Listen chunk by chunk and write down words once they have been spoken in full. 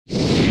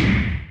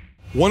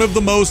One of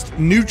the most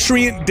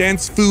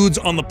nutrient-dense foods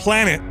on the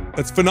planet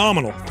that's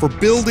phenomenal for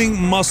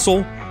building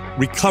muscle,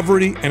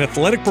 recovery, and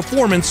athletic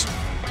performance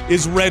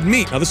is red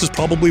meat. Now, this is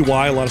probably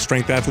why a lot of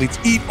strength athletes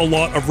eat a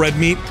lot of red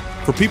meat.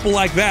 For people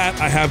like that,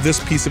 I have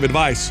this piece of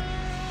advice.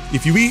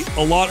 If you eat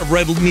a lot of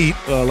red meat,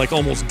 like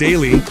almost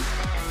daily,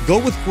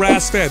 go with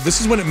grass-fed.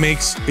 This is when it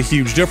makes a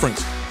huge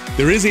difference.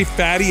 There is a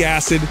fatty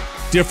acid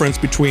difference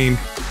between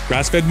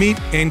grass-fed meat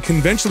and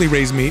conventionally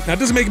raised meat. Now, it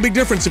doesn't make a big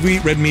difference if we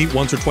eat red meat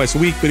once or twice a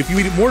week, but if you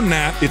eat it more than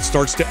that, it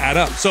starts to add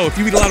up. So if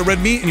you eat a lot of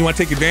red meat and you want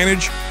to take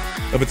advantage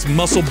of its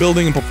muscle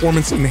building and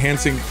performance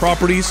enhancing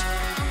properties,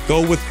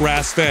 go with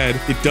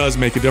grass-fed. It does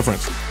make a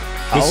difference.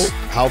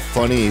 How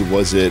funny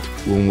was it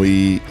when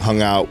we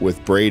hung out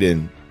with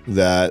Braden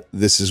that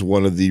this is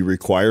one of the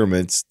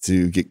requirements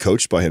to get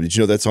coached by him? Did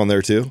you know that's on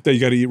there too? That you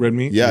got to eat red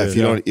meat? Yeah, if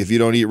you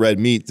don't eat red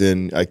meat,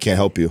 then I can't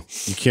help you.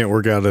 You can't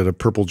work out at a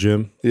purple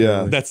gym.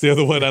 Yeah, that's the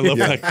other one. I love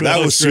that. That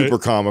was super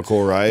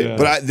comical, right? Yeah.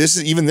 But this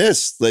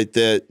is like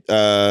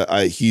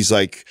that. He's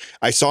like,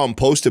 I saw him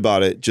post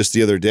about it just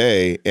the other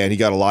day, and he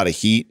got a lot of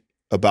heat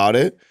about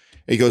it.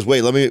 And he goes,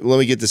 "Wait, let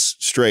me get this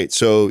straight.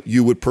 So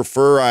you would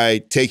prefer I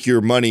take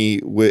your money,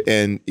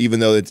 and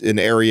even though it's an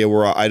area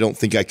where I don't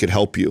think I could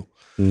help you."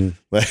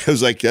 I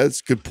was like, yeah, that's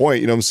a good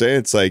point. You know what I'm saying?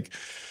 It's like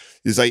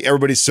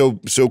everybody's so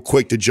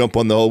quick to jump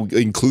on the whole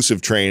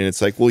inclusive train. And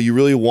it's like, well, you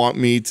really want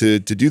me to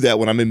do that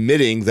when I'm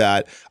admitting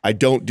that I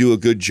don't do a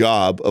good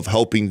job of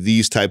helping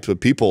these types of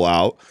people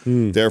out.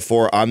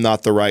 Therefore, I'm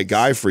not the right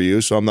guy for you.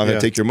 So I'm not going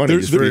to take your money.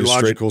 It's very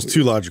logical. It's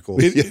too logical.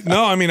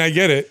 No, I mean, I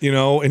get it, you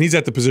know, and he's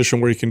at the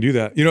position where he can do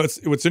that. You know,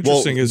 what's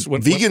interesting is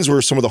when vegans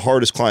were some of the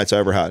hardest clients I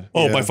ever had.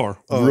 Oh, by far.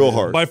 Real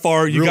hard. By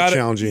far. You got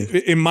challenging.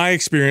 In my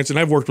experience, and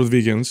I've worked with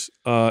vegans,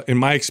 in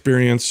my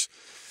experience,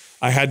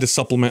 I had to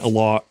supplement a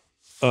lot.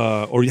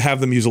 Or you have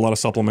them use a lot of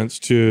supplements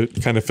to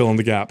kind of fill in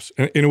the gaps.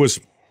 And it was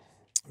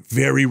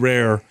very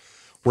rare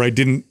where I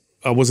didn't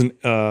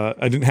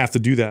have to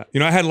do that. You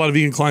know, I had a lot of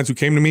vegan clients who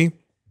came to me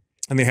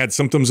and they had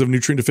symptoms of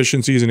nutrient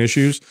deficiencies and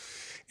issues,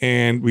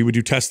 and we would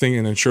do testing,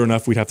 and then sure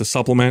enough, we'd have to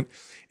supplement.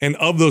 And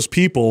of those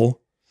people,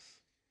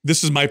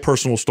 this is my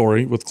personal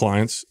story with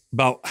clients,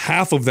 about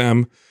half of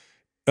them,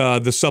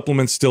 the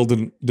supplements still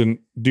didn't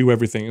do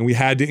everything, and we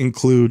had to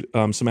include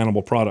some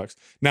animal products.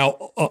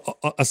 Now,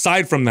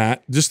 aside from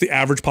that, just the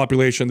average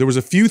population, there was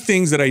a few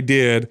things that I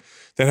did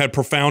that had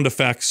profound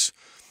effects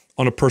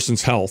on a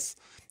person's health.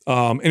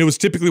 And it was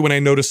typically when I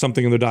noticed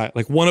something in their diet.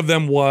 Like one of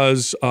them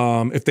was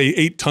if they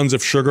ate tons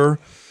of sugar,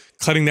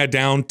 cutting that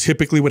down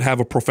typically would have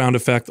a profound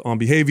effect on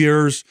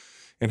behaviors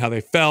and how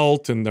they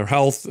felt and their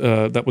health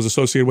that was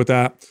associated with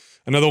that.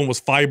 Another one was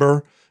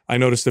fiber. I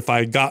noticed if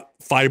I got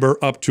fiber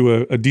up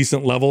to a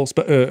decent level,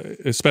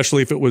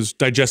 especially if it was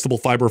digestible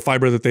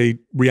fiber that they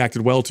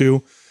reacted well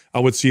to, I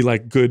would see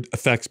like good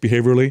effects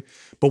behaviorally.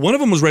 But one of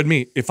them was red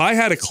meat. If I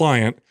had a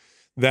client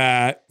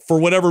that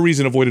for whatever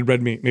reason avoided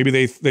red meat, maybe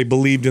they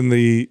believed in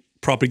the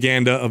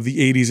propaganda of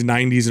the 80s and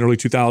 90s and early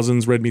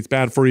 2000s, red meat's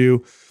bad for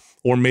you,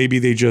 or maybe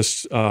they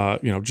just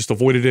just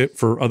avoided it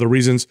for other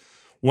reasons.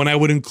 When I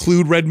would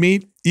include red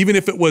meat, even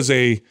if it was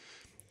a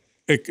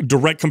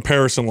direct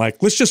comparison,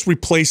 like let's just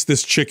replace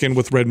this chicken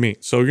with red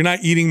meat. So you're not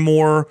eating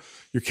more,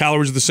 your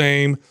calories are the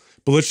same,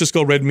 but let's just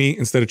go red meat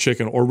instead of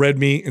chicken, or red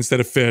meat instead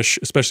of fish,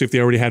 especially if they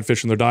already had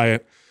fish in their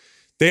diet.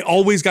 They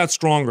always got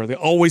stronger. They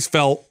always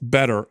felt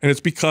better. And it's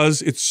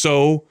because it's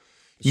so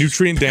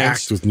nutrient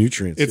dense. Packed with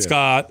nutrients. It's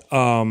got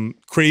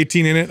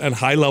creatine in it at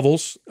high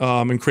levels,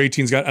 and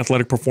creatine's got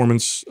athletic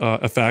performance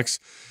effects.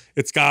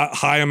 It's got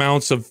high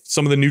amounts of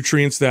some of the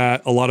nutrients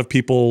that a lot of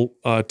people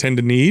tend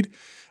to need,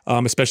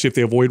 especially if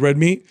they avoid red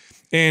meat.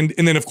 And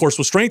then, of course,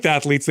 with strength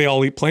athletes, they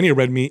all eat plenty of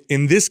red meat.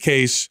 In this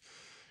case,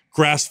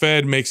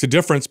 grass-fed makes a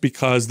difference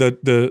because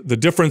the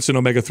difference in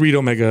omega-3 to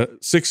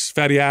omega-6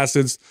 fatty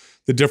acids,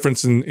 the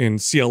difference in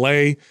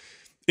CLA,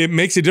 it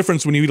makes a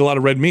difference when you eat a lot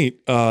of red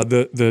meat.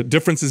 The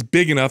difference is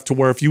big enough to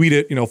where if you eat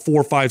it,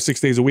 4, 5, 6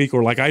 days a week,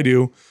 or like I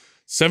do,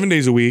 7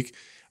 days a week,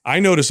 I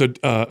notice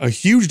a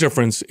huge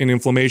difference in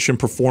inflammation,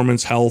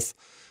 performance, health,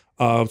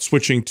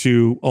 switching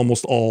to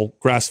almost all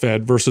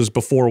grass-fed versus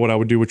before what I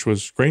would do, which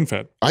was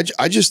grain-fed.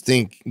 I just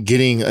think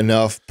getting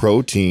enough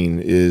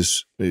protein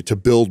to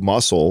build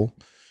muscle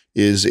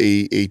is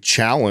a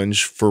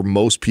challenge for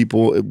most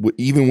people,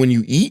 even when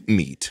you eat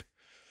meat.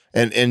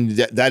 And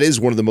that is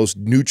one of the most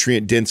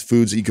nutrient-dense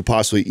foods that you could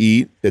possibly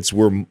eat. It's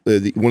one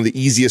of the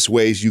easiest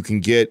ways you can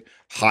get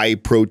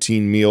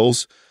high-protein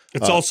meals.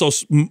 It's also,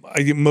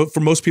 for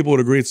most people would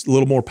agree, it's a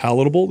little more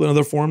palatable than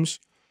other forms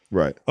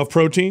of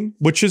protein,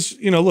 which is,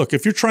 look,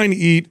 if you're trying to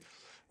eat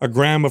a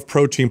gram of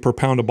protein per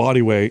pound of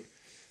body weight,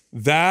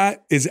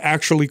 that is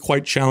actually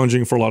quite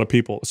challenging for a lot of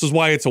people. This is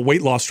why it's a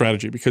weight loss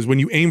strategy, because when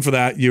you aim for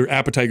that, your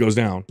appetite goes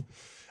down.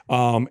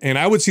 And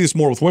I would see this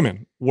more with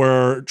women,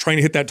 where trying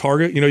to hit that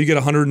target, you get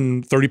a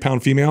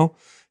 130-pound female,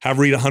 have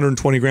her eat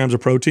 120 grams of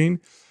protein,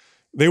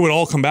 they would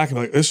all come back and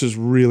be like, this is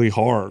really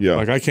hard. Yeah.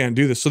 Like, I can't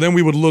do this. So then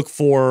we would look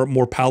for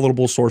more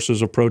palatable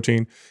sources of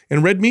protein.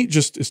 And red meat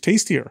just is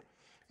tastier.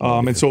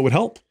 And so it would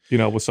help,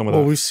 with some of that.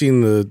 Well, we've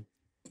seen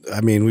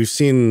I mean, we've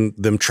seen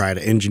them try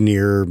to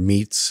engineer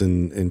meats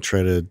and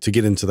try to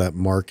get into that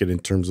market in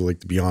terms of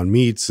like the Beyond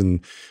Meats.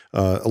 And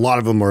a lot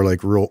of them are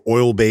like real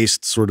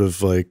oil-based sort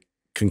of like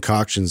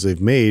concoctions they've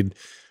made.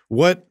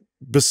 What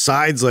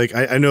besides like,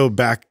 I know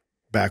back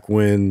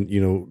when,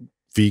 you know,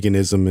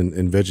 veganism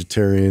and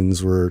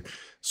vegetarians were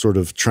sort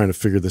of trying to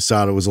figure this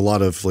out, it was a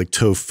lot of like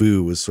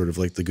tofu was sort of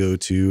like the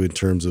go-to in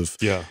terms of,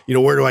 you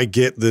know, where do I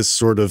get this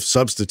sort of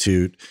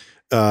substitute?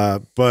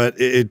 But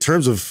in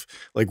terms of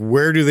like,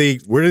 where do they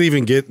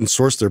even get and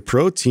source their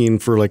protein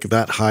for like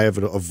that high of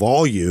a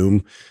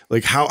volume?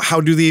 Like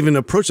how do they even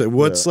approach that?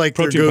 What's like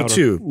protein their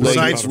go-to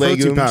besides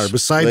protein powder,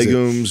 besides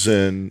legumes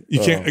and you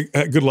can't,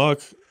 good luck.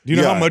 Do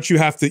you know how much you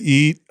have to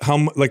eat?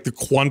 Like the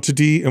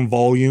quantity and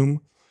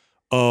volume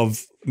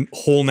of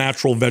whole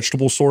natural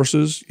vegetable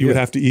sources you would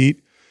have to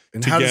eat?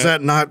 And how does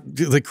that not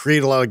like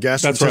create a lot of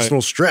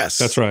gastrointestinal stress?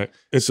 That's right.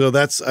 So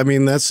I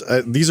mean,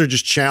 these are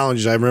just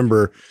challenges. I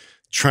remember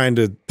trying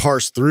to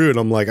parse through it.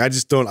 I'm like, I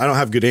don't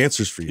have good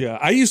answers for you. Yeah.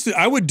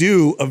 I would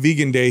do a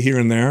vegan day here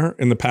and there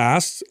in the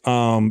past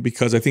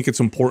because I think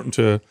it's important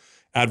to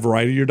add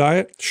variety to your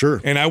diet.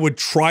 Sure. And I would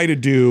try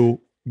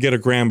to get a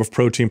gram of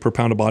protein per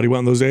pound of body weight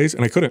on those days.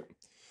 And I couldn't.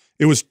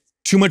 It was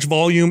too much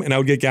volume and I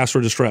would get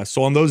gastro distress.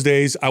 So on those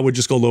days, I would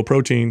just go low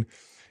protein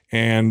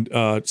and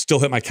still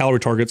hit my calorie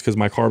targets because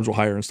my carbs were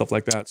higher and stuff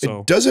like that.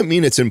 So it doesn't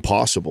mean it's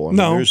impossible. I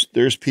mean,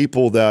 there's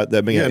people that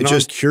make it.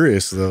 Just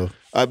curious though.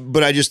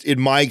 But I just, in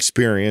my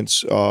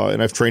experience,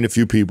 and I've trained a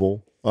few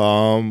people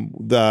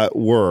that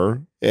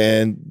were,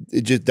 and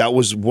that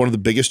was one of the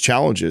biggest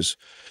challenges.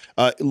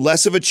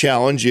 Less of a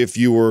challenge if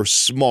you were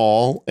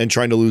small and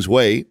trying to lose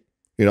weight.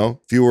 You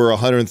know, if you were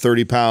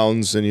 130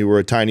 pounds and you were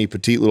a tiny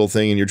petite little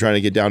thing and you're trying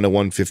to get down to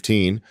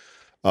 115,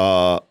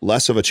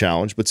 less of a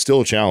challenge, but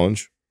still a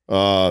challenge.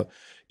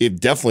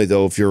 Definitely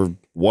though, if you're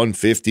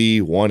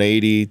 150,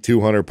 180,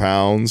 200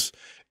 pounds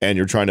and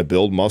you're trying to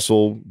build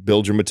muscle,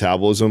 build your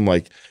metabolism,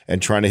 like,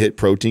 and trying to hit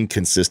protein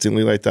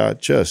consistently like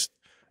that,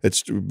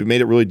 it's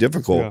made it really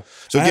difficult. Yeah.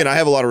 So again, I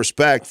have a lot of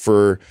respect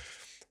for,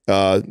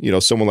 you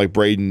know, someone like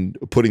Braden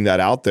putting that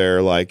out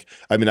there. Like,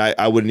 I mean,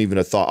 I wouldn't even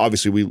have thought,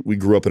 obviously we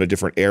grew up in a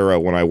different era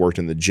when I worked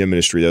in the gym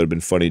industry. That would have been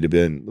funny to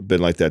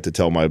been like that, to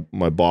tell my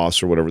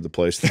boss or whatever the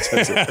place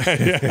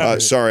that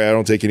sorry, I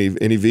don't take any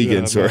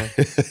vegans. Yeah,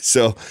 no.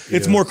 So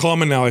it's more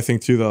common now, I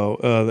think too,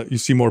 though, that you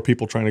see more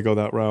people trying to go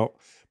that route.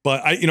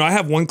 But I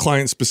have one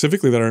client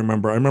specifically that I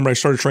remember. I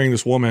started training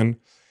this woman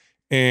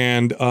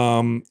and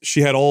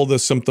she had all the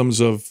symptoms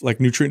of like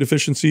nutrient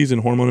deficiencies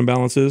and hormone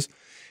imbalances.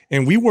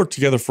 And we worked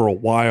together for a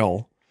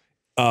while.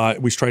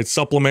 We tried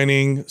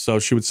supplementing. So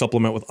she would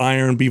supplement with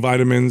iron, B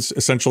vitamins,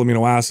 essential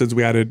amino acids.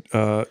 We added,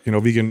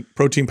 vegan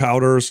protein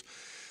powders.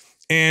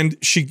 And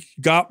she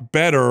got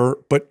better,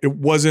 but it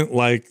wasn't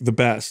like the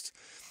best.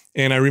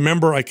 And I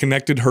remember I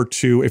connected her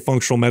to a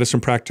functional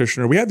medicine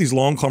practitioner. We had these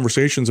long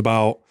conversations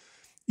about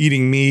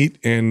eating meat.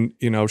 And,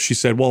 she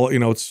said, well,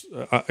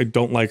 I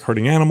don't like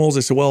hurting animals.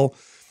 I said, well,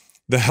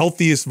 the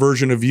healthiest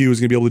version of you is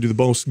going to be able to do the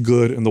most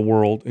good in the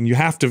world. And you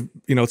have to,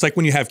 it's like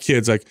when you have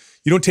kids, like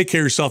you don't take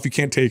care of yourself, you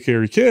can't take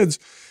care of your kids.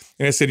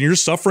 And I said, you're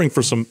suffering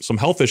for some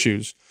health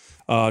issues.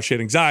 She had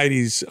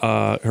anxieties.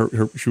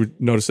 She would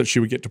notice that she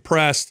would get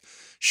depressed.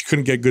 She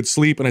couldn't get good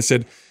sleep. And I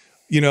said,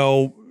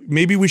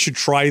 maybe we should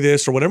try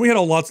this or whatever. We had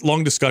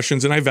long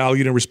discussions and I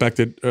valued and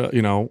respected,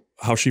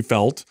 how she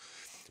felt.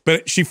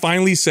 But she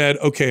finally said,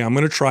 okay, I'm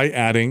going to try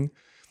adding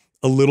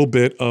a little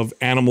bit of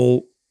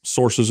animal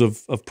sources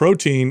of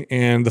protein,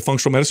 and the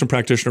functional medicine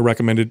practitioner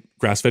recommended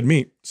grass-fed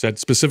meat, said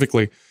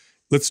specifically,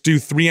 let's do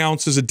 3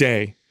 ounces a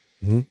day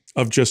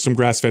of just some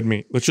grass-fed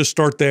meat. Let's just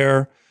start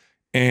there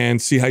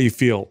and see how you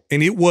feel.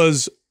 And it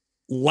was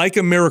like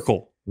a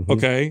miracle,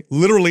 okay?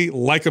 Literally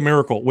like a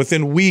miracle.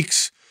 Within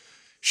weeks,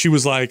 she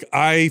was like,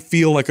 I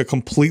feel like a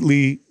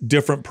completely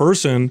different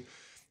person.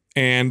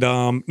 And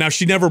now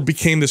she never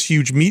became this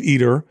huge meat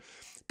eater,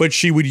 but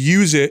she would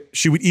use it.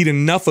 She would eat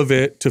enough of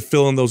it to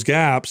fill in those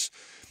gaps.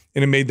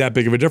 And it made that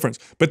big of a difference.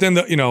 But then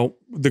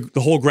the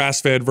whole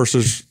grass-fed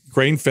versus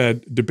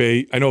grain-fed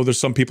debate, I know there's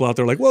some people out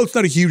there like, well, it's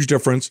not a huge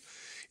difference.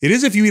 It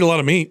is if you eat a lot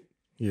of meat.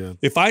 Yeah.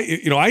 If I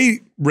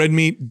eat red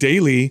meat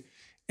daily,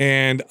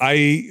 and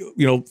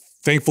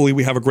thankfully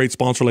we have a great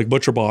sponsor like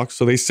ButcherBox,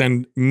 so they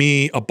send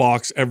me a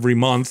box every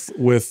month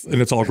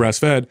and it's all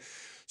grass-fed.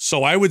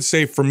 So I would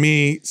say for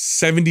me,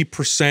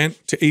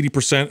 70% to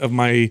 80% of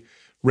my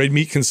red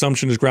meat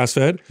consumption is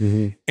grass-fed,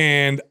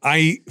 and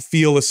I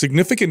feel a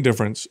significant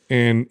difference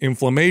in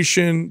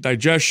inflammation,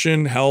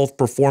 digestion, health,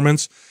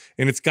 performance,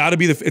 and it's got to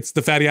be it's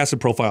the fatty acid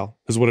profile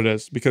is what it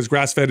is, because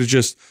grass-fed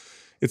is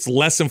it's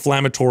less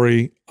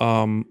inflammatory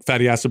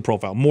fatty acid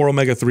profile, more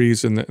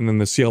omega-3s, and then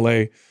the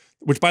CLA,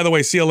 which by the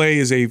way, CLA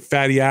is a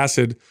fatty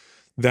acid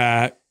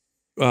that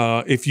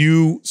if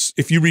you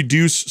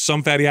reduce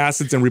some fatty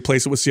acids and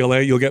replace it with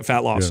CLA, you'll get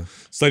fat loss. Yeah.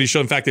 Studies show,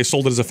 in fact, they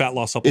sold it as a fat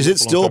loss supplement. Is it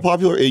still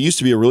popular? It used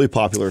to be a really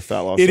popular fat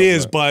loss supplement. It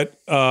is, but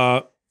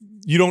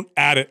you don't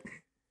add it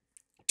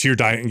to your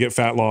diet and get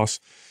fat loss.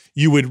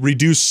 You would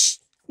reduce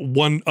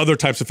one other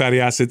types of fatty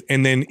acid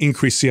and then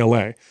increase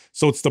CLA.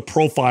 So it's the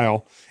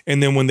profile.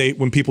 And then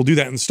when people do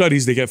that in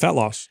studies, they get fat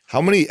loss.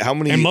 How many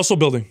and muscle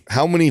building.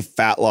 How many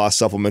fat loss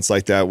supplements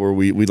like that where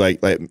we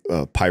like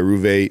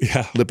pyruvate,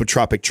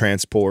 lipotropic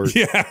transport?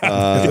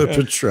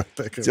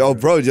 Lipotropic. Oh,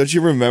 bro, don't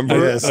you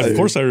remember? Of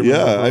course I remember.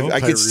 Yeah, I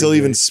could still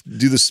even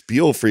do the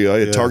spiel for you.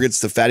 It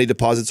targets the fatty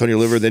deposits on your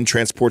liver, then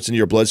transports into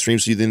your bloodstream,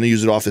 so you then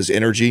use it off as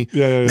energy.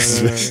 Yeah.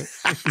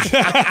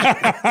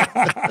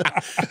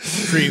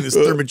 Creating this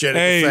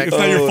thermogenic effect. It's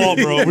not your fault,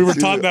 bro. We were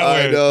taught that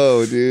way. I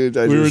know, dude.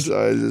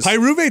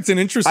 Pyruvate's an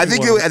interesting I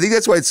think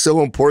that's why it's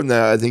so important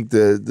that I think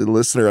the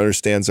listener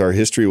understands our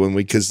history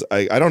because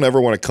I don't ever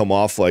want to come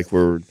off like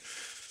we're,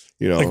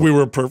 like we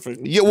were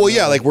perfect. Yeah, well,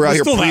 yeah, like we're out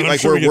here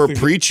we're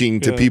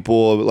preaching to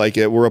people like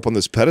we're up on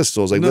this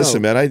pedestal. It's like,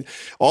 listen, man,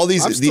 all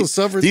these things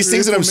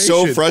that I'm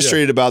so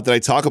frustrated about that I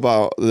talk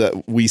about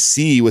that we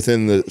see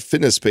within the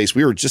fitness space,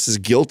 we were just as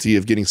guilty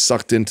of getting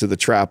sucked into the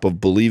trap of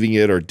believing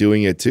it or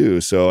doing it too.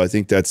 So I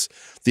think that's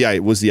the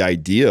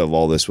idea of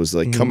all this was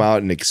like come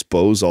out and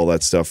expose all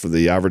that stuff for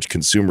the average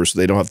consumer so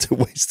they don't have to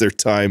waste their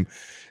time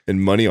and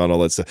money on all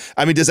that stuff.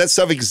 I mean, does that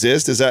stuff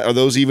exist? Are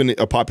those even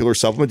a popular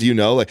supplement? Do you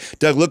know? Like,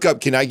 Doug, look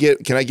up. Can I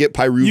get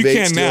pyruvate you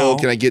can still? Now.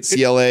 Can I get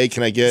CLA?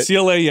 Can I get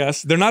CLA?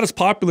 Yes, they're not as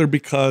popular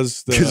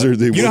because they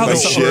you know how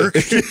they work.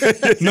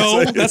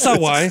 No, that's not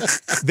why.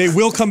 They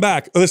will come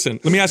back. Listen,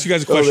 let me ask you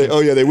guys a question.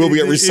 They will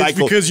get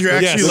recycled because you're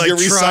actually like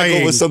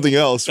recycled with something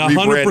else.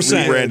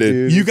 100%.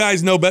 Rebranded. You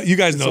guys know, you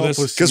guys know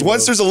this because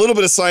once there's a little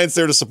bit of science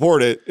there to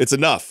support it, it's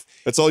enough.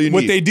 That's all you need.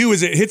 What they do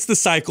is it hits the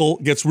cycle,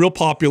 gets real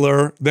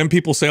popular, then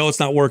people say, oh, it's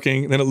not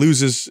working, then it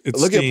loses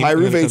its Look steam, at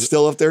pyruvate's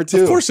still up there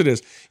too. Of course it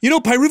is.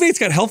 Pyruvate's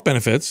got health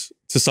benefits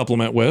to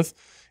supplement with.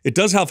 It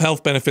does have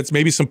health benefits,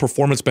 maybe some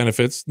performance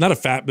benefits. Not a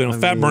fat,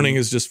 fat burning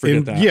is just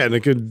forget that. Yeah, in a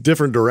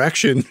different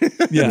direction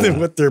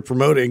than what they're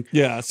promoting.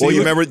 Yeah. So do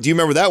you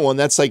remember that one?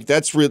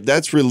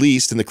 That's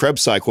released in the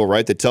Krebs cycle,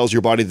 right? That tells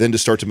your body then to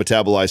start to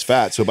metabolize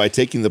fat. So by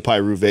taking the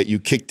pyruvate, you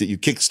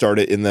kickstart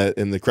it in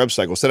the Krebs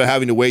cycle. Instead of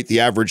having to wait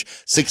the average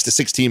 6 to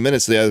 16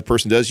 minutes the other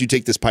person does, you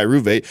take this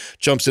pyruvate,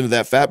 jumps into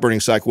that fat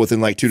burning cycle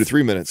within like 2 to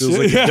 3 minutes.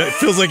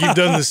 Feels like you've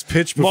done this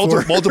pitch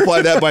before.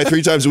 Multiply that by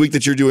 3 times a week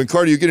that you're doing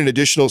cardio, you get an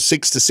additional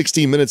 6 to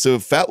 16 minutes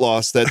of fat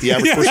loss that the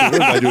average person would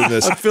by doing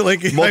this. I feel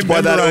like multiply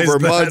that over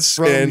months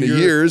and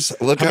years.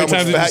 Look how much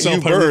fat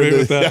you burned.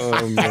 With that?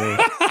 Oh, man.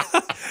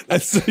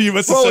 You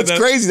must have said it's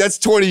crazy. That's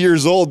 20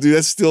 years old, dude.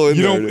 That's still in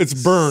there. It's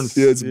burned.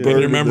 Yeah, it's burned. In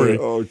your memory.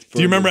 Do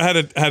you remember how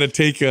to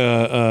take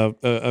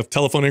a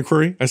telephone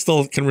inquiry? I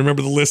still can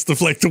remember the list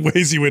of like the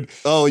ways you would.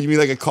 Oh, you mean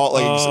like a call,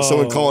 like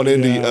someone calling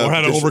in or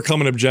how to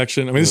overcome an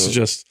objection? I mean,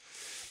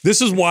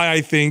 this is why I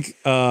think,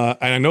 and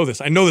I know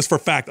this for a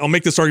fact. I'll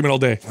make this argument all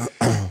day.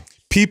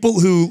 People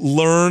who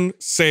learn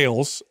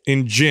sales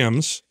in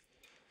gyms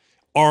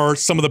are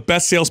some of the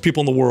best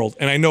salespeople in the world,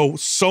 and I know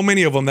so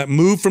many of them that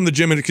move from the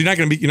gym. Because you're not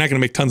going to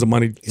make tons of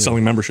money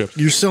selling membership.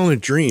 You're selling a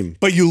dream,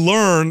 but you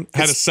learn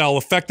how to sell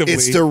effectively.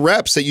 It's the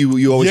reps that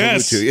you always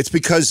allude to. It's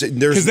because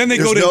then they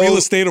go to real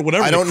estate or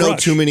whatever. I don't know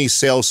too many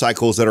sales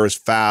cycles that are as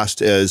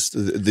fast as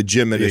the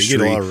gym industry.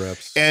 You get a lot of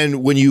reps,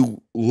 and when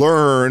you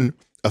learn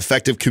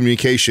effective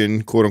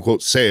communication, quote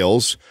unquote,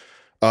 sales,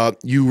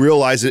 you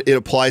realize that it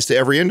applies to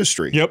every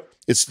industry. Yep.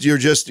 You're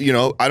just,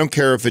 I don't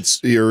care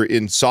if you're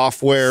in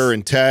software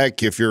and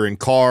tech, if you're in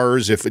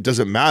cars, if it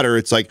doesn't matter.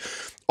 It's like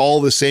all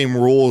the same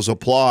rules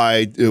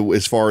apply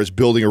as far as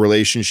building a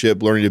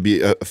relationship, learning to be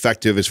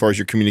effective as far as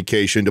your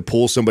communication, to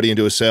pull somebody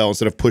into a sale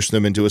instead of push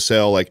them into a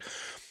sale.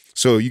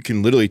 So you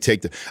can literally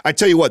take I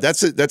tell you what,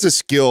 that's a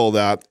skill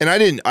that, and I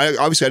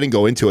didn't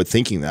go into it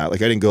thinking that,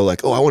 like I didn't go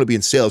like, oh, I want to be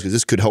in sales because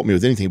this could help me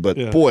with anything.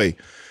 But boy,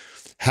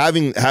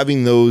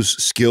 having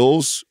those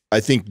skills, I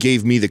think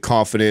gave me the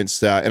confidence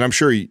that, and I'm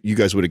sure you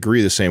guys would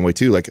agree the same way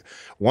too. Like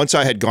once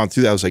I had gone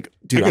through that, I was like,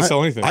 dude, I could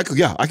sell anything. I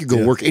could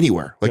go work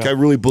anywhere. Like I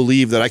really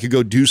believe that I could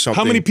go do something.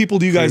 How many people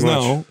do you guys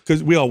know?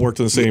 Because we all worked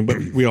in the same, but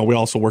we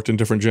also worked in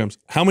different gyms.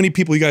 How many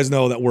people you guys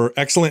know that were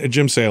excellent at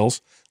gym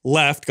sales,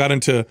 left, got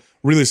into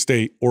real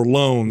estate or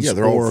loans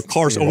or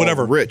cars or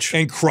whatever, rich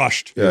and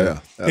crushed. Yeah.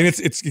 And it's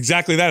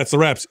exactly that. It's the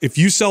reps. If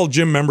you sell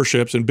gym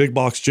memberships in big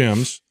box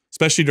gyms,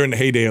 especially during the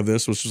heyday of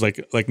this, which was like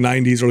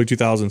 90s, early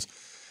 2000s.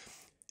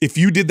 If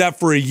you did that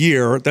for a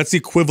year, that's the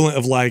equivalent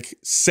of like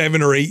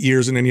 7 or 8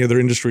 years in any other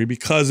industry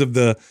because of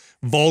the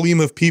volume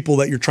of people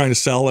that you're trying to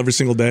sell every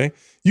single day.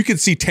 You could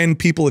see 10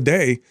 people a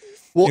day.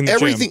 Well,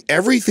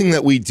 everything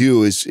that we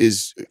do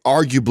is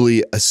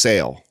arguably a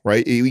sale,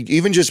 right?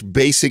 Even just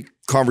basic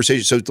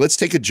conversation. So let's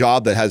take a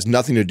job that has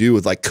nothing to do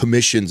with like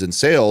commissions and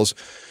sales.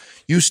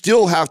 You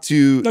still have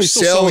to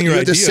sell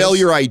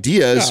your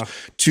ideas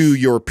to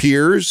your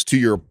peers, to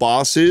your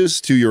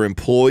bosses, to your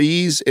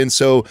employees. And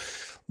so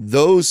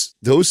those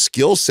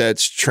skill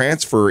sets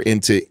transfer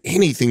into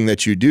anything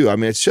that you do. I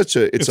mean,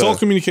 it's all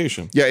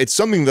communication. Yeah, it's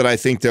something that I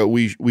think that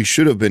we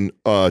should have been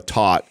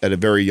taught at a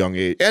very young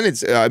age. And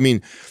it's, I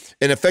mean,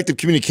 an effective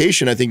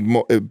communication, I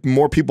think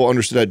more people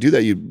understood how to do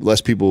that,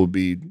 less people would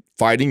be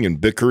fighting and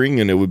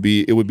bickering, and it would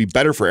be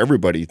better for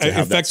everybody to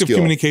have that skill. Effective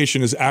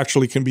communication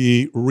can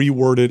be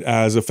reworded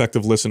as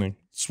effective listening.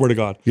 Swear to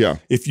God. Yeah.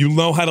 If you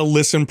know how to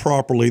listen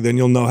properly, then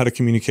you'll know how to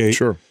communicate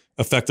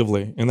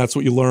effectively. And that's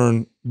what you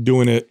learn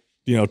doing it,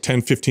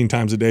 10, 15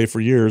 times a day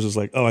for years is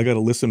like, oh, I got to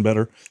listen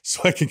better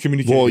so I can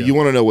communicate. Well, you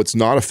want to know what's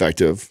not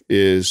effective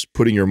is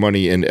putting your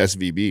money in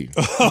SVB.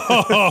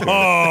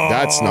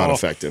 That's not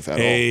effective at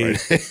all.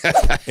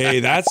 Right? Hey,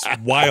 that's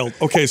wild.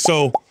 Okay,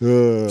 so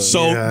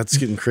yeah, it's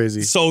getting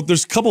crazy. So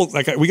there's a couple,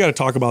 we got to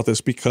talk about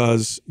this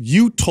because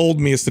you told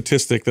me a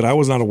statistic that I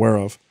was not aware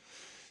of,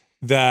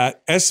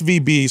 that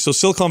SVB, so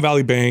Silicon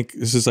Valley Bank,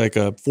 this is like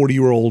a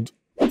 40-year-old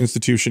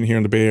institution here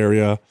in the Bay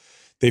Area.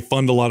 They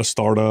fund a lot of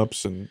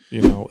startups, and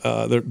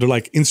they're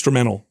like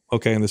instrumental,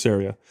 in this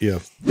area.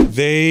 Yeah.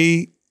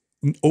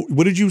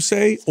 What did you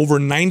say? Over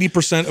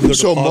 90% of their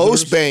so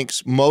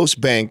depositors? most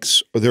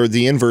banks, they're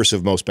the inverse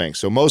of most banks.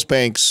 So most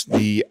banks,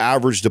 the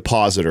average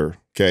depositor,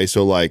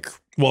 so like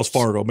Wells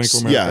Fargo, Bank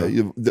of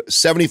America. Yeah,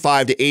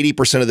 75 to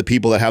 80% of the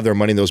people that have their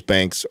money in those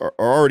banks are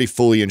already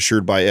fully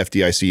insured by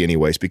FDIC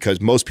anyways, because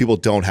most people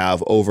don't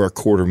have over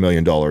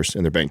 $250,000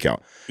 in their bank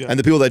account. Yeah. And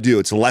the people that do,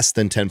 it's less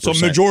than 10%. So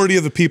majority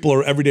of the people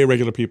are everyday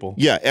regular people.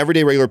 Yeah,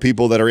 everyday regular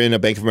people that are in a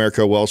Bank of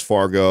America, Wells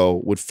Fargo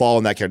would fall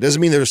in that category.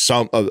 Doesn't mean there's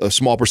a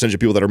small percentage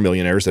of people that are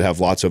millionaires that have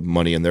lots of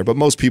money in there, but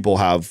most people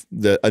have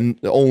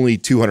only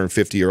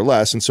 250 or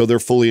less, and so they're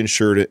fully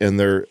insured and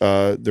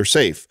they're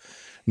safe.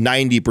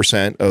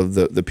 90% of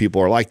the people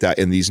are like that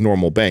in these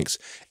normal banks.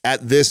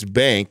 At this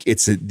bank,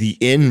 it's the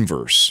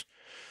inverse.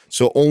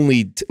 So and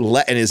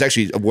it's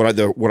actually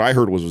what I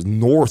heard was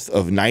north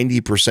of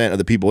 90% of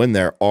the people in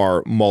there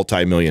are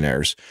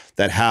multimillionaires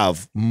that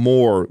have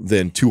more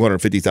than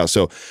 250,000.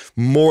 So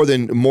more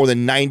than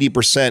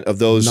 90% of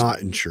those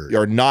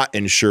are not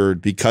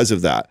insured because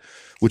of that,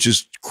 which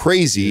is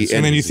crazy. Yes.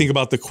 And then you think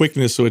about the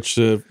quickness which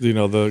the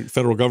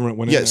federal government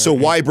went in. Yeah. So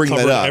why bring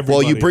that up?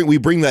 Everybody. Well, we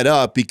bring that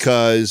up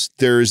because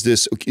there's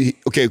this.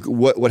 Okay,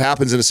 what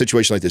happens in a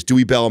situation like this? Do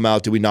we bail them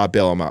out? Do we not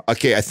bail them out?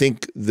 Okay, I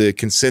think the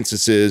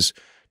consensus is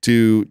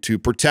to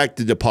protect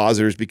the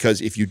depositors,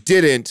 because if you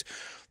didn't,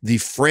 the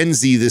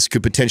frenzy this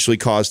could potentially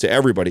cause to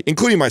everybody,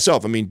 including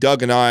myself. I mean,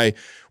 Doug and I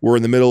were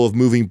in the middle of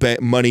moving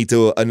money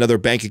to another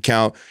bank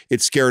account.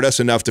 It scared us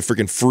enough to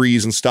freaking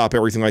freeze and stop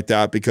everything like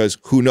that, because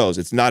who knows?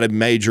 It's not a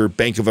major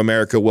Bank of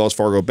America, Wells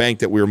Fargo bank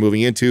that we were moving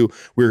into.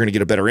 We were going to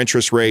get a better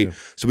interest rate. Yeah.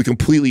 So we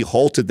completely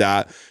halted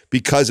that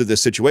because of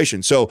this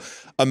situation. So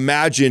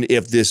imagine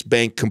if this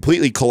bank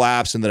completely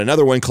collapsed and then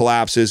another one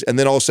collapses, and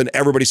then all of a sudden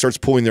everybody starts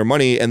pulling their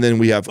money, and then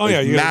we have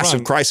a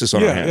massive crisis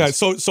on our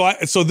hands. Yeah.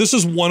 So this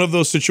is one of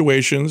those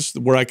situations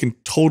where I can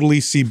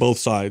totally see both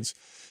sides.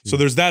 So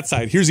there's that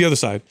side. Here's the other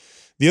side.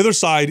 The other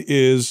side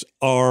is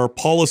our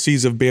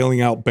policies of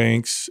bailing out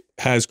banks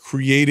has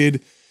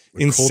created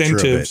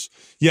incentives.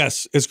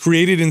 Yes, it's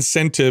created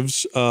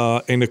incentives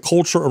and a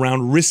culture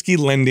around risky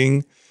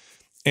lending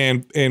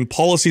and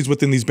policies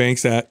within these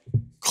banks that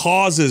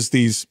causes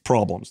these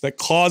problems, that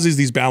causes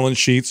these balance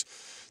sheets,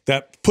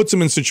 that puts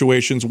them in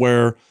situations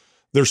where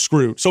they're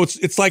screwed. So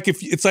it's like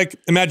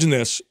imagine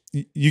this: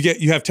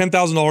 you have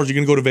 $10,000, you're going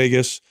to go to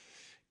Vegas.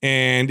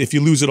 And if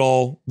you lose it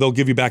all, they'll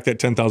give you back that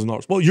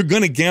 $10,000. Well, you're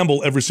going to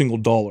gamble every single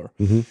dollar.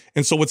 Mm-hmm.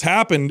 And so what's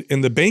happened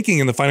in the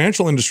banking and the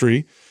financial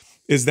industry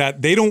is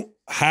that they don't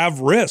have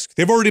risk.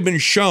 They've already been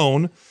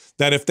shown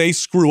that if they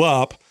screw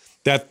up,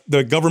 that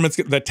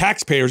the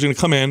taxpayers are going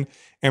to come in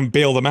and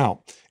bail them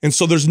out. And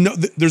so there's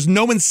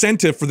no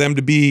incentive for them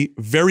to be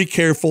very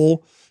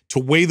careful, to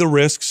weigh the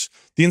risks.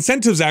 The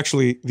incentive is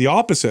actually the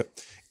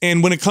opposite.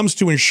 And when it comes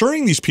to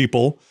insuring these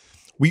people,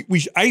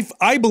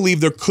 I believe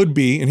there could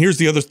be, and here's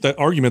the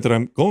argument that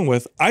I'm going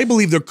with. I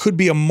believe there could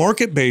be a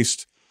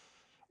market-based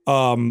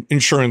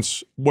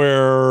insurance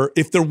where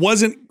if there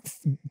wasn't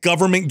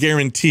government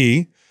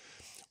guarantee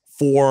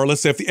for,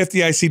 let's say, if the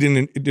FDIC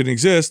didn't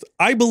exist,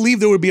 I believe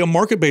there would be a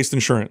market-based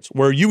insurance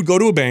where you would go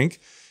to a bank,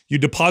 you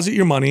deposit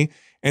your money,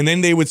 and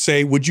then they would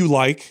say, "Would you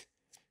like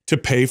to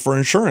pay for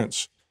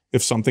insurance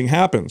if something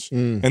happens?"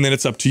 And then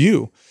it's up to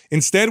you.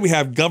 Instead, we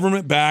have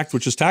government-backed,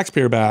 which is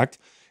taxpayer-backed,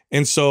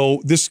 and so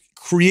this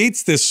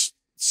creates this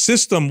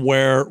system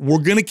where we're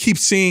going to keep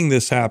seeing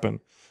this happen.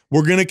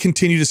 We're going to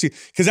continue to see,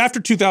 because after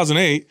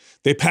 2008,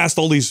 they passed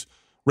all these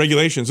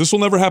regulations. This will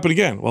never happen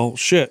again. Well,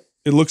 shit,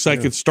 it looks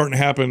like it's starting to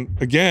happen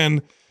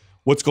again.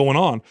 What's going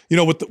on?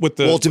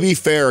 Well, to be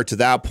fair to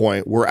that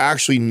point, we're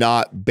actually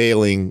not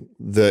bailing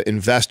the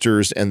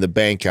investors and the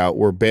bank out.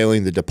 We're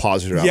bailing the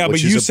depositor out. Yeah,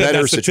 but you said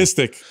that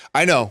statistic.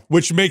 I know.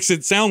 Which makes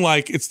it sound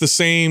like it's the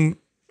same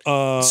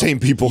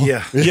people.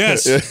 Yeah.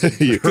 Yes.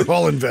 They're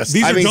all investors.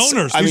 These are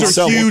donors. These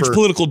are huge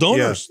political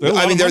donors.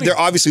 Yeah. They're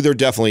obviously they're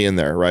definitely in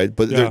there, right?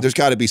 But there's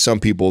got to be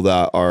some people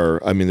that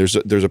are. I mean, there's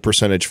a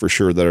percentage for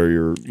sure that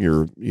are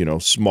your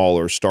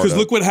smaller startup. Because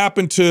look what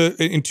happened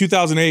in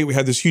 2008. We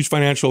had this huge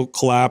financial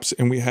collapse,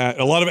 and we had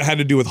a lot of it had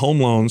to do with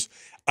home loans.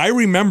 I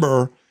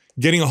remember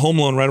getting a home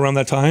loan right around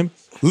that time.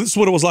 This is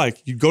what it was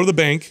like. You'd go to the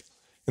bank,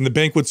 and the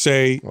bank would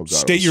say,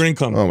 "State your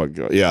income." Oh my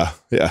God! Yeah.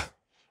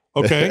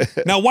 Okay.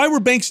 Now, why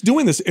were banks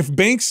doing this? If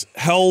they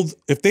held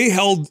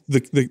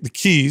the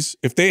keys,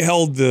 if they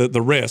held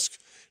the risk,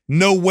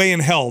 no way in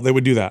hell they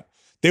would do that.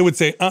 They would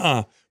say,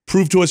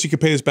 prove to us you can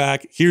pay this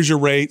back. Here's your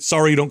rate.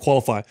 Sorry, you don't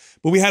qualify.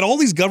 But we had all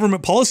these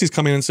government policies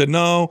come in and said,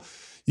 no,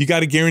 you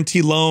got to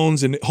guarantee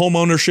loans, and home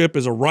ownership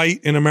is a right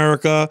in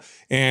America.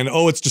 And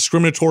it's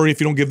discriminatory if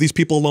you don't give these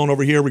people a loan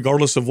over here,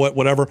 regardless of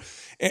whatever.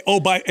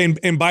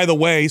 And by the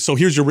way, so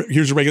here's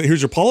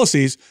your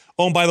policies.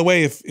 Oh, and by the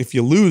way, if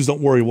you lose,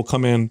 don't worry, we'll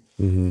come in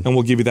and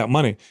we'll give you that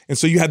money. And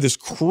so you had this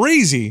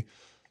crazy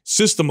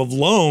system of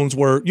loans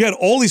where you had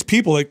all these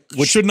people that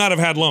should not have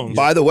had loans.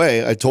 By the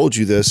way, I told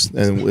you this,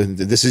 and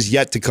this is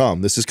yet to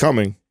come. This is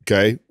coming.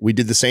 Okay, we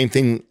did the same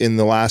thing in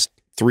the last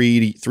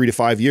 3 to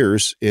 5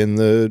 years in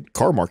the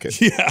car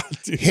market. Yeah.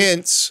 Dude.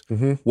 Hence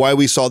why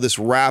we saw this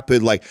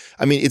rapid,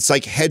 it's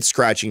like head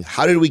scratching.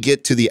 How did we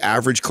get to the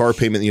average car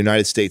payment in the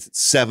United States at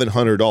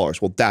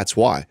 $700? Well, that's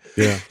why.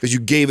 Yeah. Because you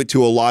gave it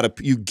to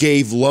you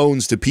gave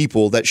loans to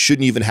people that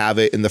shouldn't even have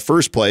it in the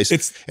first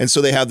place. And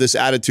so they have this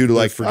attitude of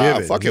like, forgive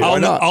it. Fuck it, why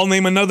not? I'll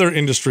name another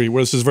industry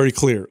where this is very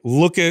clear.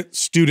 Look at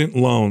student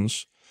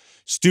loans.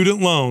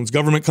 Student loans,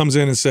 government comes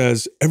in and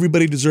says,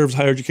 everybody deserves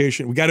higher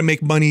education. We got to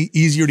make money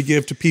easier to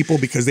give to people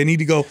because they need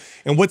to go.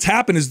 And what's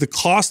happened is the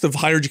cost of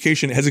higher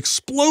education has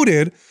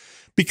exploded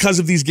because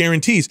of these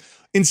guarantees.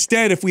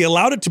 Instead, if we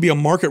allowed it to be a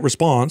market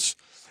response,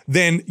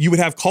 then you would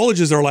have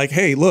colleges that are like,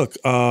 hey, look,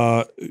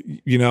 we're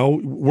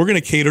going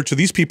to cater to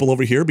these people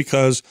over here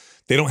because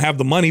they don't have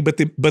the money, but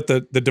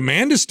the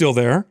demand is still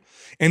there.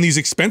 And these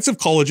expensive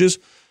colleges,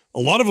 a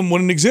lot of them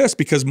wouldn't exist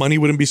because money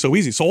wouldn't be so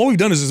easy. So all we've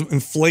done is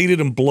inflated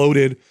and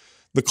bloated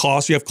the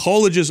cost. You have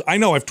colleges. I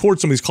know I've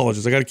toured some of these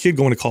colleges. I got a kid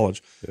going to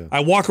college. Yeah.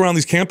 I walk around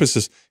these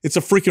campuses. It's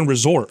a freaking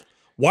resort.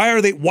 Why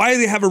do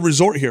they have a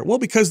resort here? Well,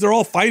 because they're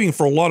all fighting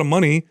for a lot of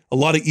money, a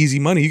lot of easy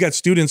money. You got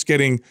students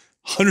getting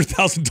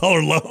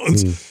 $100,000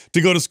 loans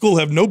to go to school,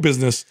 have no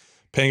business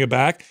paying it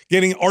back,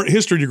 getting art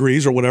history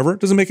degrees or whatever. It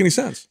doesn't make any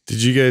sense.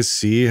 Did you guys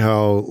see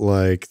how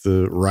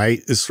the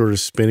right is sort of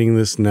spinning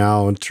this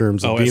now in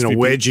terms of being SVP? A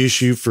wedge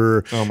issue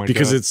for,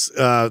 because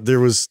God. There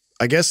was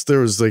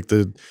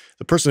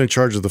the person in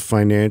charge of the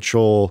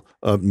financial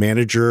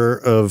manager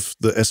of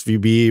the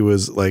SVB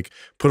was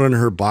put on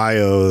her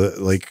bio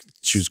that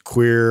she was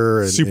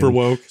queer and super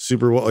woke,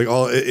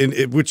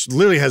 which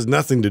literally has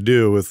nothing to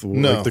do with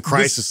the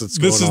crisis that's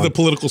going on. This is the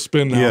political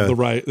spin now of the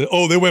right.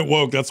 Oh, they went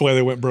woke. That's why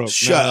they went broke.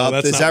 Shut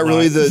up. Is that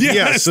really the?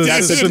 Yes. So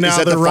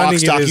now they're running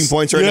Fox talking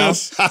points right now.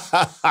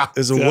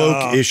 Is a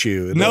woke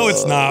issue. No,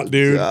 it's not,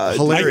 dude.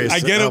 Hilarious. I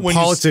get it when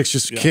politics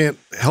just can't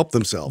help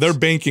themselves. Their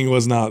banking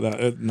was not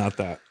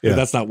that. Yeah.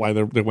 That's not why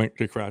they went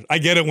to crash. I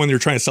get it when you're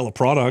trying to sell a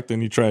product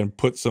and you try and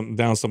put something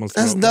down someone's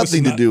throat. Has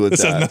nothing to do with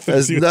that.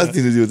 Has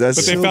nothing to do with that.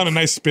 But they found a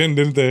nice spin,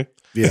 didn't they?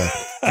 Yeah.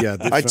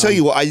 I tell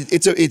you what,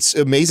 it's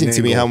amazing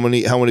to me how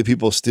many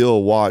people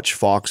still watch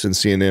Fox and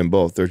CNN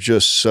both. They're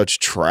just such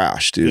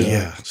trash, dude.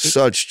 Yeah,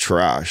 such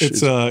trash.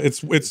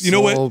 It's you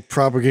know what?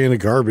 Propaganda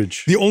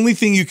garbage. The only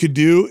thing you could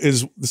do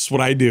is this is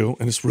what I do,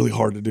 and it's really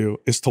hard to do,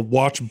 is to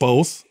watch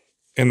both.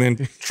 And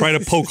then try to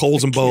poke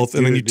holes in both,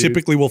 and then you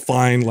typically will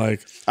find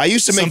I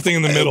used to something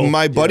in the middle.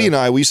 My buddy and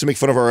I, we used to make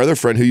fun of our other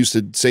friend who used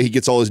to say he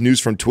gets all his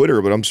news from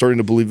Twitter, but I'm starting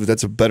to believe that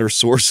that's a better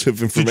source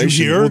of information. Did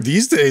you hear? Well,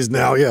 these days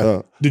now,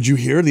 yeah. Did you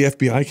hear the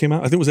FBI came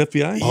out? I think it was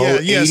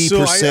FBI. Yeah.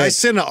 So I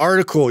sent an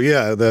article,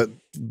 that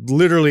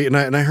literally, and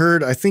I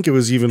heard, I think it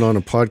was even on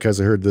a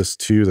podcast. I heard this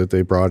too, that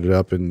they brought it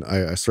up, and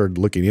I started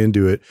looking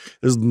into it.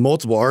 There's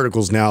multiple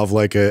articles now of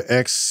a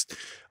ex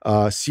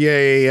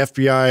CIA,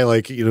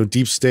 FBI,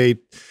 deep state.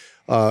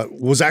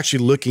 Was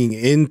actually looking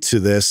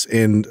into this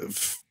and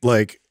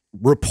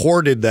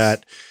reported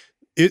that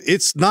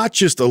it's not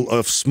just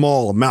a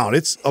small amount.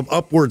 It's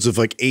upwards of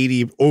over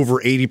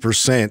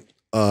 80%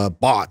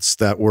 bots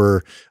that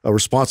were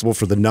responsible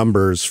for the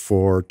numbers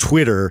for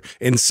Twitter,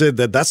 and said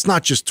that that's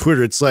not just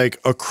Twitter. It's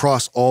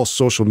across all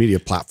social media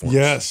platforms.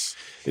 Yes.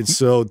 And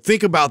so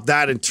think about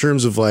that in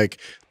terms of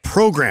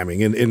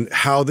programming and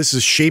how this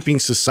is shaping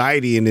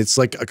society, and it's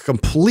a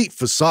complete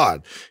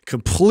facade,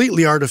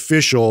 completely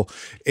artificial,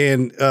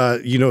 and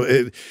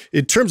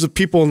in terms of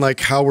people and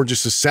how we're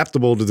just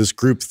susceptible to this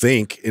group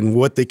think and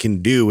what they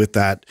can do with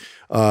that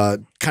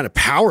kind of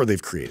power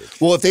they've created.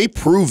 Well, if they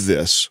prove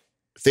this,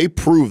 if they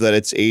prove that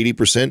it's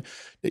 80%,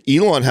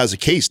 Elon has a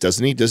case,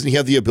 doesn't he? Doesn't he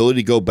have the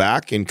ability to go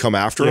back and come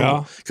after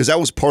him? Because that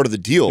was part of the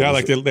deal.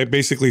 Yeah, they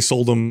basically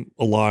sold him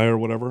a lie or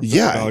whatever.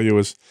 Yeah. The value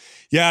is.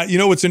 Yeah,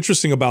 what's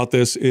interesting about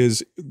this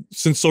is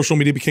since social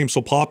media became so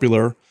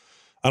popular,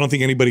 I don't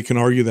think anybody can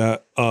argue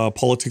that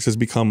politics has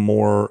become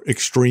more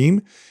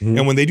extreme. Mm-hmm.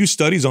 And when they do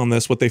studies on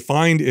this, what they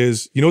find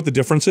is, what the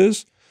difference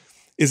is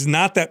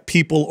not that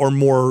people are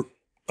more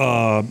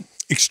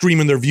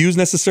extreme in their views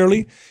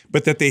necessarily,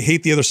 but that they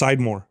hate the other side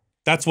more.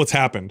 That's what's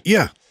happened.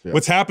 Yeah.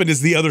 What's happened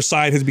is the other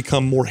side has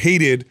become more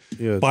hated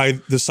by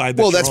the side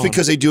that that's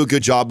because they do a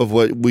good job of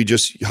what we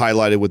just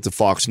highlighted with the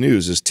Fox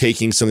News, is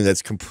taking something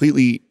that's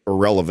completely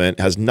irrelevant,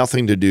 has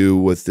nothing to do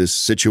with this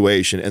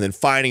situation, and then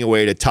finding a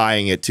way to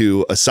tying it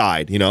to a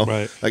side, you know?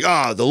 Right. Like,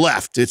 the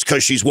left, it's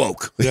because she's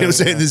woke. You know what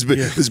I'm saying?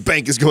 This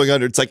bank is going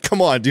under. It's like,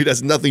 come on, dude,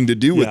 has nothing to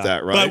do with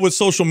that, right? But with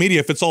social media,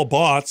 if it's all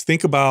bots,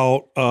 think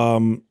about,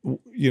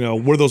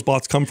 where those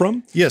bots come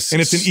from. Yes.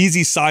 And it's an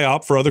easy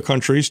psyop for other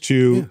countries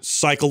to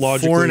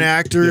psychologically. Foreign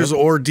actors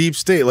or deep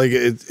state. Like,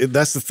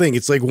 that's the thing.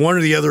 It's like one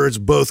or the other. It's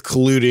both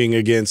colluding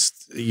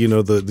against,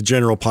 the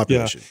general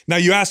population. Yeah. Now,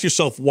 you ask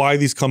yourself why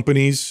these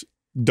companies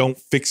don't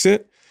fix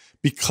it,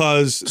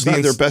 because it's not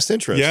in their best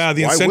interest. Yeah,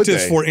 the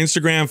incentives for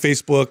Instagram,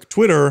 Facebook,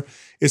 Twitter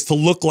is to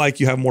look like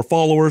you have more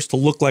followers, to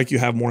look like you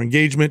have more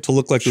engagement, to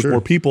look like there's more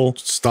people.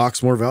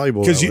 Stock's more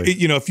valuable because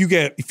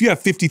if you have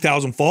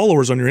 50,000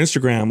 followers on your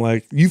Instagram,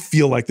 like, you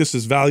feel like this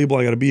is valuable,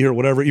 I got to be here,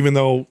 whatever. Even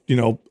though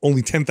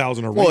only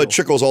 10,000 are real. Well, it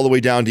trickles all the way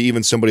down to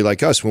even somebody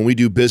like us. When we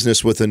do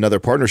business with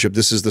another partnership,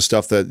 this is the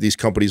stuff that these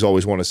companies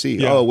always want to see.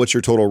 Yeah. Oh, what's your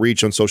total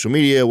reach on social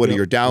media? What are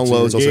your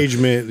downloads? Your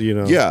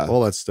engagement,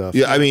 all that stuff.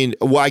 Yeah, I mean,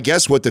 I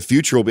guess what the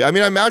future will be. I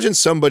mean, I imagine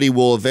somebody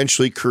will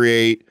eventually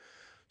create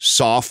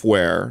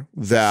software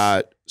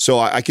that, so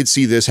I could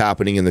see this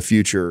happening in the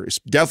future. It's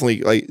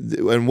definitely like,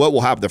 and what will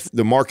happen,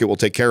 the market will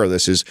take care of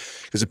this, is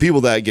because the people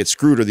that get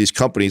screwed are these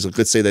companies, like,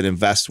 let's say, that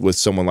invest with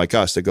someone like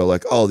us, that go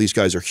like, oh, these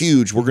guys are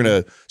huge, we're going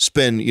to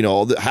spend,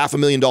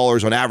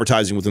 $500,000 on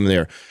advertising with them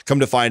there.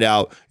 Come to find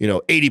out,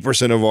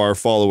 80% of our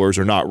followers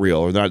are not real,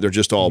 or they're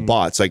just all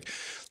bots. Like,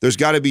 there's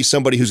got to be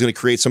somebody who's going to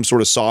create some sort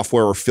of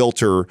software or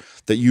filter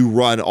that you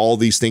run all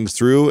these things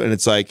through. And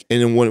it's like,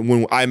 and then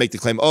when I make the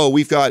claim, oh,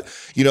 we've got,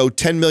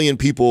 10 million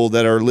people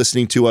that are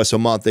listening to us a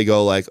month, they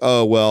go like,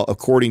 oh, well,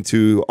 according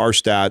to our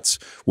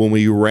stats, when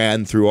we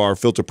ran through our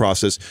filter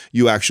process,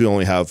 you actually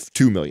only have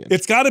 2 million.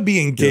 It's got to be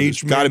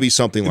engagement. There's got to be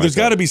something like that. There's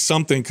got to be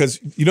something, because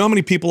you know how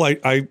many people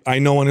I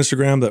know on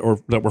Instagram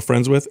that we're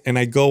friends with, and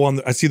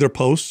I see their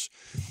posts,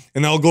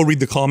 and I'll go read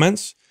the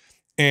comments,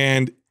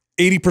 and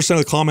 80% of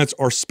the comments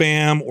are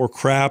spam or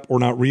crap or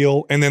not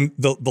real. And then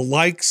the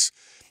likes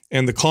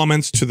and the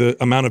comments to the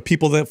amount of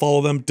people that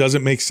follow them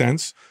doesn't make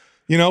sense.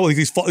 Like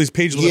these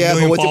pages with a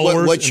million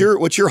followers. What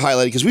you're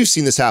highlighting, because we've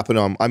seen this happen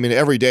on, I mean,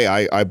 every day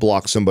I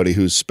block somebody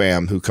who's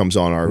spam who comes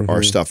on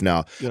our stuff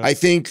now. Yeah. I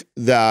think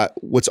that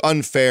what's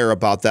unfair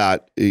about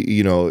that,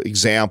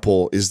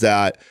 example is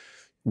that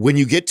when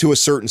you get to a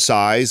certain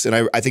size,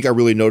 and I think I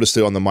really noticed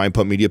it on the Mind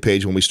Pump Media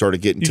page when we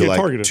started getting to like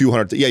targeted.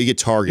 200. Yeah, you get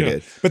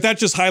targeted. Yeah. But that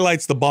just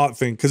highlights the bot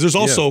thing, because there's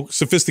also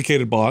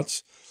sophisticated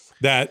bots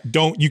that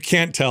you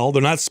can't tell.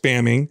 They're not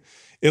spamming.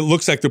 It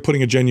looks like they're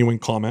putting a genuine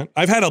comment.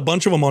 I've had a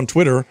bunch of them on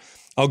Twitter.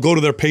 I'll go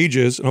to their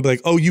pages and I'll be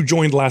like, oh, you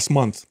joined last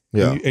month.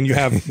 Yeah. And you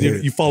have,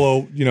 you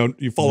follow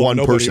one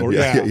nobody. person.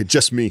 Yeah,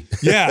 just me.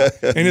 Yeah.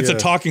 And it's a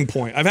talking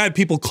point. I've had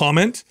people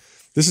comment.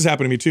 This has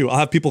happened to me too. I'll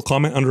have people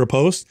comment under a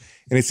post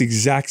and it's the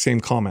exact same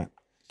comment.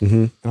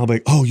 And I'll be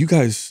like, oh, you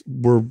guys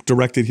were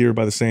directed here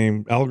by the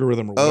same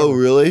algorithm or whatever. Oh,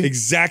 really?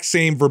 Exact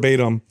same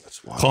verbatim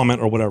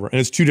comment or whatever. And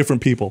it's two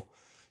different people.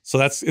 So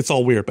it's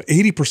all weird. But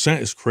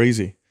 80% is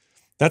crazy.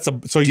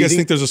 So you guys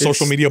think there's a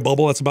social media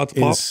bubble that's about to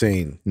pop?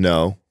 Insane.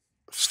 No.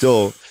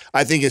 Still,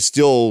 I think it's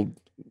still.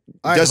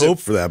 I hope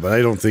for that, but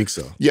I don't think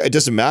so. Yeah, it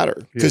doesn't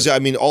matter, because I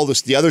mean,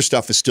 the other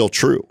stuff is still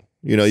true.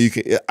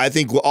 I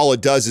think all it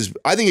does is,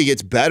 I think it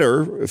gets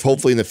better, if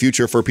hopefully in the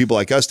future, for people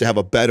like us to have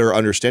a better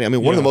understanding. I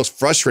mean, one of the most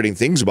frustrating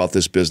things about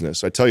this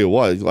business, I tell you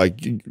what, like,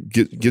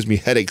 gives me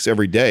headaches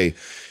every day,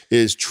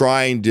 is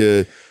trying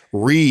to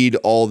read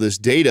all this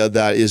data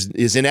that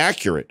is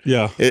inaccurate.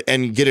 Yeah.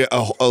 And get it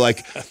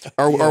like,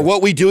 are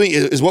what we doing,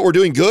 is what we're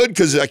doing good?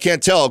 Because I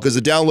can't tell, because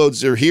the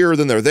downloads are here,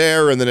 then they're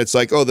there, and then it's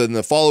like, oh, then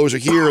the followers are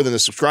here, and then the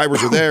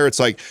subscribers are there. It's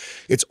like,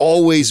 it's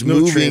always no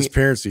moving.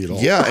 Transparency at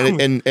all. Yeah,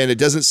 and it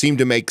doesn't seem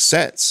to make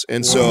sense.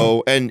 And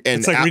so, and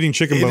it's like reading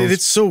chicken bones.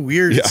 It's so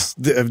weird. Yeah.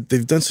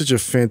 They've done such a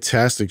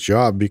fantastic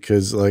job,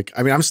 because, like,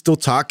 I mean, I'm still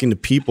talking to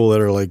people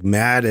that are like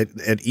mad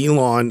at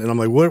Elon, and I'm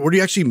like, what are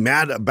you actually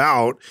mad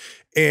about?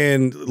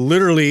 And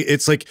literally,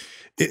 it's like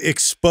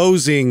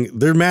exposing.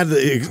 They're mad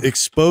at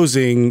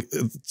exposing,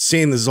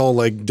 saying this is all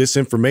like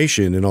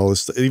disinformation and all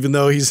this, even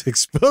though he's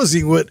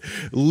exposing what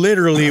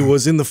literally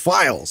was in the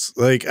files.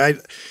 Like,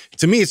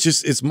 to me,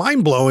 it's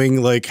mind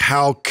blowing, like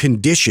how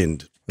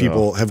conditioned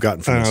people have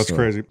gotten from this. That's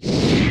crazy.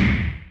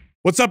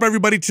 What's up,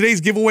 everybody?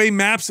 Today's giveaway,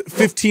 MAPS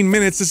 15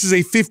 Minutes. This is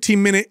a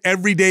 15-minute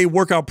everyday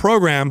workout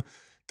program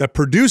that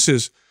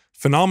produces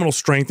phenomenal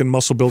strength and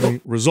muscle building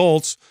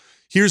results.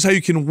 Here's how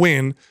you can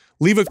win.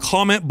 Leave a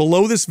comment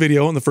below this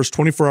video in the first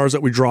 24 hours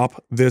that we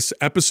drop this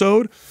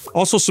episode.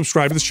 Also,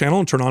 subscribe to this channel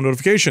and turn on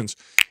notifications.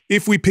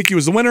 If we pick you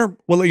as the winner,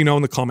 we'll let you know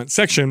in the comment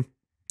section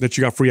that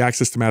you got free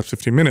access to MAPS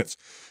 15 Minutes.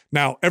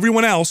 Now,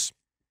 everyone else,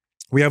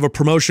 we have a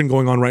promotion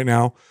going on right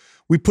now.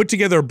 We put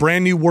together a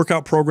brand new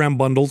workout program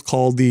bundle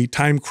called the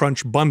Time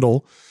Crunch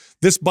Bundle.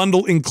 This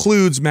bundle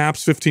includes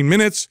MAPS 15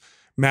 Minutes,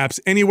 MAPS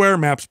Anywhere,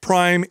 MAPS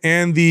Prime,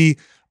 and the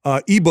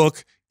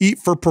ebook Eat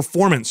for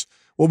Performance.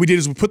 what we did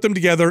is we put them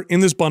together in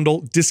this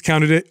bundle,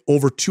 discounted it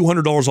over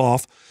 $200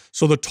 off.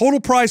 So the total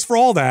price for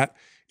all that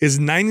is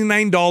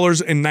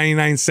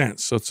 $99.99.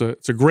 So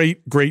it's a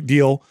great, great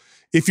deal.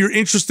 If you're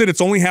interested, it's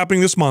only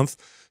happening this month.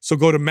 So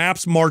go to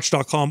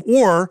mapsmarch.com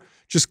or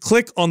just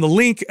click on the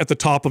link at the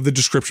top of the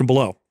description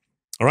below.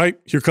 All right,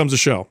 here comes the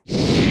show.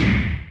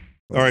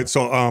 All right,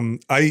 so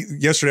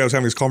yesterday I was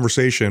having this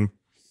conversation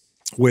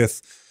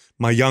with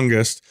my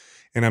youngest,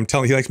 and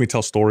he likes me to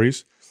tell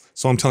stories.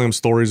 So I'm telling him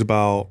stories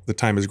about the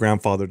time his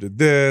grandfather did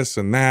this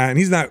and that, and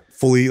he's not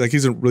fully, like, he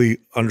doesn't really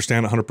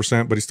understand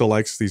 100%, but he still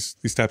likes these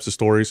types of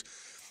stories.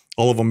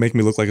 All of them make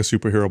me look like a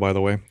superhero, by the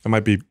way. I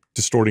might be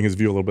distorting his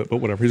view a little bit, but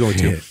whatever. He's only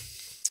 2.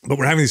 But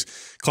we're having these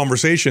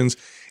conversations,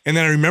 and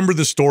then I remember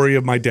the story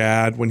of my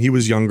dad when he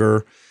was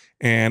younger.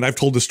 And I've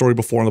told this story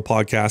before on the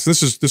podcast.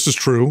 This is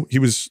true. He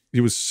was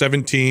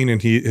 17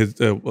 and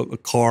a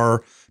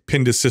car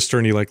pinned his sister,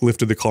 and he like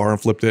lifted the car and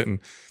flipped it. And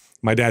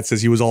my dad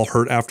says he was all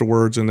hurt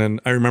afterwards. And then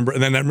I remember,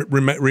 and then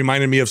that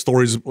reminded me of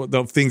stories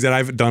of things that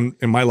I've done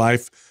in my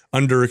life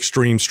under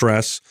extreme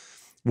stress,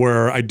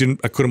 where I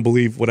couldn't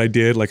believe what I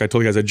did. Like I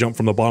told you guys, I jumped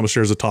from the bottom of the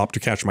stairs to the top to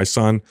catch my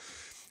son.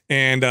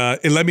 And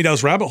it led me down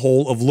this rabbit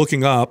hole of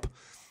looking up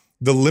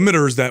the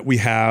limiters that we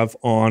have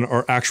on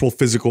our actual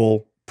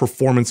physical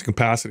performance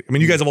capacity. I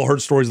mean, you guys have all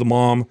heard stories of the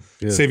mom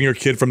saving her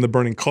kid from the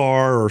burning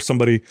car or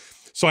somebody.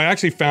 So I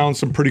actually found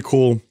some pretty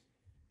cool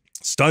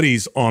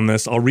studies on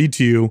this. I'll read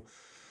to you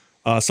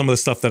some of the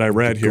stuff that I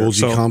read here.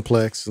 Golgi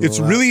complex. It's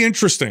really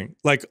interesting.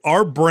 Like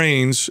our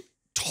brains,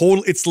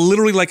 it's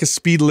literally like a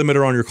speed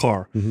limiter on your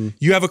car.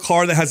 You have a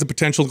car that has the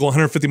potential to go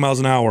 150 miles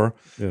an hour,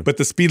 but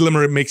the speed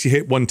limiter makes you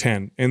hit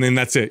 110, and then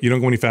that's it. You don't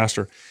go any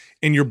faster.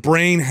 And your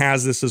brain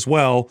has this as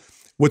well.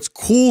 What's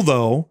cool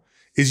though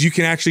is you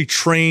can actually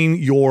train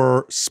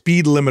your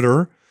speed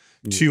limiter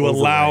to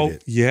allow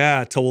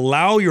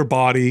your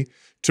body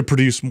to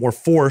produce more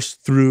force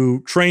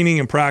through training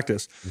and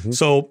practice.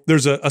 So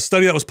there's a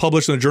study that was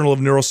published in the Journal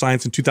of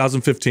Neuroscience in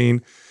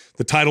 2015.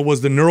 The title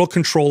was The Neural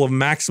Control of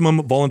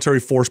Maximum Voluntary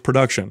Force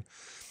Production.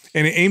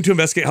 And it aimed to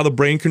investigate how the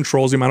brain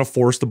controls the amount of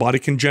force the body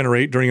can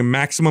generate during a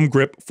maximum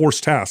grip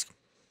force task.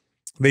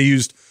 They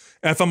used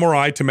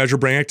fMRI to measure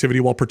brain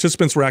activity while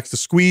participants were asked to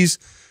squeeze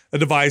a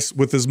device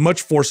with as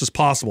much force as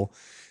possible.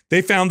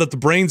 They found that the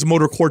brain's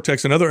motor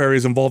cortex and other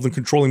areas involved in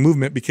controlling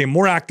movement became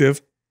more active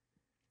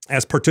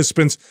as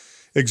participants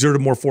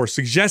exerted more force,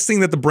 suggesting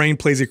that the brain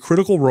plays a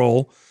critical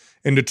role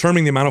in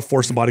determining the amount of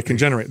force the body can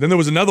generate. Then there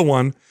was another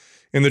one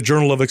in the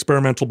Journal of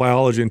Experimental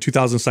Biology in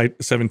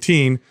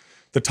 2017.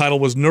 The title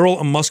was Neural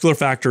and Muscular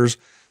Factors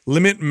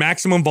Limit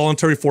Maximum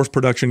Voluntary Force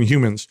Production in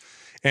Humans.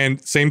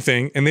 And same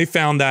thing. And they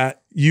found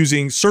that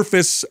using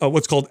surface,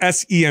 what's called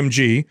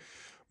SEMG,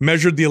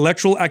 measured the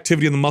electrical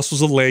activity in the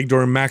muscles of the leg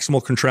during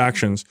maximal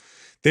contractions.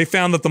 They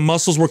found that the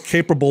muscles were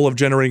capable of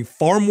generating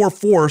far more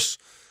force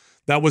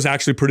that was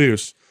actually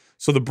produced.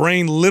 So the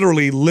brain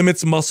literally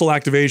limits muscle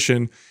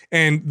activation,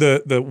 and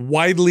the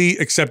widely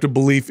accepted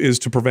belief is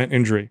to prevent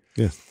injury.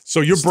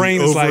 So your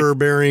brain is like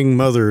overbearing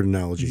mother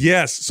analogy.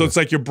 Yes. So it's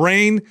like your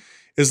brain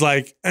is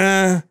like,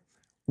 we're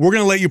going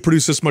to let you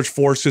produce this much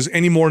force because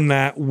any more than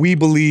that, we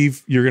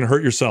believe you're going to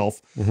hurt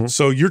yourself.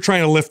 So you're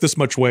trying to lift this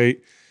much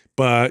weight,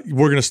 but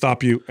we're going to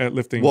stop you at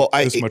lifting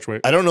this much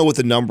weight. I don't know what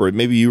the number,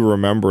 maybe you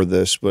remember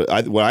this,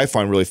 but what I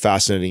find really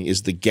fascinating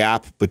is the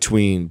gap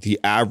between the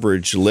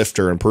average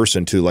lifter in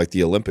person to like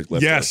the Olympic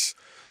lifter. Yes.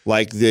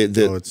 Like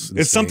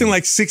it's something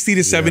like 60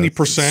 to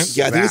 70%.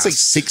 Yeah, I think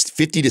it's like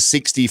 50 to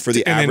 60 for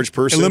the average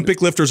person.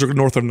 Olympic lifters are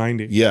north of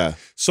 90. Yeah.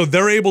 So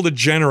they're able to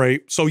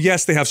generate, so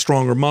yes, they have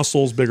stronger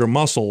muscles, bigger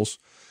muscles,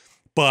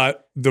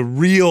 but the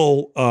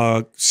real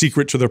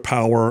secret to their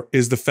power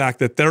is the fact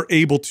that they're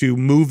able to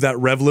move that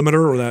rev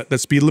limiter or that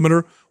speed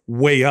limiter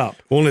way up.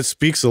 Well, and it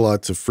speaks a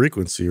lot to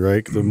frequency,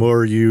 right? The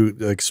more you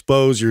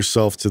expose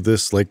yourself to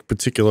this like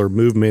particular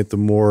movement, the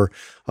more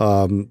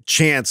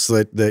chance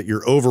that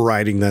you're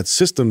overriding that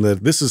system,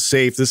 that this is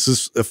safe, this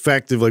is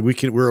effective. Like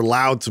we're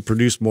allowed to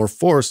produce more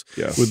force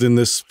within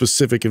this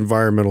specific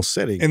environmental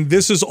setting. And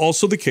this is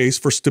also the case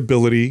for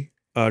stability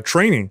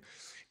training.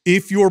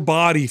 If your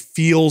body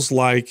feels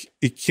like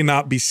it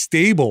cannot be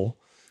stable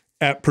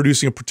at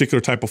producing a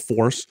particular type of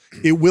force,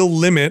 it will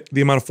limit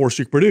the amount of force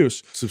you can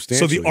produce.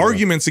 So the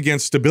arguments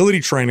against stability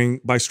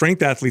training by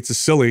strength athletes is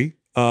silly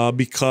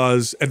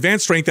because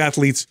advanced strength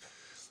athletes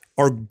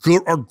are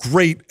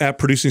great at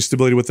producing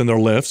stability within their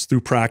lifts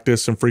through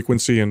practice and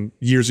frequency and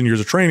years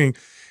of training.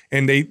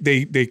 And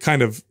they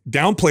kind of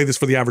downplay this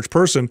for the average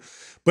person.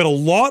 But a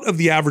lot of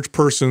the average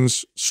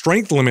person's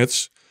strength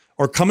limits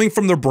are coming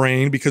from their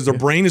brain because their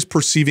brain is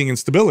perceiving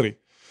instability.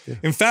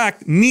 In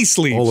fact, knee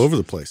sleeves. All over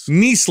the place.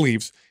 Knee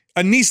sleeves.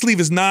 A knee sleeve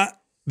is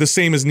not the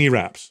same as knee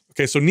wraps.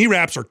 Okay, so knee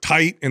wraps are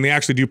tight and they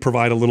actually do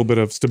provide a little bit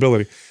of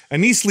stability. A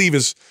knee sleeve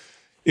is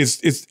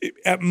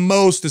at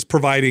most is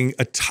providing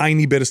a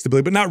tiny bit of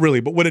stability, but not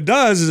really. But what it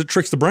does is it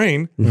tricks the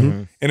brain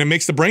and it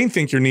makes the brain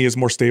think your knee is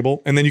more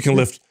stable, and then you can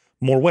lift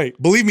more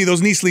weight. Believe me,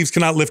 those knee sleeves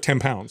cannot lift 10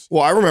 pounds.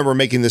 Well, I remember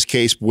making this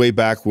case way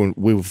back when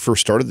we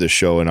first started this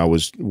show, and I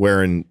was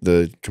wearing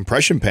the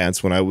compression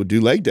pants when I would do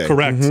leg day.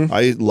 Correct.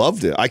 I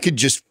loved it. I could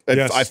just,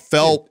 I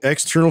felt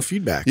external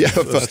feedback. Yeah,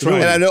 that's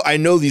right. And I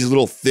know these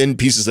little thin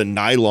pieces of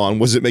nylon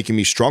wasn't making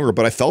me stronger,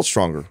 but I felt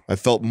stronger. I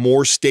felt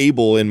more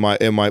stable in my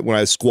when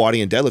I was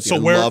squatting and deadlifting. So I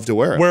love to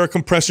wear it. Wear a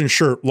compression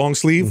shirt, long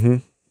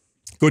sleeve.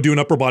 Go do an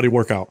upper body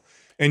workout,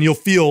 and you'll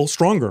feel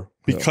stronger.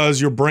 Because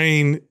your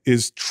brain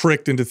is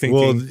tricked into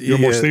thinking you're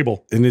more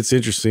stable. And it's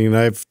interesting.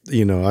 I've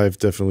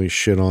definitely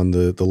shit on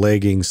the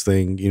leggings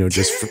thing,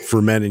 just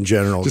for men in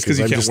general. Just because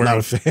you can't wear not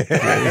a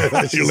fan.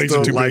 I just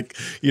don't like,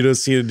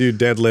 seeing a dude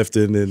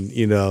deadlifting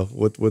and,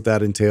 what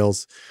that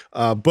entails.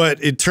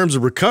 But in terms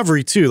of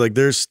recovery too, like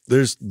there's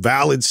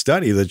valid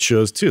study that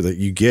shows too, that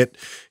you get,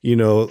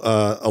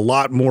 a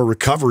lot more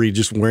recovery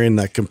just wearing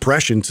that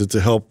compression to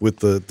help with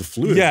the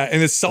fluid. Yeah.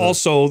 And it's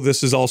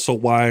this is also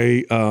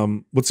why,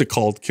 what's it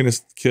called?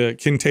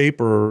 Kin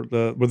tape or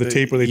the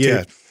tape where they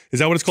tape. Is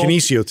that what it's called?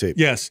 Kinesio tape.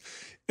 Yes.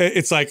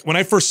 It's like when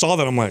I first saw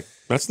that, I'm like,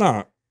 that's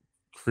not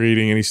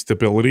creating any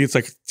stability. It's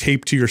like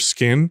tape to your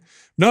skin.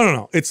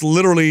 No. It's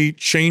literally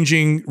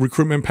changing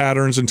recruitment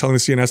patterns and telling the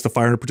CNS to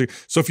fire in a particular.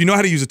 So if you know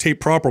how to use a tape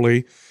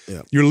properly,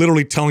 you're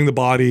literally telling the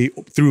body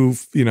through,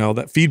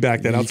 that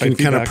feedback, that outside feedback.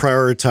 You can kind of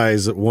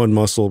prioritize one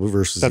muscle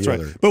versus the other.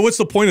 That's right. But what's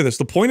the point of this?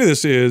 The point of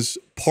this is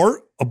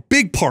a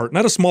big part,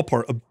 not a small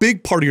part, a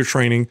big part of your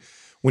training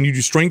when you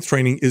do strength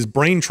training is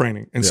brain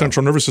training and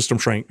central nervous system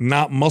training,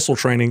 not muscle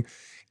training.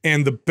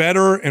 And the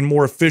better and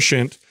more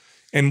efficient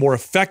and more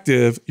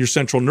effective your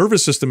central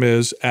nervous system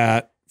is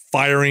at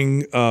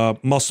firing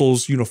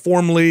muscles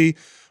uniformly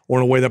or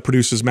in a way that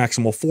produces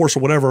maximal force or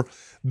whatever,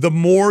 the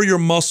more your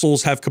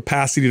muscles have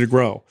capacity to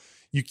grow.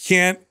 You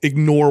can't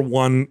ignore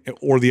one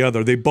or the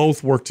other. They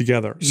both work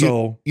together.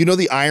 So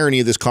the irony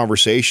of this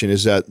conversation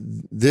is that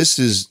this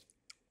is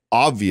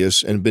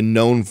obvious and been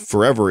known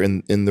forever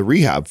in the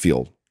rehab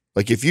field.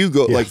 Like if you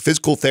go like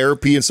physical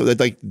therapy and stuff,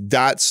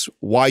 that's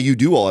why you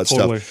do all that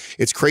stuff.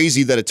 It's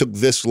crazy that it took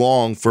this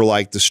long for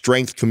like the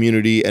strength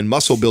community and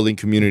muscle building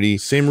community.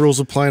 Same rules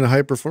apply in a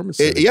high performance.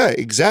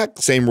 Exact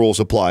same rules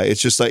apply.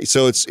 It's just like,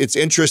 so it's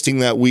interesting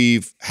that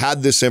we've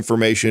had this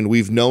information,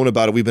 we've known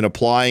about it, we've been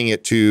applying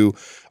it to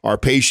our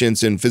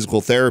patients in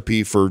physical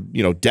therapy for,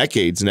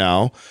 decades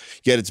now,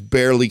 yet it's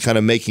barely kind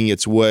of making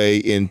its way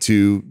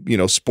into,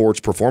 sports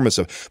performance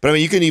stuff. But I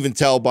mean, you can even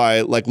tell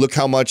by like, look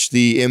how much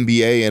the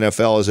NBA,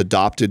 NFL has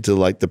adopted to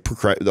like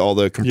all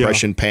the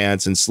compression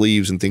pants and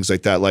sleeves and things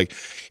like that. Like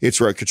it's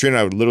right. Katrina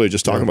and I were literally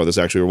just talking about this.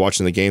 Actually, we were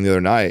watching the game the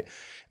other night.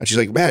 And she's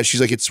like, man,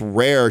 it's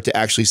rare to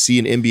actually see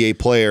an NBA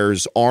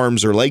player's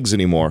arms or legs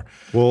anymore.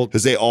 Well,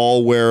 because they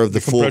all wear the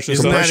full compression.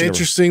 Isn't that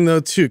interesting though,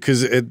 too?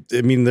 Because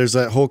there's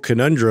that whole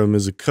conundrum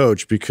as a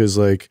coach, because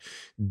like,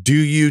 do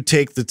you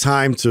take the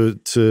time to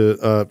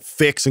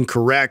fix and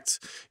correct,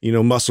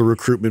 muscle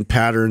recruitment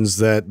patterns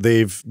that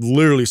they've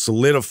literally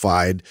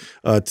solidified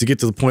to get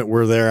to the point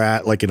where they're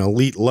at like an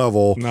elite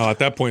level? No, at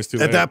that point it's too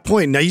late. At that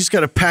point, now you just got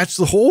to patch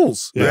the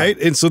holes, right?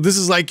 And so this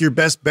is like your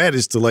best bet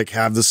is to like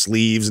have the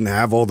sleeves and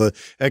have all the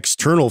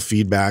external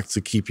feedback to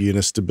keep you in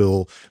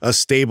a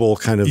stable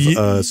kind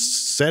of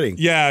setting.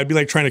 Yeah, it'd be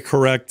like trying to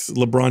correct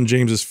LeBron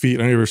James's feet.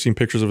 I've never seen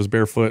pictures of his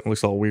barefoot. It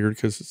looks all weird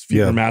because his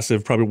feet are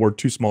massive. Probably wore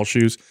too small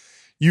shoes.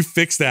 You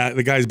fix that,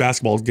 the guy's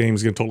basketball game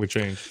is going to totally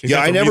change.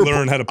 I never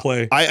learn how to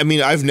play. I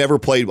mean, I've never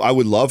played. I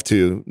would love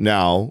to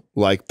now,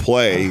 like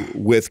play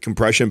with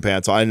compression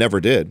pants. I never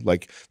did.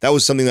 Like that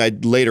was something that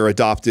I later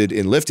adopted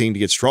in lifting to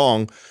get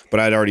strong, but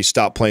I'd already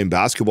stopped playing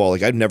basketball.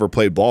 Like I'd never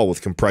played ball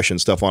with compression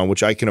stuff on,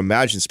 which I can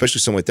imagine,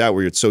 especially something like that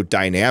where it's so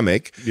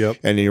dynamic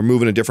and you're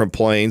moving in different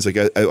planes. Like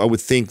I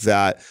would think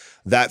that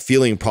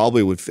feeling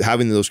probably with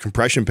having those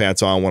compression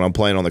pants on when I'm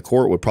playing on the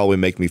court would probably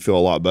make me feel a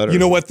lot better. You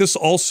know what? This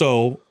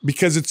also,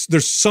 because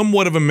there's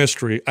somewhat of a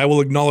mystery, I will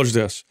acknowledge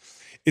this.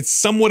 It's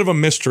somewhat of a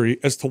mystery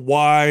as to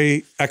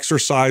why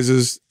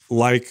exercises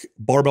like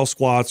barbell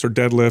squats or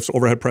deadlifts,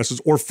 overhead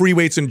presses, or free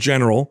weights in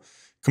general,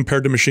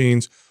 compared to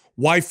machines,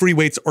 why free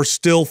weights are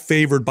still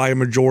favored by a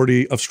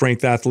majority of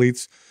strength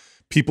athletes,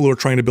 people who are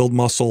trying to build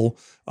muscle,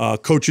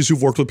 coaches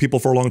who've worked with people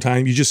for a long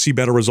time. You just see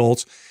better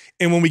results.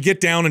 And when we get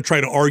down and try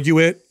to argue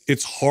it,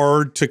 it's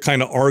hard to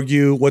kind of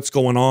argue what's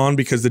going on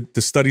because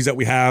the studies that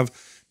we have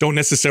don't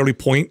necessarily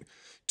point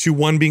to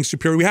one being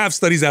superior. We have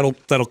studies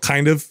that'll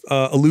kind of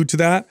allude to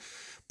that,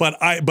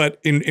 but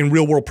in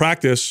real world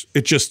practice,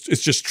 it's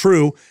just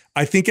true.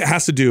 I think it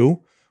has to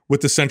do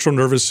with the central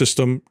nervous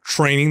system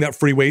training that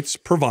free weights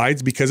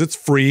provides because it's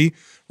free,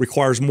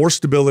 requires more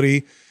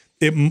stability.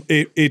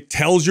 It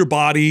tells your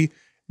body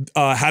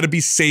how to be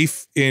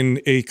safe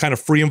in a kind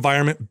of free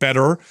environment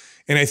better.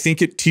 And I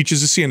think it teaches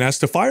the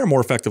CNS to fire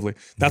more effectively.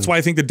 That's why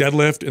I think the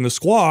deadlift and the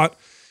squat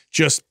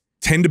just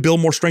tend to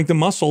build more strength and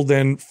muscle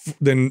than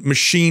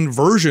machine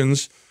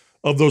versions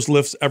of those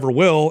lifts ever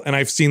will. And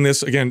I've seen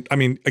this again. I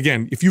mean,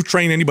 again, if you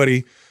train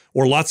anybody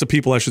or lots of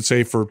people, I should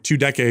say, for 2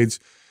 decades,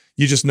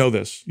 you just know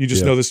this. You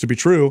just know this to be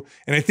true.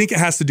 And I think it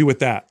has to do with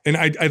that. And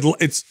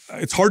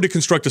it's hard to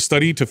construct a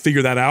study to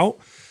figure that out.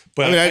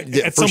 But I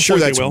mean, at for some sure,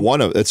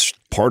 point that's that's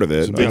part of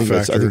it. I think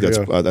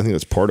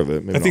that's part of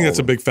it. I think that's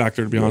a big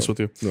factor, to be honest with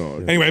you. No,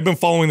 anyway, I've been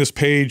following this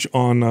page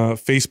on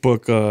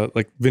Facebook,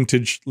 like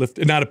Vintage Lift.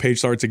 Not a page,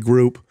 sorry, it's a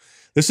group.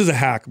 This is a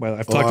hack, by the way.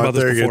 I've talked about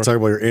this before. You're going to talk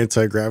about your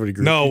anti-gravity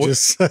group. No.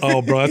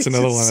 Oh, bro, that's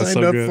another one. That's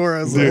so good. For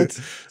us, dude.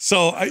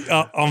 So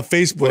on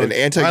Facebook. An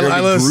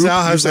anti-gravity group?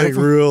 Sal has like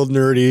real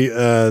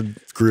nerdy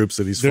groups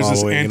that he's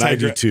following, and I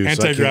do too.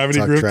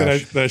 Anti-gravity group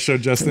that I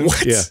showed Justin.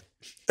 What? Yeah.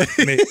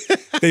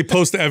 They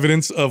post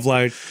evidence of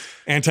like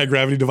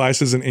anti-gravity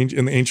devices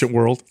in the ancient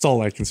world. It's all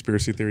like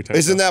conspiracy theory type.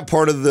 Isn't that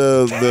part of isn't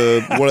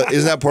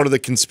that part of the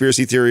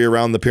conspiracy theory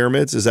around the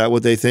pyramids? Is that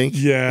what they think?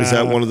 Yeah. Is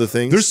that one of the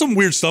things? There's some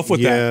weird stuff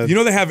with that. You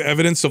know, they have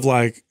evidence of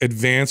like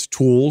advanced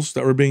tools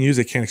that were being used.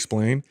 They can't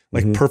explain,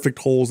 like perfect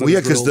holes. Well,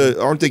 yeah, because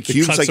aren't the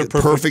cubes like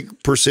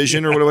perfect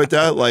precision or whatever like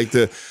that? Like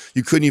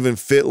you couldn't even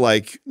fit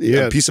like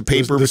a piece of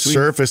paper. The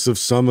surface of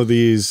some of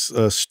these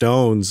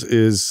stones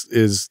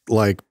is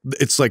like,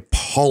 it's like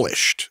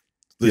polished.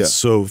 It's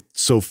so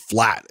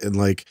flat, and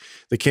like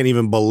they can't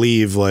even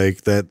believe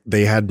like that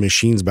they had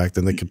machines back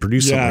then that could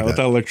produce something like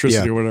without that.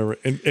 electricity or whatever.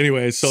 And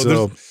anyway,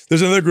 so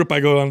there's another group I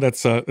go on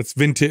that's it's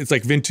vintage. It's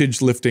like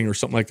vintage lifting or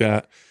something like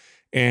that,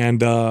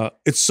 and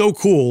it's so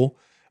cool.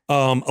 A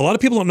lot of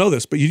people don't know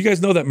this, but you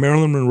guys know that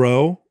Marilyn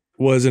Monroe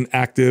was an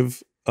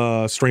active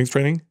strength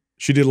training.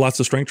 She did lots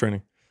of strength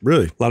training.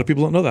 Really, a lot of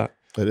people don't know that.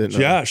 I didn't know.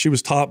 Yeah, she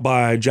was taught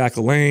by Jack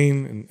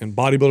LaLanne and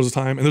bodybuilders at the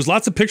time, and there's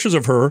lots of pictures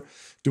of her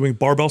doing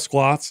barbell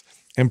squats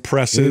and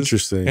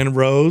presses and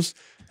rows.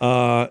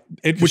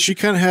 Which she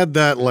kind of had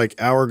that like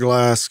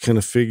hourglass kind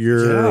of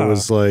figure. It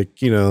was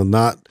like, you know,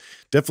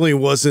 definitely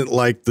wasn't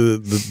like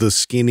the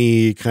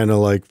skinny kind of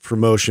like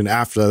promotion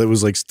after that. It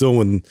was like still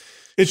when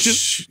it's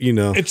just, you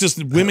know, it's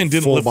just women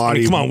didn't lift. I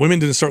mean, come on, women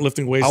didn't start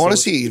lifting weights. I want to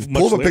see,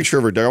 pull up a picture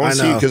of her, Doug. I want to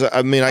see, because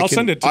I mean, I'll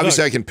send it to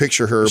obviously Doug. I can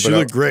picture her. She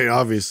looked great,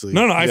 obviously.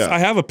 No, I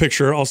have a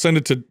picture. I'll send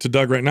it to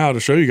Doug right now to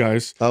show you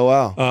guys. Oh,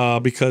 wow.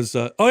 Because,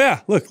 oh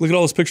yeah, look at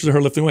all those pictures of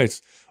her lifting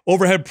weights.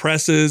 Overhead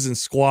presses and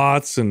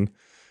squats and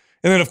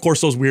then of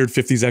course those weird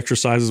 50s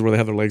exercises where they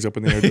have their legs up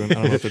in the air doing. I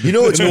don't know what they're doing.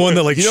 You know, it's one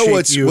that like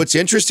what's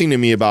interesting to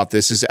me about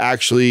this is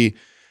actually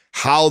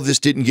how this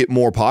didn't get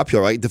more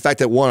popular. Right, the fact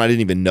that I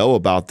didn't even know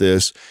about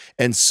this,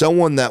 and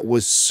someone that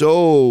was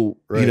so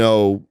you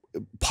know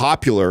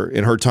popular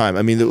in her time.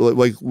 I mean,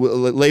 like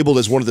labeled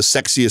as one of the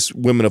sexiest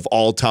women of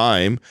all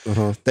time.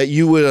 That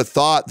you would have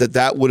thought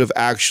that would have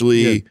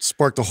actually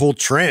sparked a whole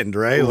trend,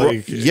 right?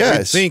 Like,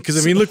 yes,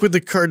 because I mean, look what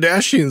the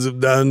Kardashians have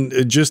done.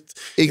 Just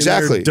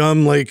exactly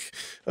dumb like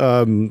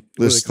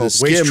waist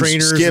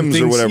trainers, skims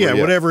or whatever.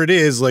 Whatever it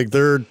is. Like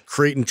they're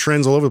creating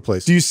trends all over the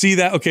place. Do you see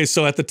that? Okay,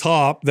 so at the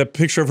top, that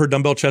picture of her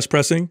dumbbell chest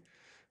pressing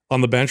on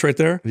the bench right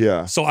there.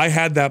 Yeah. So I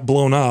had that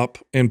blown up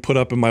and put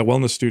up in my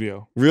wellness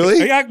studio.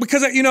 Really?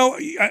 Because you know,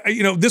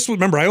 this was,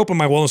 remember, I opened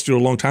my wellness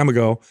studio a long time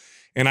ago,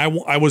 and I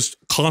was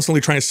constantly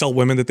trying to sell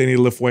women that they need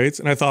to lift weights,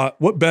 and I thought,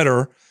 what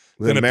better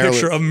than a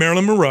picture of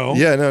Marilyn Monroe?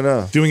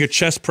 Yeah, doing a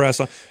chest press.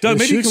 Doug,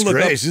 maybe you can look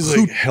up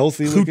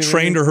who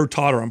trained her, who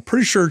taught her. I'm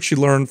pretty sure she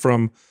learned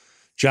from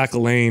Jack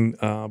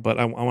LaLanne, but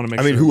I want to make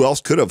sure. I mean, who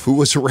else could have? Who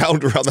was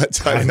around that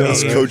time that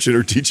was coaching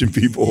or teaching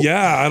people?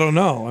 Yeah, I don't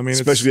know. I mean,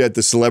 especially at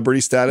the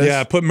celebrity status.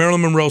 Yeah, put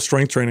Marilyn Monroe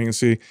strength training and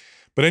see.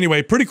 But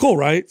anyway, pretty cool,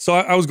 right? So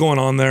I was going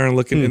on there and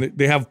looking, and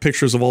they have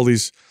pictures of all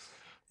these,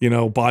 you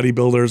know,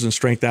 bodybuilders and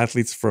strength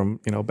athletes from,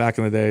 you know, back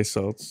in the day.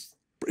 So it's,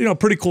 you know,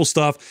 pretty cool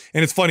stuff.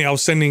 And it's funny. I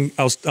was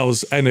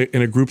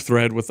in a group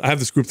thread I have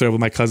this group thread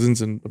with my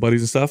cousins and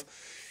buddies and stuff.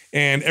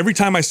 And every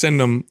time I send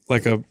them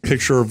like a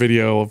picture or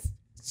video of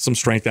some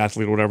strength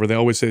athlete or whatever, they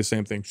always say the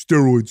same thing: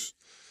 steroids,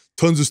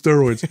 tons of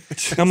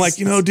steroids. I'm like,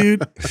 you know,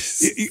 dude,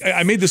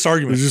 I made this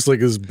argument. It's just like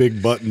this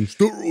big button.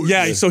 Steroids.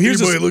 Yeah. So here's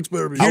it looks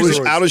better.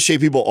 Out of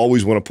shape people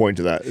always want to point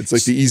to that. It's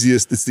like the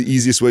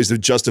easiest ways to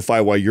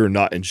justify why you're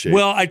not in shape.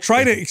 Well, I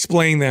try to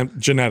explain them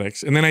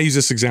genetics, and then I use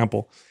this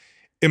example.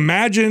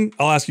 Imagine,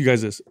 I'll ask you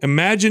guys this.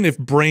 Imagine if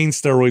brain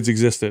steroids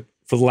existed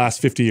for the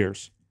last 50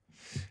 years.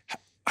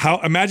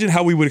 Imagine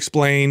how we would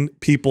explain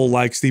people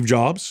like Steve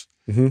Jobs,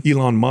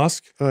 Elon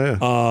Musk,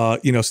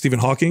 you know, Stephen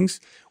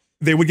Hawking's.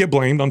 They would get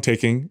blamed on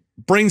taking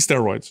brain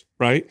steroids,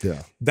 right?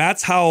 Yeah.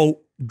 That's how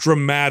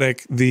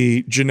dramatic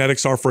the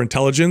genetics are for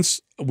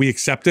intelligence. We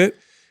accept it.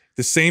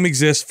 The same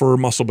exists for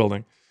muscle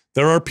building.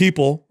 There are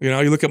people, you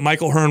know, you look at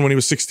Michael Hearn when he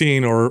was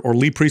 16 or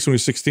Lee Priest when he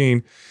was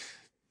 16,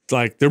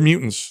 like they're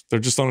mutants. They're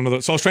just on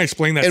another. So I was trying to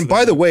explain that. And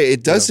by the way,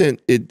 it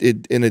doesn't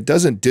it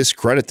doesn't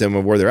discredit them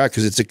of where they're at,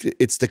 because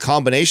it's the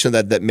combination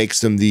that makes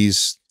them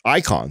these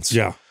icons.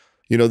 Yeah.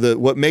 You know,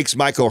 what makes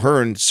Michael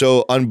Hearn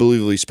so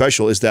unbelievably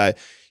special is that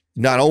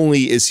not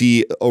only is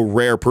he a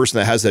rare person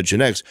that has that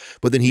genetics,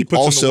 but then he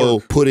also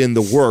put in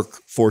the work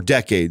for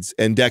decades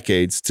and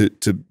decades to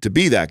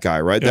be that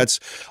guy, right? Yep. That's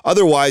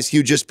otherwise he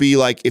would just be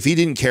like, if he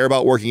didn't care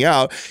about working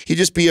out, he'd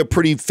just be a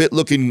pretty fit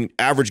looking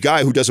average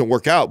guy who doesn't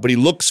work out, but he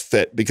looks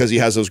fit because he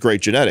has those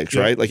great genetics,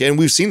 right? Like, and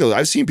we've seen those.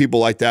 I've seen people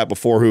like that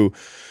before who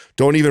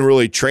don't even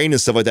really train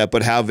and stuff like that,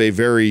 but have a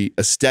very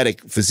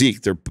aesthetic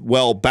physique. They're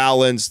well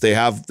balanced. They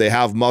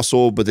have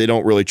muscle, but they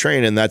don't really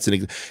train. And that's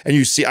and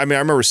you see, I mean, I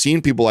remember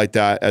seeing people like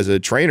that as a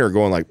trainer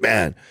going like,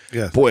 man,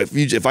 boy,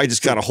 if I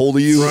just got a hold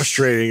of you.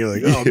 Frustrating. You're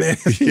like, oh man,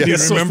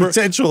 remember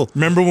potential.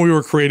 Remember when we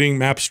were creating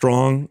Map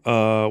Strong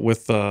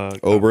with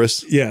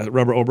Oberst?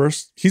 Robert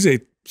Oberst. He's a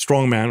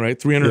strong man,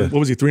 right? 300, what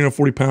was he,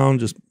 340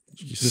 pounds, just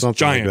something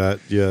giant. Like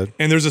that. Yeah.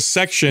 And there's a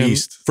section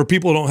for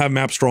people who don't have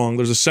Map Strong.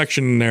 There's a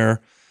section in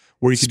there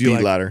where you could do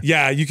like ladder.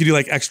 Yeah, you could do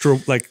like extra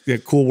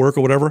cool work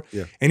or whatever.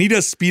 Yeah. And he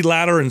does speed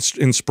ladder and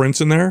sprints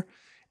in there.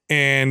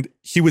 And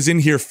he was in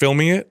here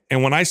filming it.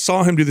 And when I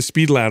saw him do the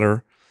speed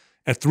ladder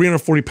at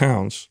 340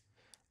 pounds,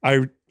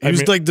 He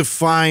was like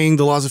defying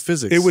the laws of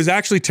physics. It was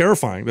actually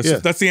terrifying.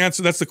 That's the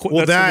answer. That's the the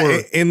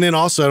word. And then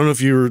also, I don't know if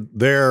you were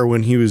there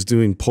when he was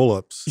doing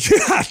pull-ups.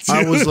 Yeah, dude.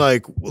 I was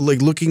like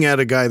looking at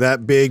a guy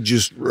that big,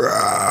 just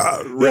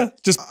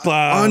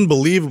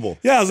unbelievable.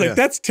 Yeah, I was like,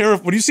 that's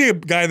terrifying. When you see a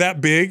guy that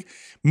big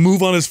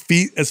move on his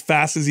feet as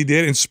fast as he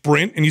did and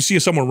sprint, and you see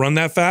someone run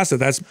that fast,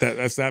 that's that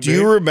big. Do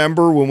you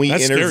remember when we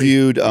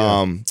interviewed?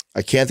 Scary.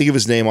 I can't think of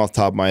his name off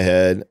the top of my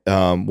head.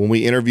 When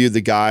we interviewed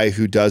the guy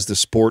who does the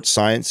sports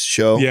science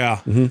show. Yeah.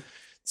 Mm-hmm.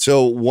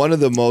 So one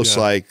of the most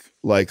like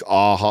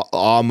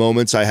aha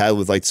moments I had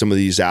with like some of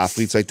these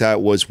athletes like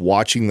that was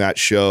watching that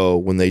show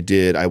when they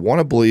did. I want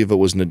to believe it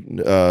was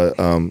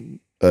Ndamukong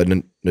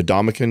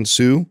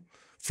Suh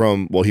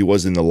from. Well, he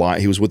was in the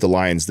he was with the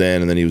Lions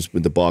then, and then he was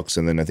with the Bucks,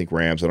 and then I think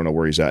Rams. I don't know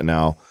where he's at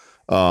now.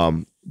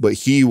 But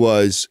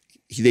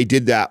they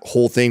did that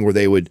whole thing where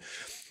they would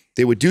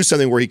do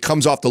something where he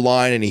comes off the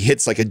line and he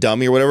hits like a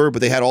dummy or whatever,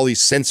 but they had all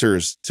these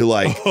sensors to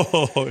like,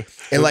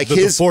 and like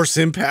the force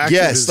impact.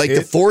 Yes. Like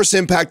the force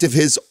impact of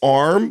his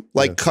arm,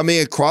 like coming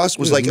across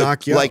was like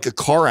a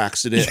car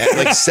accident at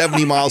like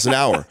 70 miles an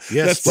hour.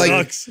 Yes. Like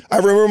sucks. I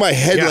remember my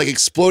head like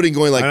exploding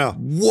going like,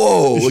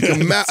 whoa,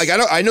 like,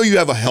 I know you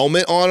have a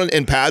helmet on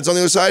and pads on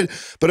the other side,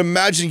 but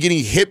imagine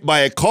getting hit by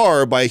a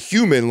car, by a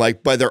human,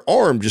 like by their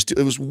arm. Just,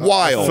 it was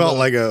wild. I felt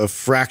like a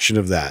fraction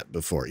of that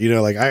before,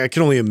 like I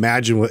can only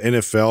imagine what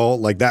NFL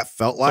like that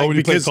felt like. When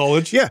you played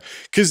college? Yeah.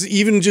 Cause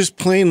even just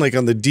playing like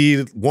on the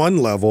D1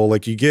 level,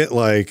 like you get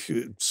like,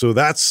 so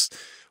that's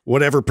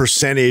whatever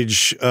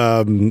percentage,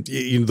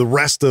 the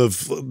rest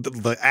of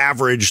the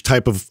average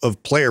type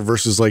of player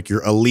versus like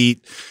your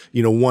elite,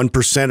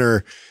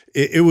 1%er.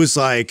 It was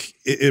like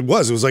it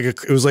was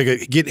like a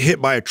get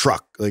hit by a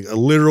truck, like a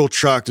literal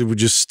truck that would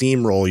just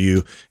steamroll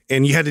you,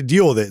 and you had to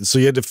deal with it. So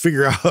you had to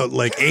figure out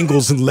like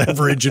angles and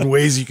leverage and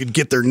ways you could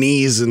get their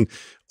knees. And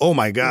oh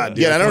my God.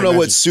 Yeah, I don't know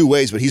what Sue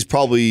weighs, but he's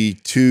probably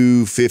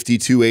 250,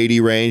 280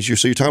 range.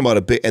 So you're talking about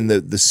a bit, and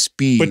the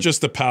speed. But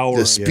just the power.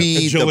 The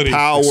speed, agility, the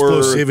power.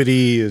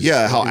 Explosivity.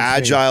 How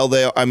agile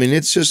they are. I mean,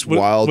 it's just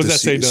wild to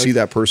see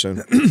that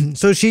person.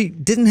 So she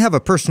didn't have a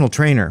personal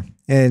trainer,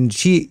 and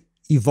she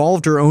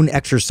evolved her own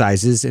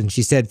exercises. And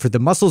she said, for the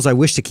muscles I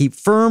wish to keep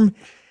firm,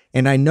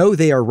 and I know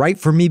they are right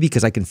for me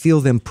because I can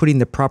feel them putting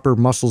the proper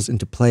muscles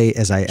into play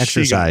as I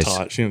exercise. She got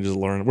taught. She didn't just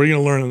learn. Where are you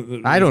going to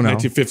learn? I don't know.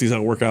 1950s how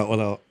to work out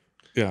without.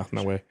 Yeah,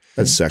 no way.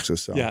 That's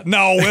sexist. Though. Yeah,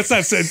 no, that's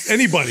not said.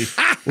 Anybody.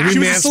 She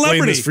was a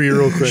celebrity. This for you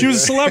real quick. She was a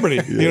celebrity.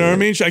 You know what I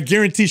mean? I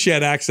guarantee she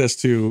had access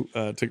to.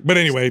 But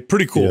anyway,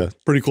 pretty cool. Yeah.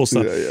 Pretty cool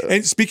stuff. Yeah.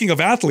 And speaking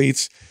of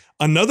athletes,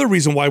 another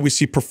reason why we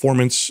see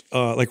performance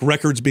like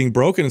records being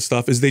broken and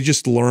stuff is they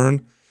just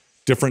learn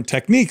different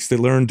techniques. They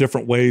learn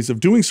different ways of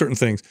doing certain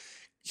things.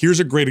 Here's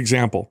a great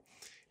example.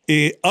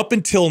 Up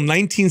until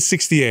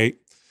 1968.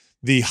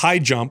 The high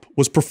jump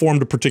was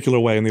performed a particular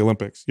way in the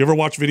Olympics. You ever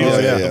watch videos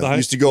of the high?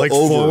 Used to go like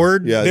over.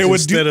 Forward. Yeah, they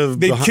would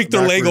they'd kick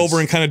their leg over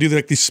and kind of do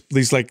like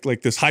these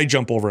like this high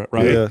jump over it,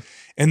 right? Yeah.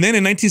 And then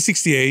in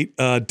 1968,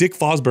 Dick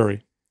Fosbury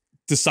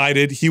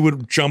decided he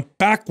would jump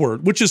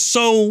backward, which is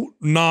so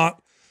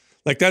not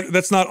like that.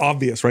 That's not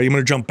obvious, right? You're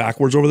going to jump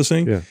backwards over this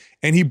thing,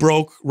 and he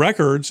broke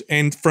records.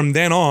 And from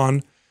then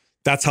on,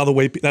 that's how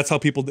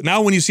people.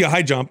 Now, when you see a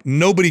high jump,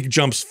 nobody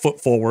jumps foot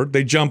forward;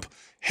 they jump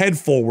head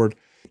forward.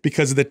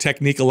 Because the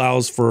technique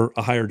allows for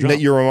a higher jump. That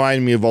you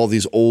remind me of all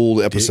these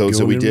old episodes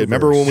that we did.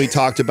 Remember when we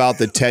talked about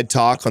the TED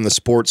Talk on the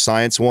sports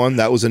science one?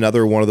 That was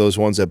another one of those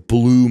ones that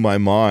blew my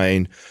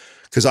mind.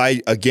 Because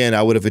I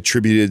would have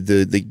attributed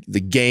the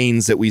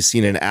gains that we've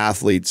seen in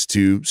athletes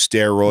to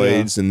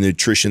steroids and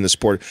nutrition, the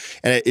sport,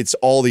 and it's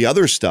all the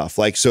other stuff.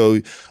 Like so,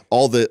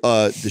 all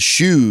the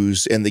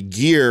shoes and the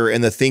gear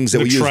and the things that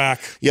we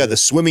use. Yeah, the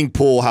swimming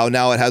pool. How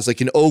now it has like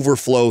an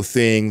overflow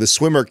thing. The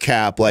swimmer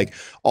cap. Like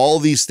all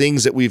these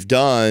things that we've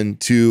done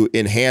to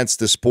enhance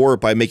the sport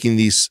by making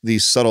these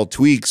subtle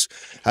tweaks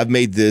have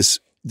made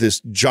this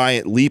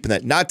giant leap in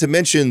that. Not to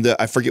mention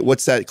I forget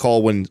what's that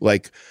called when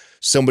like.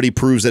 somebody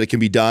proves that it can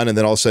be done, and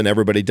then all of a sudden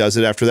everybody does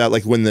it after that.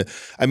 Like when that's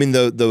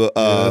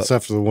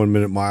after the 1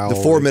 minute mile, the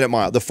 4 minute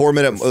mile, the 4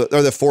 minute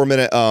or the 4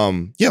 minute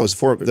it was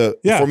the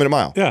 4 minute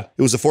mile. Yeah,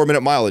 it was the 4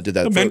 minute mile that did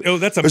that.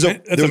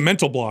 That's a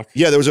mental block.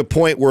 Yeah, there was a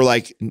point where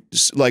like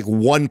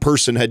one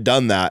person had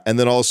done that, and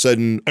then all of a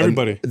sudden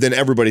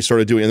everybody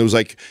started doing it. And it was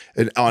like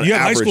on average.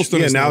 High school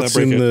students now it's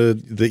in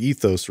the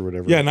ethos or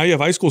whatever. Yeah, now you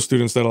have high school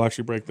students that'll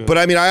actually break this. But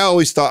I mean, I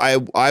always thought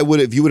I would,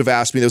 if you would have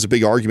asked me, there was a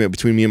big argument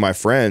between me and my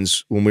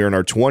friends when we were in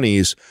our 20s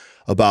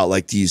about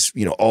like these,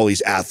 all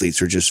these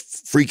athletes are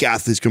just freak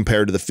athletes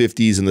compared to the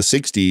 50s and the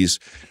 60s.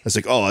 It's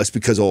like, oh, that's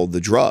because of all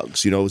the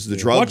drugs, it was the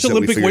drugs. Watch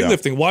Olympic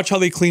weightlifting. Watch how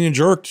they clean and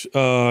jerked in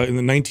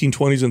the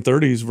 1920s and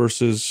 30s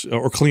versus,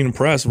 or clean and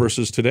press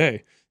versus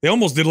today. They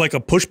almost did like a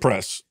push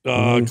press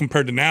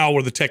compared to now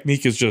where the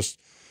technique is just.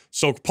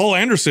 So Paul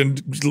Anderson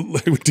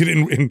did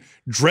it in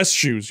dress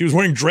shoes. He was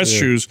wearing dress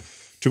shoes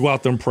to go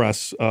out there and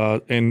press,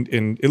 and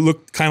it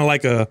looked kind of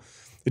like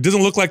it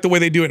doesn't look like the way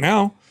they do it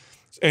now.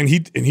 And he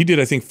did,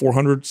 I think,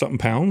 400 something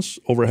pounds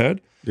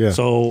overhead. Yeah.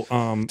 So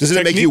doesn't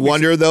it make you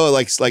wonder though,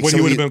 like what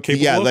he would have been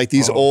capable of? Like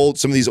these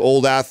some of these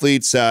old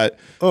athletes that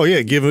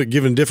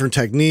given different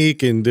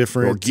technique and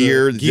different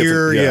gear,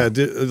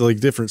 like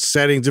different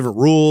settings, different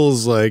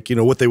rules, like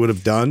what they would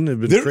have done.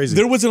 It'd been crazy.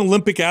 There was an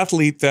Olympic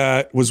athlete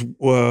that was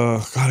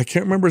God, I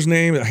can't remember his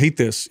name. I hate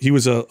this. He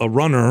was a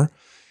runner,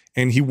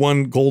 and he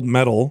won gold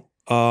medal.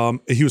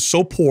 He was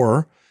so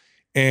poor,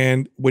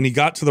 and when he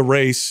got to the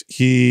race,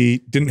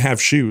 he didn't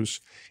have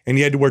shoes. And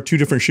he had to wear 2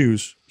 different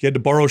shoes. He had to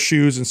borrow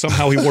shoes, and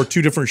somehow he wore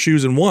 2 different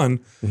shoes and won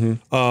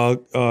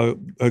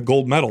a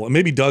gold medal. And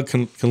maybe Doug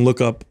can look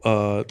up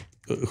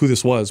who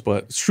this was,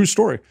 but it's a true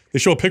story. They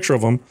show a picture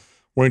of him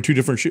wearing 2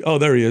 different shoes. Oh,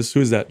 there he is.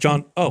 Who is that?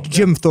 John? Oh,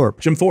 Jim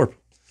Thorpe. Jim Thorpe.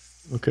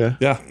 Okay.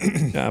 Yeah.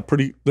 Yeah.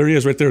 Pretty. There he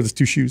is, right there with his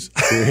 2 shoes.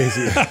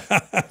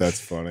 That's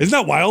funny. Isn't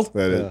that wild?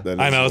 That is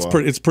I know. wild.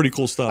 It's pretty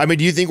cool stuff. I mean,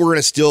 do you think we're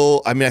gonna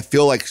still? I mean, I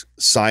feel like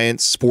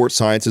sports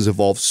science has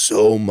evolved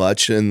so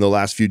much in the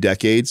last few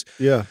decades.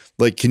 Yeah.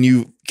 Like, can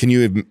you?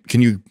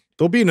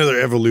 There'll be another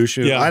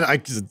evolution. Yeah.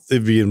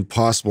 It'd be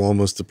impossible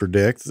almost to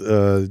predict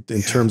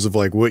in terms of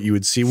like what you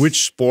would see.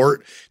 Which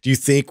sport do you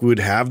think would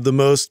have the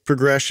most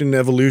progression,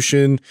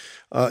 evolution?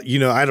 I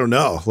don't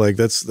know. Like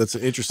that's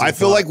an interesting. I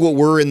feel like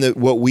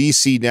what we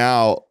see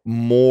now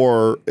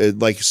more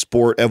like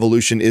sport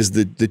evolution is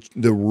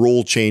the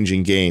rule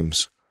changing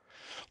games.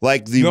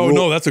 Like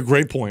that's a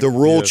great point. The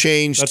rule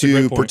change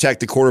to protect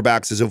the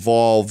quarterbacks has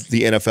evolved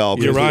the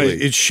NFL. You're right.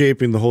 It's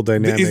shaping the whole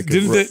dynamic.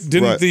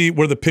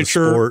 Where the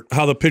pitcher,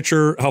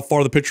 how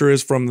far the pitcher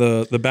is from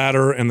the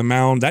batter and the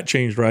mound, that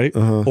changed, right?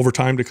 Over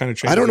time to kind of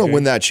change. I don't know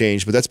when that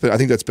changed, but I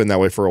think that's been that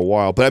way for a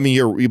while. But I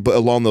mean, but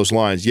along those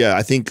lines, yeah.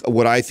 I think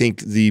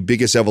the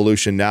biggest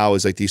evolution now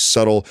is like these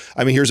subtle.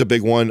 I mean, here's a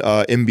big one.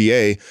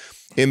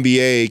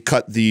 NBA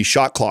cut the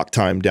shot clock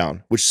time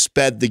down, which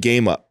sped the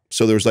game up.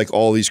 So there's like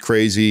all these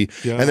crazy,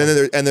 and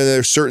then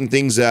there's certain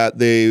things that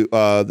they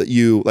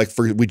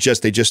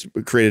they just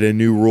created a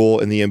new rule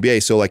in the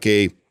NBA. So like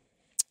a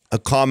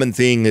common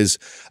thing is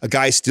a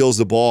guy steals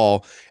the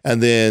ball,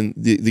 and then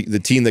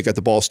the team that got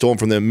the ball stolen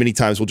from them many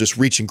times will just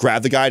reach and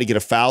grab the guy to get a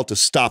foul to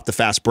stop the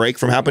fast break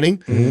from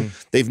happening.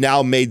 They've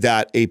now made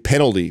that a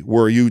penalty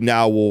where you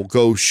now will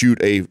go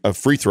shoot a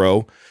free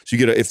throw. So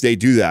you get if they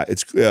do that,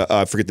 it's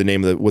I forget the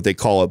name of what they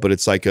call it, but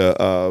it's like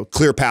a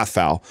clear path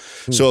foul.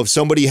 So if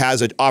somebody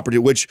has an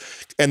opportunity,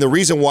 and the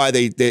reason why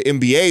the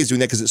NBA is doing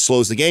that because it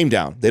slows the game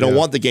down. They don't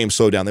want the game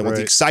slowed down. They want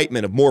the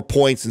excitement of more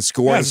points and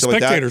scoring and stuff like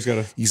that. Spectators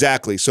gotta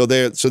exactly. So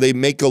they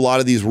make a lot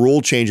of these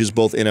rule changes,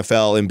 both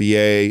NFL,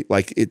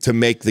 NBA, to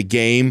make the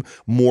game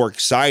more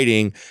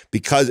exciting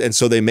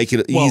so they make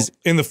it easy.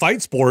 In the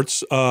fight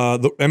sports,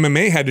 the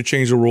MMA had to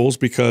change the rules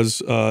because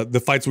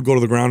the fights would go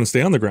to the ground and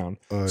stay on the ground.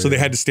 So they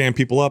had to stand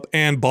people up.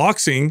 And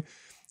boxing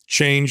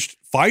changed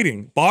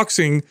fighting.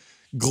 Boxing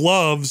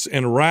gloves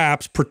and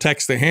wraps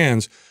protects the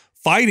hands.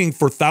 Fighting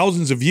for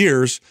thousands of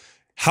years,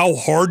 how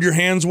hard your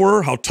hands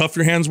were, how tough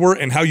your hands were,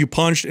 and how you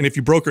punched, and if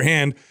you broke your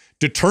hand,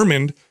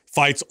 determined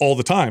fights all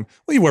the time.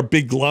 Well, you wear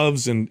big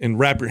gloves and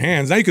wrap your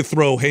hands. Now you could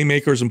throw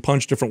haymakers and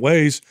punch different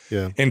ways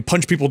and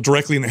punch people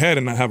directly in the head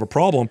and not have a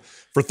problem.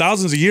 For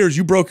thousands of years,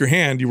 you broke your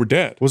hand, you were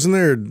dead.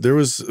 There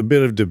was a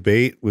bit of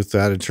debate with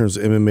that in terms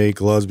of MMA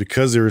gloves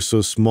because they were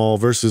so small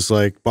versus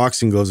like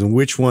boxing gloves, and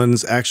which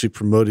ones actually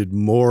promoted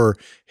more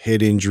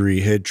head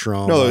injury, head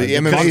trauma. No, the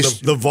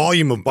MMA, the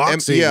volume of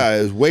boxing.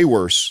 Is way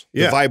worse.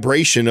 The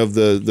vibration of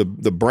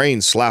the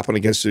brain slapping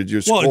against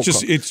your skull. Well,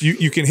 it's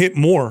you can hit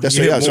more. That's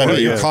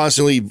you're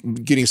constantly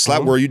getting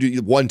slapped where you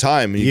do one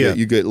time and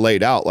you get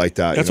laid out like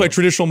that. That's why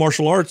traditional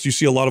martial arts, you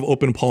see a lot of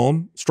open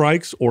palm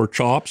strikes or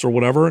chops or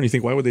whatever, and you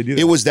think, why would they do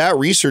that? It was that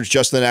research,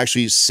 Justin, that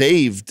actually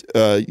saved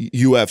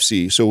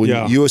UFC. So when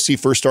UFC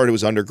first started, it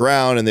was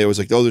underground, and there was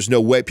like, oh, there's no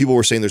way. People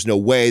were saying there's no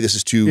way. This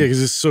is too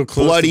because it's so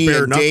close bloody to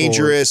bare and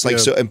dangerous.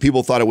 And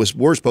people thought it was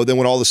worse. But then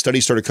when all the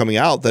studies started coming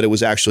out that it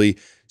was actually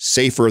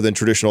safer than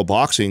traditional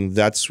boxing,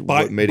 that's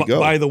what made it go.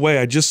 By the way,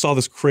 I just saw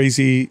this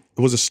crazy,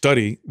 it was a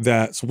study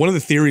that, so one of the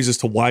theories as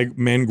to why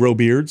men grow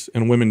beards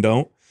and women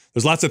don't,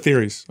 There's lots of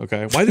theories.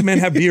 Okay, why do men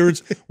have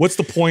beards? What's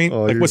the point?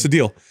 Like, what's the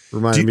deal?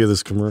 Reminding me of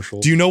this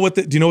commercial. Do you know what?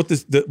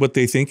 What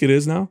they think it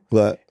is now?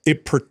 What?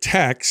 It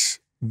protects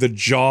the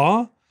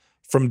jaw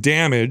from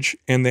damage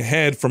and the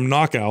head from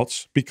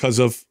knockouts because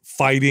of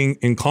fighting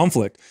and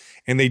conflict.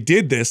 And they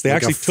did this. They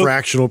like actually took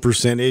fractional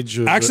percentage.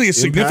 Of actually a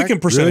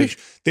significant percentage.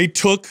 Really?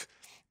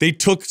 They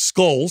took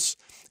skulls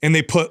and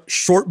they put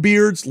short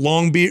beards,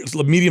 long beards,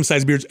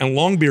 medium-sized beards, and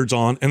long beards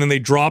on, and then they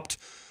dropped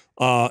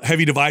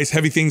heavy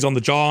things on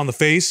the jaw, on the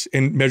face,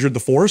 and measured the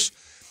force.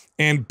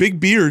 And big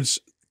beards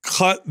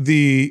cut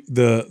the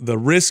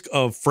risk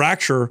of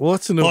fracture. Well,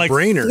 that's a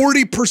no-brainer.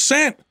 Like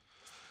 40%.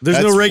 There's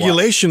no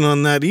regulation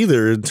on that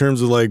either in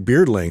terms of like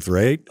beard length,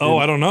 right? Oh,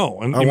 I don't know.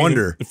 I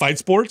wonder. In fight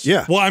sports?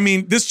 Yeah. Well, I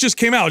mean, this just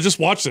came out. Just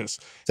watch this.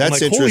 That's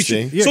like,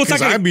 interesting. Yeah, so it's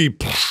like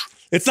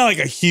it's not like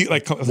a heat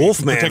like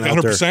Wolfman protect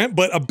 100%,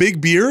 but a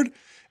big beard.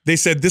 They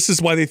said this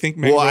is why they think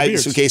men grow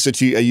beards. Okay, so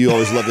you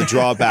always love to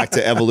draw back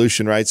to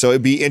evolution, right? So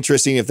it'd be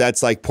interesting if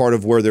that's like part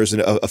of where there's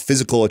a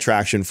physical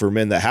attraction for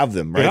men that have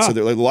them, right? Yeah. So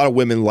there, like, a lot of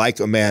women like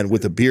a man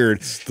with a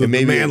beard. The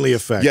manly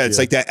effect. Yeah, it's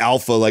like that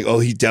alpha, like, oh,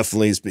 he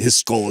definitely his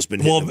skull has been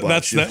hit a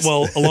bunch.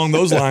 Well, along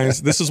those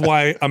lines, this is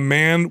why a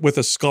man with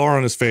a scar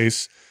on his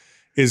face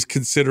is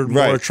considered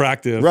more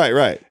attractive,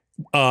 right,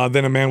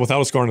 than a man without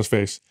a scar on his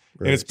face.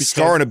 Right. And it's because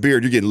scar and a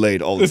beard, you're getting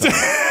laid all the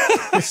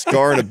time.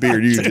 Scar and a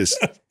beard, you just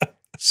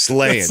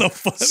slaying, so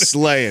funny.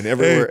 Slaying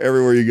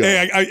everywhere you go.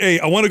 Hey,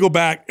 I want to go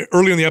back.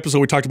 Earlier in the episode,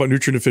 we talked about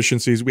nutrient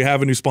deficiencies. We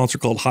have a new sponsor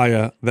called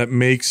Hiya that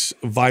makes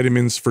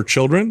vitamins for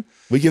children.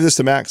 We give this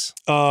to Max.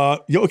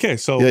 Okay,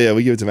 so yeah,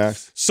 we give it to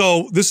Max.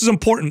 So this is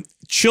important.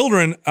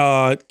 Children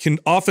can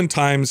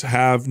oftentimes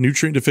have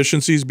nutrient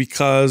deficiencies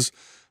because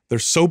they're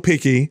so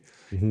picky.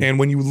 Mm-hmm. And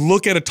when you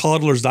look at a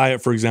toddler's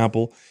diet, for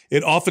example,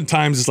 it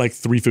oftentimes is like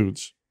 3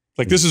 foods.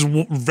 Like this is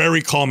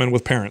very common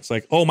with parents.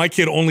 Like, oh, my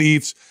kid only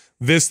eats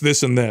this,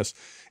 this, and this.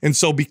 And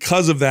so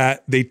because of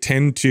that, they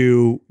tend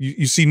to,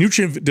 you see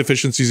nutrient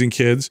deficiencies in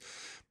kids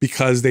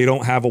because they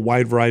don't have a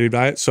wide variety of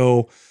diet.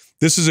 So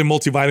this is a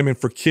multivitamin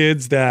for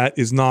kids that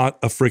is not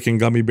a freaking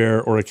gummy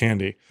bear or a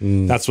candy.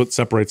 That's what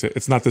separates it.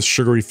 It's not this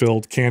sugary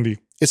filled candy.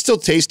 It still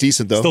tastes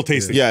decent though. Still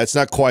tasty. Yeah, it's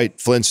not quite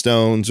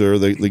Flintstones or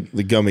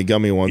the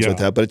gummy ones like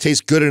that, but it tastes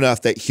good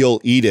enough that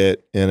he'll eat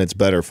it and it's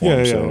better for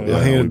him. So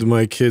I hand it to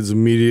my kids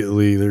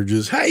immediately. They're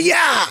just,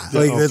 Hiya!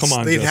 Like come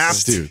on, they'd have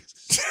to.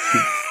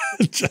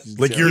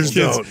 Like yours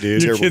don't,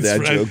 dude. Terrible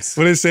dad jokes.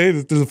 What do they say?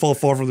 It doesn't fall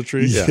far from the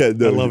tree. Yeah,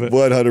 no, I love it.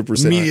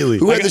 100%. Immediately.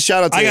 Who had the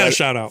shout out? I got a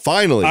shout out.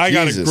 Finally, I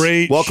got a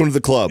great. Welcome to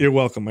the club. You're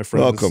welcome, my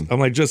friend. Welcome. I'm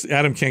like, just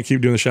Adam can't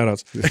keep doing the shout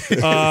outs.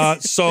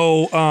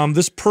 So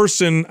this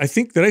person, I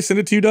think, did I send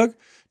it to you, Doug?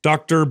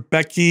 Dr.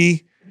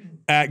 Becky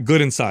at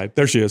Good Inside.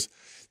 There she is.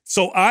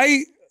 So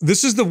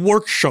this is the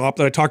workshop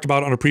that I talked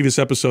about on a previous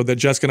episode that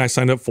Jessica and I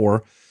signed up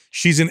for.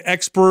 She's an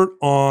expert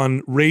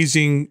on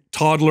raising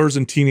toddlers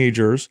and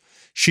teenagers.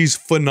 She's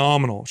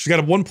phenomenal. She's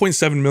got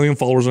 1.7 million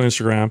followers on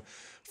Instagram.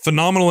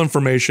 Phenomenal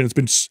information.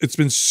 It's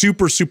been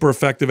super, super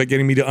effective at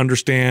getting me to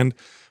understand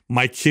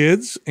my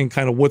kids and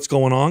kind of what's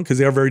going on because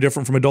they are very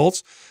different from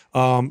adults.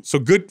 So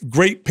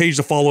great page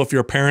to follow if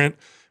you're a parent.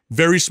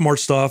 Very smart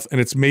stuff,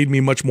 and it's made me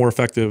much more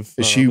effective.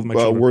 Is she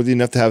worthy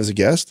enough to have as a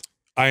guest?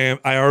 I am.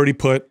 I already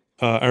put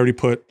our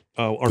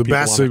the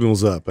bat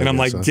signal's up, and I'm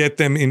like, get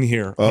them in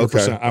here. 100%.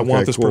 Okay. I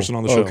want this person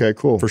on the show. Okay,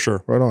 cool, for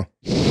sure. Right on.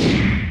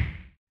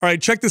 All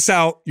right, check this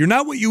out. You're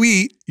not what you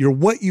eat, you're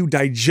what you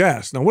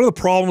digest. Now, one of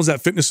the problems that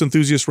fitness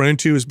enthusiasts run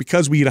into is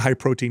because we eat a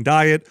high-protein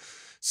diet,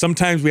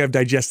 sometimes we have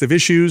digestive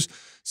issues.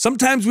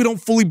 Sometimes we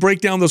don't fully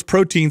break down those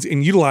proteins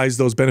and utilize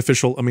those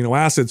beneficial amino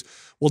acids.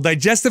 Well,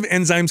 digestive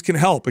enzymes can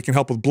help. It can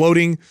help with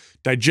bloating,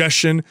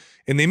 digestion,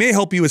 and they may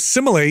help you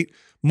assimilate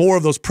more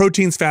of those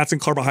proteins, fats, and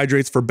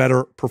carbohydrates for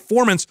better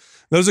performance.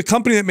 There's a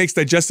company that makes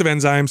digestive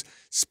enzymes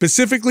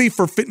specifically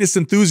for fitness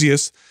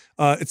enthusiasts.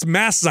 It's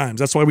Masszymes.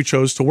 That's why we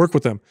chose to work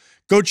with them.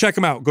 Go check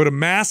them out. Go to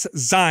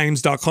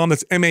masszymes.com.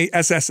 That's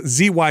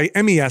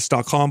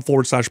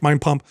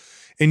MASSZYMES.com/mindpump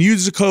and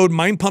use the code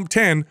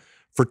MindPump10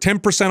 for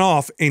 10%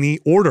 off any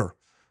order.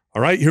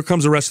 All right, here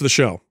comes the rest of the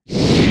show.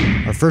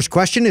 Our first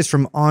question is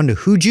from On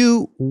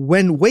Huju.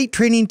 When weight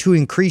training to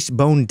increase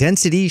bone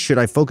density, should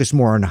I focus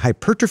more on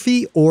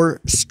hypertrophy or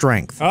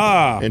strength?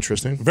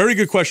 Interesting. Very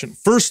good question.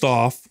 First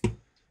off,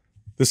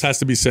 this has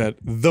to be said.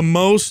 The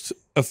most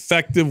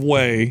effective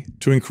way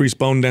to increase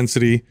bone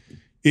density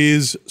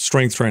is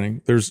strength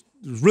training. There's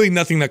really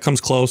nothing that comes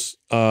close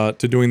to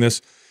doing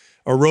this.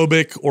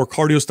 Aerobic or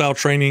cardio style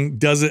training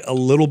does it a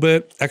little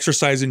bit.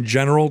 Exercise in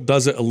general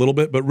does it a little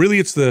bit, but really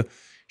it's the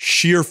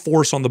sheer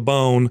force on the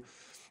bone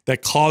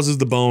that causes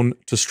the bone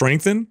to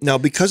strengthen. Now,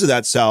 because of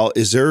that, Sal,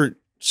 is there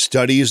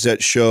studies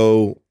that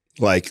show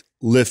like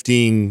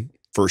lifting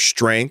for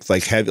strength,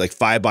 like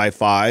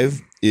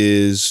 5x5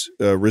 is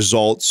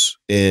results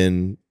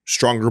in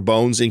stronger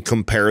bones in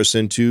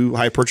comparison to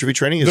hypertrophy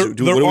traiing?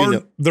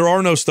 There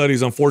are no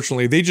studies,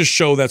 unfortunately. They just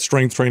show that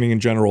strength training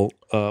in general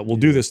will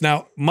do this.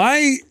 Now,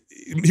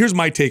 here's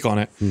my take on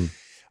it.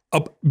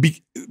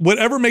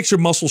 Whatever makes your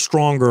muscle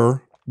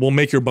stronger will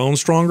make your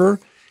bones stronger.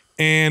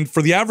 And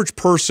for the average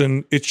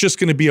person, it's just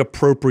going to be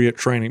appropriate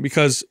training,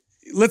 because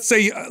let's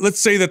say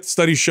that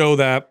studies show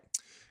that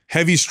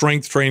heavy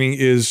strength training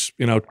is,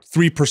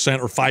 3%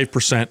 or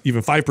 5%,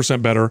 even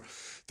 5% better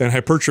than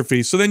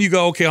hypertrophy. So then you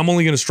go, okay, I'm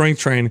only going to strength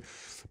train.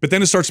 But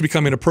then it starts to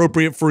become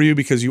inappropriate for you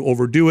because you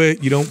overdo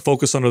it. You don't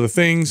focus on other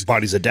things.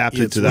 Body's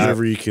adapted to that.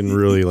 Whatever you can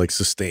really like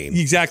sustain.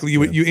 Exactly.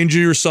 You injure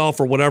yourself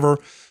or whatever.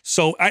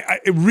 So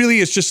it really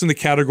is just in the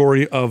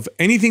category of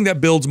anything that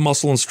builds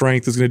muscle and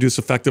strength is going to do this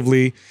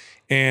effectively.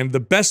 And the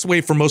best way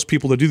for most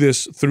people to do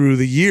this through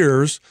the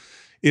years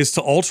is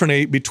to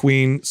alternate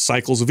between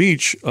cycles of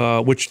each,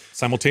 which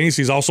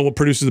simultaneously is also what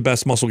produces the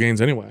best muscle gains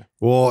anyway.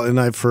 Well, and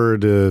I've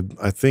heard,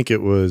 I think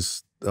it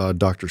was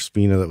Dr.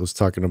 Spina that was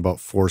talking about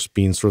force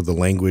being sort of the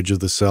language of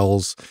the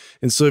cells.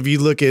 And so if you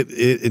look at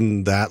it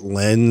in that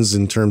lens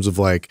in terms of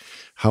like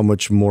how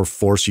much more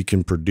force you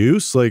can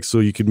produce, like, so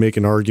you could make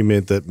an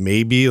argument that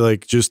maybe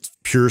like just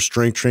pure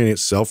strength training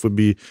itself would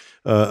be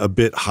a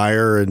bit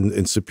higher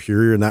and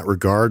superior in that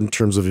regard in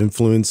terms of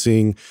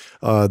influencing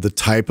the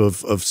type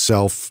of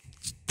self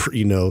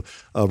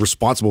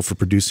responsible for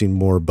producing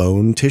more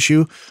bone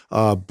tissue.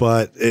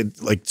 But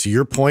like to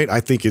your point, I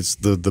think it's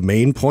the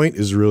main point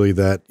is really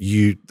that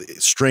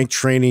strength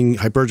training,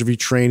 hypertrophy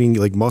training,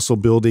 like muscle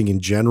building in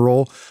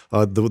general,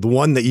 the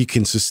one that you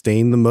can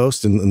sustain the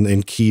most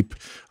and keep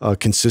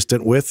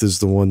consistent with is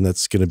the one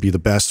that's going to be the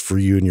best for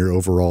you in your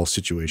overall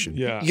situation.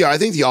 Yeah. I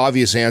think the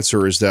obvious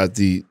answer is that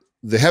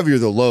the heavier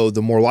the load,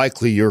 the more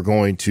likely you're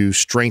going to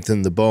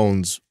strengthen the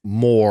bones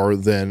more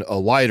than a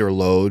lighter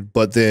load.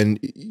 But then,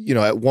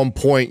 at one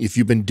point, if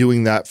you've been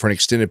doing that for an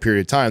extended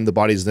period of time, the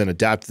body's then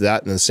adapted to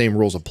that. And the same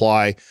rules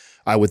apply,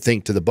 I would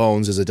think, to the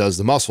bones as it does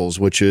the muscles,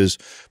 which is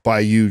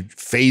by you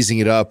phasing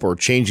it up or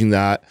changing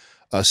that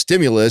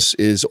stimulus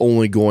is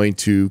only going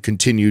to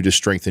continue to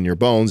strengthen your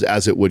bones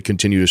as it would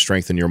continue to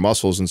strengthen your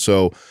muscles. And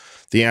so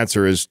the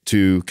answer is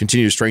to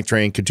continue to strength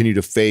train, continue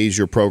to phase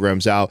your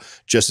programs out,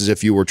 just as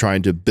if you were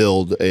trying to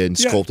build and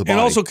sculpt a body. And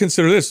also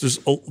consider this: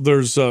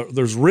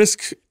 there's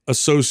risk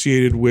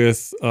associated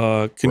with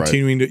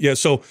continuing to. Yeah,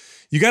 so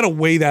you got to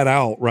weigh that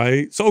out,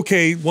 right? So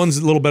okay, one's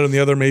a little better than the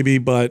other, maybe,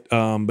 but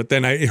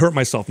then I hurt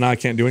myself. Now I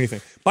can't do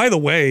anything. By the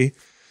way,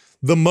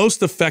 the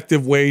most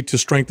effective way to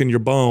strengthen your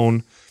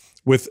bone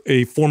with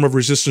a form of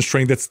resistance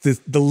training that's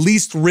the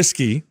least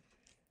risky,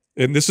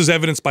 and this is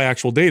evidenced by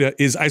actual data,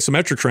 is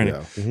isometric training.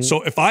 Yeah.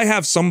 So if I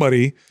have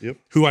somebody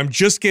who I'm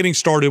just getting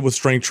started with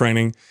strength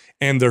training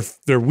and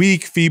they're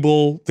weak,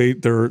 feeble, they're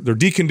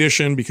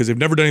deconditioned because they've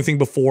never done anything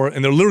before,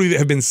 and they're literally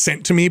have been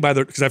sent to me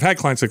because I've had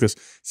clients like this,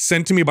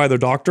 sent to me by their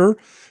doctor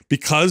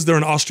because they're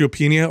in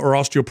osteopenia or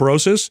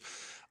osteoporosis,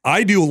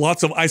 I do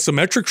lots of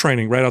isometric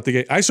training right out the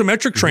gate.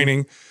 Isometric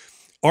training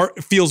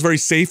feels very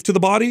safe to the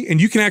body, and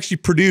you can actually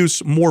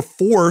produce more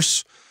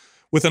force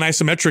with an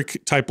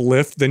isometric type of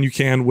lift than you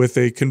can with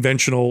a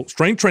conventional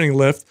strength training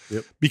lift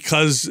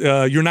because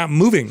you're not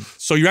moving.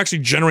 So you're actually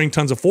generating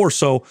tons of force.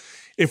 So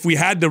if we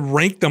had to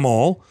rank them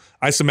all,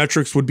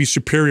 isometrics would be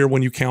superior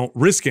when you count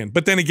risk in.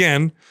 But then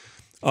again,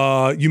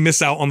 you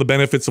miss out on the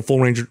benefits of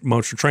full range of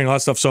motion training, all that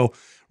stuff. So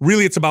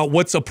really it's about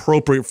what's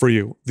appropriate for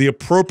you. The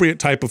appropriate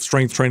type of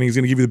strength training is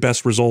going to give you the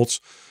best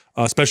results,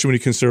 especially when you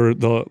consider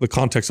the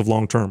context of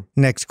long term.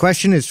 Next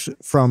question is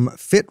from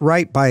Fit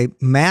Right by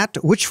Matt.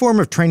 Which form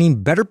of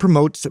training better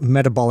promotes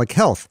metabolic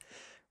health?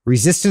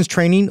 Resistance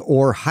training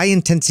or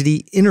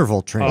high-intensity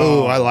interval training?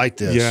 Oh, I like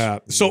this. Yeah.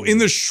 So in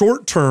the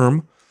short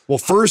term... Well,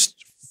 first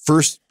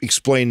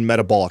explain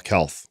metabolic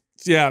health.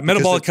 Yeah,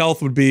 metabolic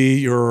health would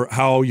be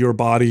how your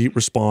body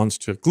responds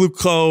to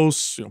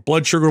glucose,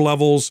 blood sugar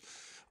levels,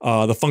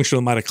 the function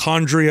of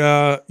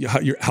mitochondria,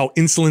 how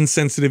insulin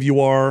sensitive you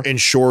are. In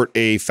short,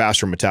 a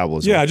faster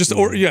metabolism.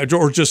 Yeah,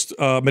 or just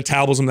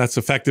metabolism that's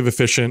effective,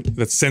 efficient,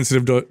 that's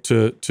sensitive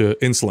to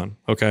insulin.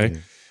 Okay,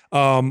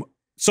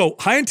 so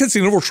high intensity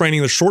interval training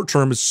in the short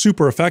term is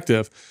super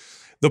effective.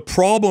 The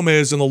problem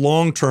is in the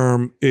long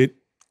term, it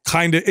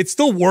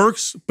still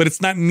works, but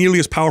it's not nearly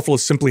as powerful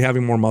as simply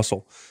having more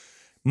muscle.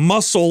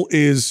 Muscle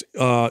is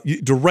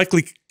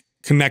directly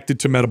connected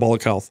to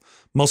metabolic health.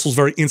 Muscle is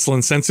very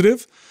insulin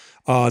sensitive.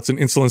 It's an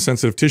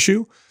insulin-sensitive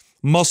tissue.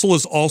 Muscle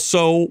is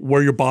also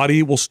where your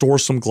body will store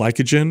some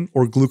glycogen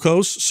or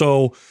glucose.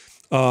 So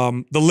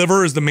the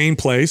liver is the main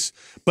place,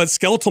 but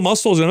skeletal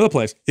muscle is another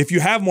place. If you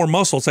have more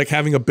muscle, it's like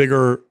having a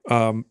bigger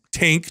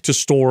tank to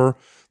store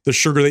the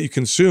sugar that you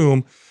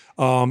consume.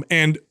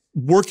 And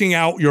working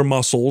out your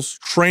muscles,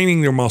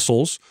 training your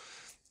muscles,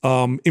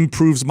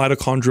 improves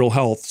mitochondrial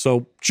health.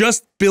 So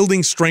just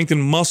building strength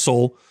and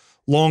muscle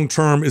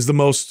long-term is the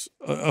most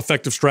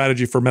effective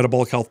strategy for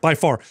metabolic health by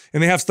far.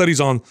 And they have studies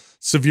on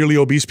severely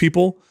obese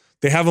people.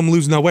 They have them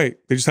lose no weight.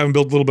 They just haven't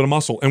built a little bit of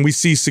muscle. And we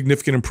see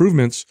significant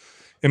improvements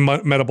in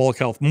metabolic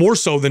health, more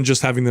so than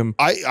just having them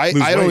I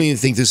don't even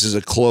think this is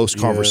a close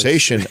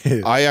conversation.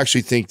 I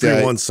actually think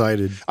that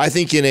one-sided. I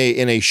think in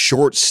a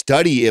short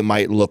study, it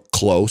might look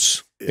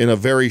close. in a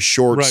very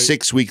short Right.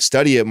 6-week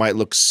study, it might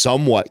look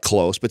somewhat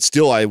close, but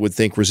still, I would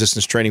think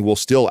resistance training will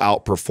still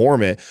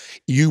outperform it.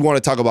 You want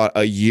to talk about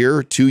a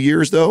year, 2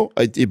 years, though,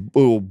 it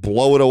will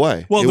blow it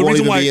away. Well, it the won't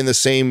reason even why- be in the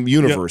same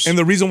universe. And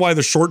the reason why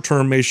the short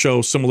term may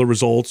show similar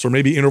results, or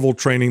maybe interval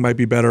training might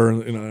be better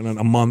in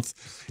a month,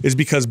 is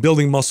because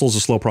building muscle is a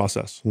slow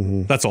process.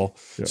 That's all.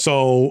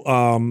 So,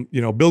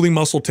 building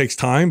muscle takes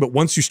time, but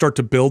once you start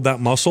to build that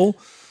muscle,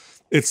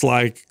 it's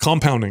like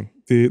compounding.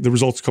 The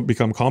results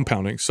become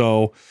compounding.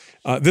 So,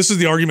 this is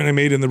the argument I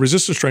made in the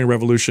resistance training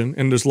revolution,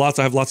 and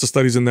I have lots of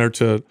studies in there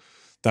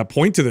that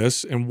point to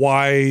this and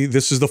why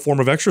this is the form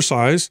of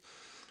exercise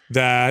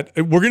that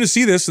we're going to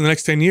see this in the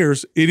next 10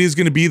 years. It is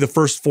going to be the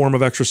first form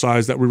of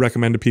exercise that we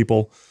recommend to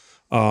people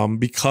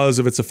because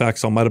of its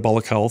effects on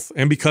metabolic health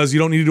and because you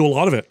don't need to do a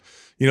lot of it.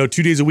 2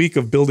 days a week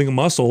of building a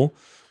muscle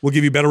will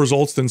give you better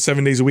results than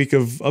 7 days a week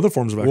of other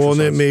forms of exercise. Well,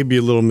 and it may be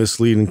a little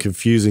misleading and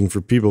confusing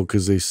for people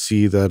because they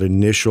see that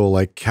initial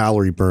like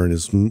calorie burn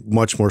is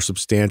much more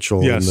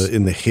substantial Yes.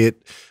 in the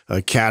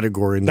HIIT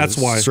category in That's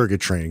the why. circuit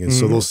training. And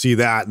so they'll see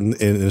that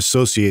and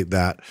associate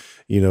that,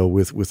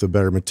 with a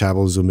better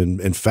metabolism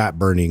and fat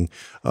burning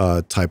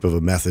type of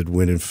a method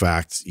when in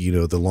fact,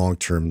 the long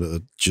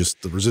term,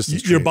 just the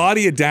resistance Your training.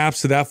 body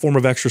adapts to that form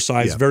of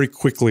exercise very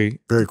quickly.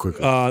 Very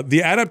quickly.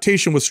 The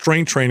adaptation with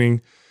strength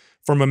training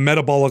from a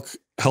metabolic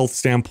health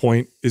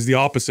standpoint is the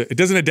opposite. It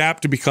doesn't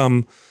adapt to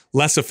become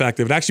less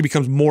effective. It actually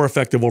becomes more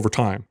effective over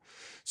time.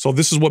 So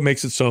this is what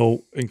makes it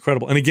so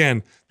incredible. And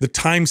again, the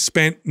time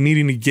spent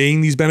needing to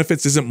gain these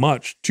benefits isn't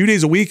much. 2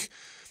 days a week,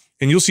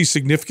 and you'll see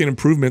significant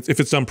improvements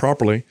if it's done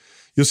properly.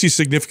 You'll see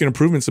significant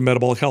improvements in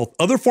metabolic health.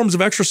 Other forms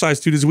of exercise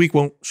 2 days a week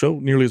won't show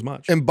nearly as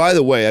much. And by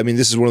the way, I mean,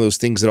 this is one of those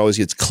things that always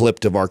gets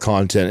clipped of our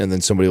content, and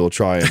then somebody will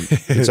try and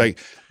it's like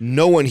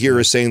no one here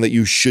is saying that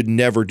you should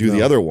never do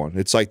the other one.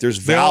 It's like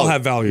there's They all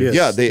have value.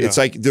 Yeah, it's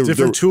like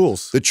different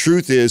tools. The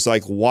truth is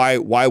like why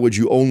would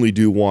you only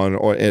do one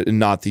and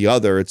not the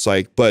other? It's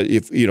like, but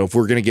if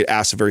we're going to get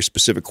asked a very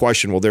specific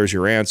question, well, there's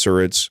your answer.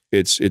 It's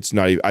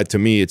not even, to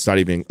me, it's not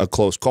even a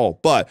close call.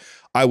 But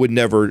I would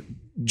never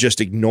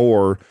just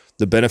ignore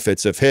the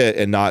benefits of HIIT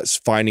and not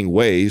finding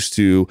ways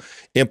to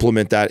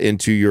implement that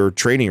into your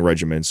training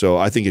regimen. So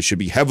I think it should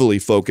be heavily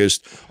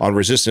focused on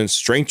resistance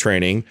strength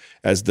training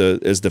as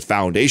the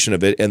foundation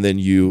of it, and then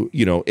you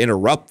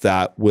interrupt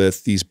that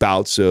with these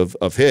bouts of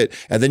HIIT,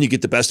 and then you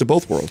get the best of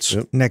both worlds.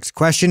 Yep. Next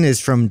question is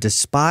from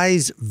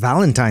Despise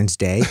Valentine's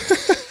Day.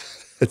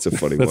 It's a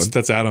funny one.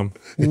 That's Adam.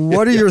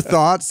 What are your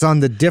thoughts on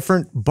the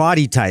different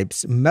body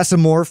types,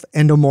 mesomorph,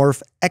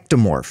 endomorph,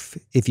 ectomorph?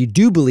 If you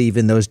do believe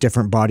in those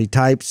different body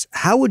types,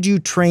 how would you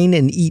train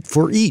and eat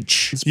for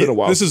each? It's been a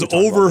while. This is since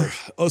we talked about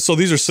over. So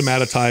these are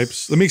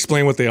somatotypes. Let me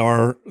explain what they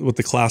are with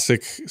the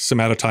classic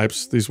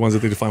somatotypes, these ones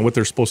that they define, what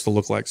they're supposed to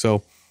look like.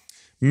 So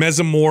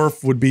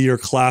mesomorph would be your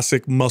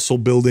classic muscle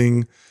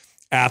building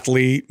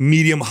athlete,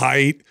 medium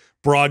height,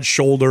 broad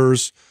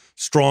shoulders,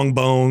 strong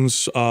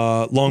bones,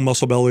 long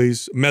muscle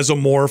bellies.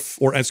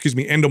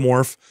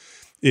 Endomorph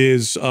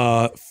is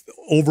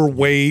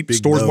overweight,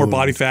 stores more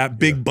body fat,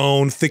 big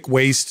bone, thick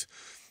waist,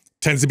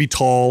 tends to be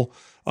taller.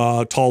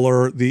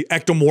 The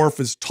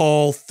ectomorph is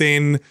tall,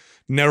 thin,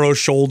 narrow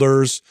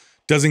shoulders,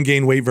 doesn't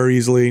gain weight very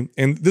easily.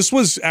 And this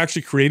was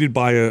actually created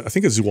by I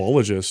think a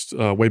zoologist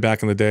way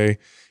back in the day.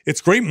 It's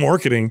great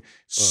marketing,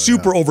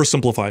 super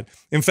oversimplified.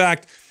 In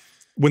fact,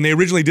 when they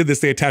originally did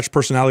this, they attached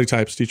personality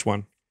types to each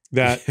one.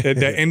 That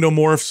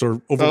endomorphs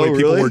or overweight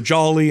people were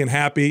jolly and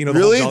happy.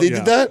 Really? They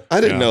did that? I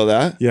didn't know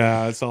that.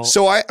 Yeah, it's all.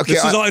 So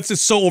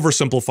it's so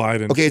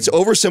oversimplified. Okay, it's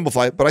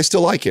oversimplified, but I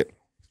still like it.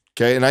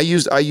 Okay, and I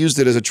used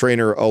it as a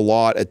trainer a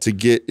lot to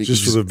get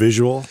Just for the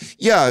visual.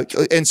 Yeah,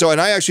 and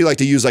I actually like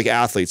to use like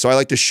athletes. So I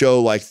like to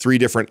show like 3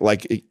 different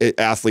like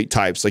athlete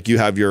types. Like you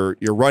have your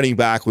running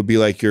back would be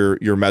like your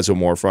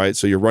mesomorph, right?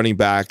 So your running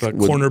back,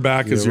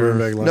 cornerback is your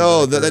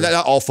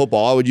not all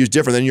football. I would use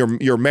different. Then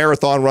your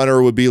marathon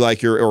runner would be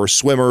like or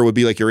swimmer would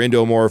be like your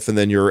endomorph, and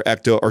then your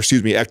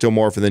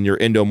ectomorph, and then your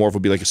endomorph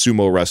would be like a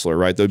sumo wrestler,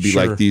 right? That would be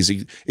like these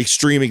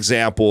extreme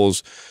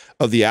examples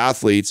of the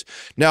athletes.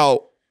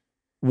 Now,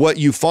 what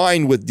you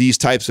find with these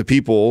types of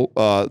people,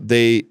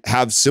 they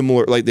have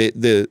similar, like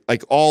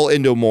like all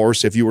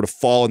endomorphs, if you were to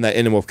fall in that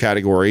endomorph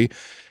category,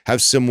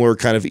 have similar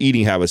kind of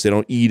eating habits. They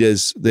don't eat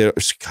as I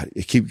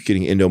keep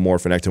getting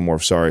endomorph and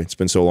ectomorph. Sorry, it's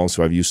been so long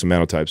since I've used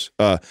somatotypes.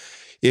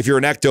 If you're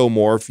an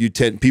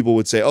ectomorph, people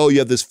would say, oh, you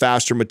have this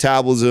faster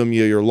metabolism,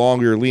 you're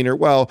longer, you're leaner.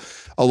 Well,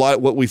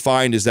 what we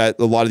find is that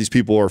a lot of these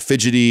people are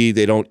fidgety,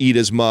 they don't eat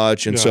as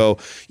much. And so,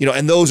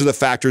 and those are the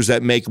factors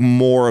that make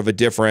more of a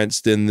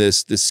difference than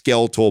this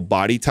skeletal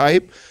body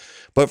type.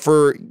 But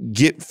for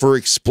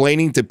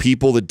explaining to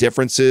people the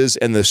differences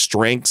and the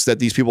strengths that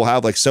these people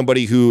have, like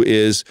somebody who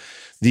is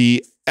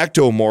the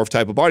ectomorph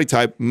type of body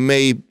type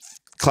may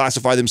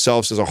classify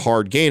themselves as a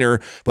hard gainer,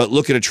 but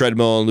look at a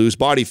treadmill and lose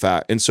body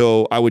fat. And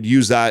so I would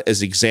use that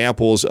as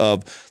examples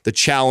of the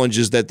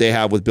challenges that they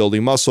have with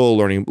building muscle,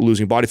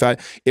 losing body fat.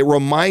 It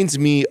reminds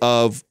me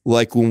of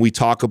like when we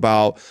talk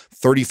about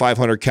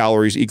 3,500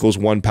 calories equals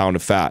 1 pound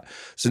of fat.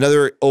 It's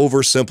another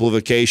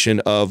oversimplification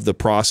of the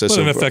process.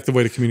 But an effective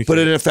way to communicate. But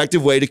an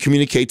effective way to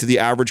communicate to the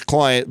average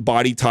client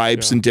body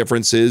types and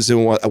differences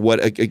and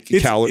what a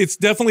calorie. It's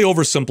definitely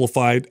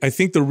oversimplified. I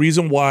think the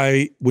reason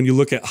why when you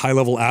look at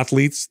high-level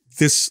athletes,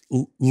 this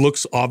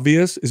looks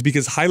obvious is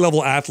because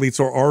high-level athletes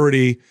are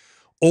already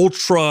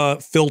ultra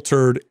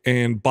filtered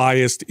and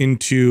biased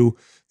into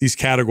these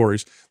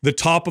categories. The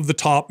top of the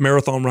top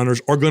marathon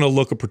runners are going to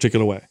look a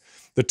particular way.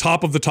 The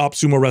top of the top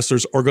sumo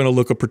wrestlers are going to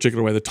look a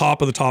particular way. The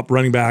top of the top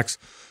running backs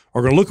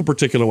are going to look a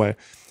particular way.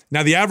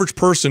 Now, the average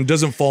person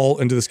doesn't fall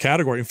into this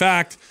category. In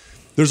fact,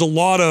 there's a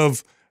lot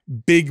of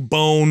big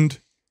boned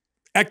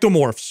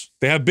ectomorphs.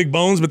 They have big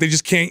bones, but they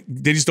just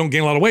don't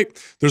gain a lot of weight.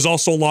 There's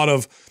also a lot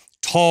of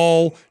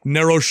tall,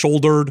 narrow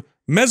shouldered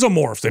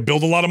mesomorphs. They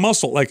build a lot of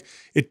muscle. Like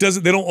they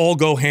don't all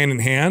go hand in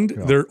hand.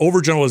 Yeah. They're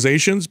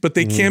overgeneralizations, but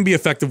they can be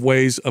effective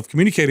ways of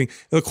communicating.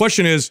 And the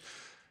question is,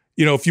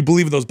 if you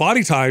believe in those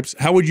body types,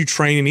 how would you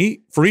train and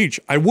eat for each?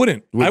 I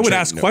wouldn't. I would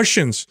ask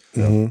questions.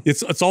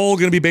 It's all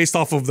going to be based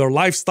off of their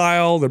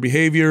lifestyle, their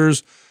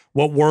behaviors,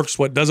 what works,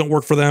 what doesn't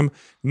work for them.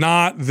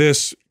 Not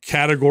this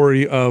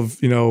category of,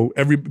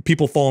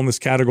 people fall in this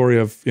category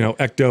of,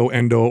 ecto,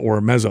 endo, or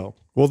meso.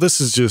 Well,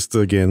 this is just,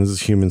 again, this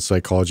is human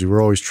psychology.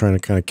 We're always trying to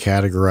kind of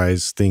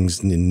categorize things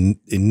in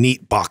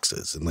neat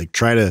boxes and like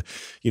try to,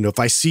 if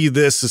I see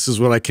this is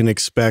what I can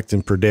expect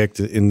and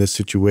predict in this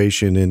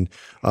situation. And,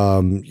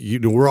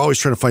 we're always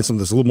trying to find something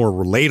that's a little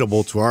more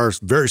relatable to our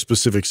very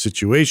specific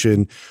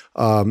situation.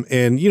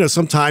 And,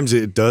 sometimes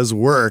it does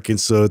work. And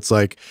so it's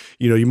like,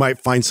 you might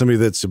find somebody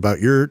that's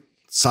about your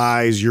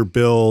size, your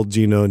build,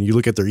 and you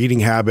look at their eating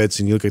habits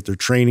and you look at their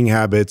training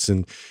habits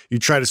and you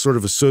try to sort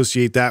of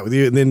associate that with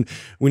you. And then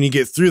when you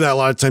get through that, a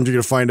lot of times you're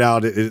going to find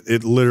out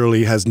it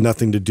literally has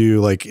nothing to do.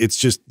 Like it's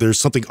just, there's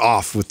something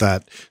off with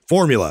that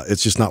formula.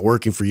 It's just not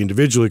working for you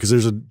individually because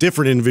there's a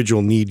different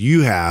individual need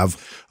you have,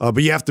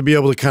 but you have to be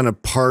able to kind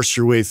of parse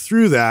your way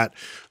through that.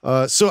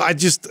 So I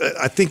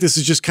think this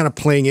is just kind of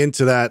playing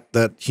into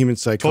that human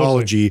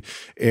psychology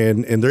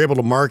and they're able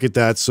to market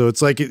that. So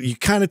it's like you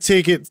kind of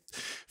take it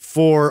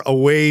for a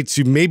way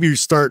to maybe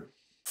start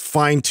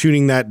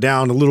fine-tuning that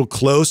down a little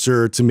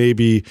closer to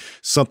maybe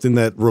something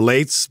that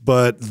relates.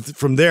 But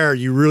from there,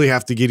 you really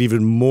have to get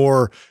even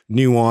more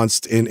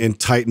nuanced and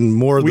tighten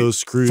more of those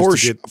screws. For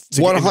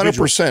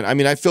 100%. I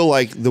mean, I feel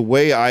like the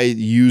way I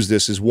use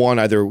this is one,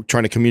 either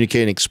trying to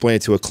communicate and explain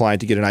it to a client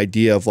to get an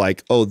idea of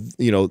like, oh,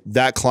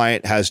 that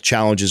client has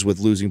challenges with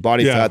losing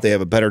body fat. They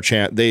have a better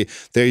chance. They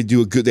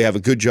have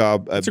a good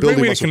job it's a building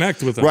great way muscle. to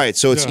connect with them. Right.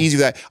 So it's easy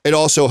that it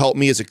also helped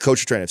me as a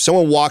coach or trainer. If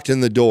someone walked in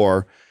the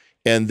door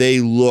and they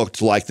looked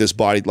like this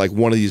body, like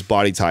one of these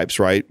body types,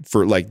 right?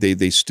 For like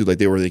they stood like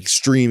they were the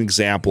extreme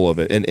example of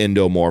it, an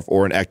endomorph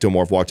or an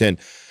ectomorph walked in.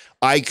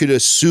 I could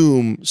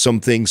assume some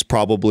things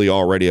probably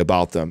already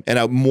about them.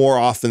 And more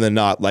often than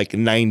not, like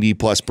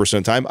 90+% of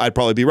the time, I'd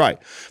probably be right.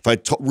 If a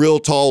real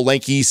tall,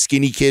 lanky,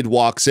 skinny kid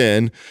walks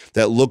in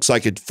that looks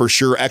like a for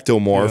sure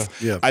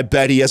ectomorph, I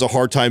bet he has a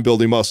hard time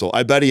building muscle.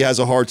 I bet he has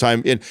a hard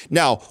time in.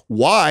 Now,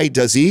 why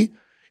does he?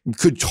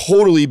 Could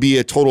totally be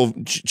a total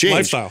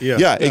change. Lifestyle.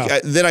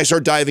 Then I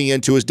start diving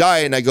into his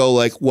diet and I go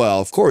like, well,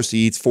 of course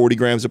he eats 40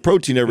 grams of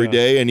protein every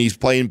day and he's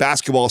playing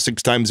basketball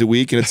 6 times a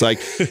week. And it's like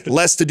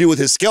less to do with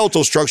his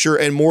skeletal structure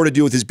and more to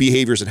do with his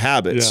behaviors and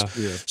habits.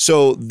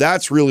 So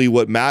that's really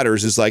what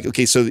matters is like,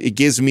 okay, so it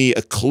gives me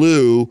a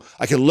clue.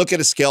 I can look at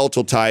a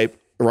skeletal type,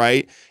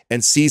 right?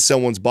 And see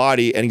someone's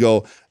body and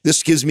go,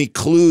 this gives me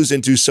clues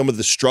into some of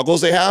the struggles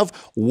they have,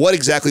 what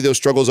exactly those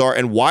struggles are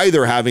and why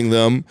they're having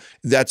them.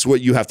 That's what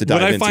you have to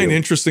dive into. What I find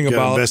interesting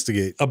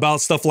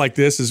about stuff like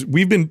this is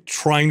we've been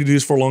trying to do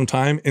this for a long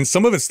time and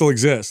some of it still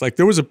exists. Like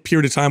there was a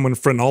period of time when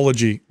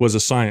phrenology was a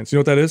science. You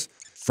know what that is?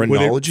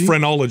 Phrenology?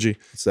 Phrenology.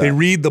 They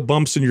read the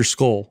bumps in your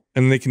skull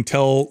and they can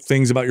tell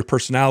things about your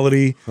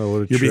personality,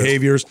 your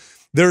behaviors.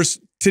 There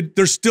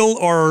still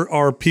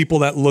are people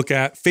that look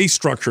at face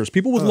structures,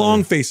 people with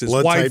long faces,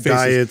 blood wide type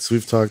faces. Diets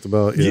we've talked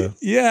about.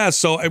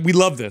 So we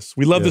love this.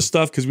 We love this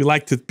stuff because we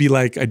like to be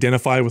like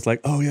identified with like,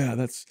 oh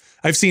yeah,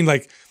 I've seen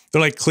like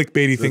they're like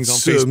clickbaity things on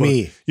Facebook.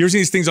 Me. You ever seen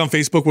these things on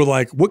Facebook where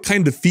like, what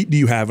kind of feet do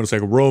you have? And it's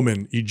like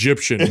Roman,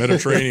 Egyptian,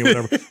 Mediterranean,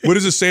 whatever. What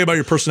does it say about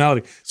your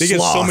personality? They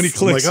get so many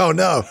clicks. I'm like,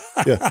 oh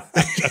no.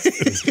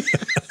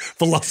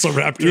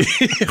 Velociraptor.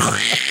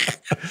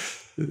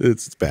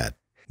 It's bad.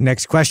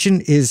 Next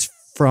question is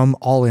from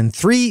All in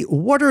 3.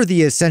 What are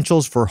the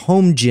essentials for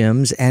home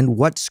gyms and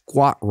what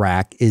squat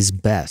rack is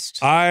best?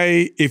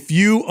 If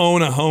you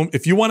want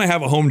to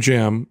have a home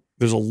gym,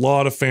 there's a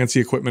lot of fancy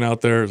equipment out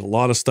there. There's a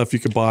lot of stuff you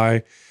could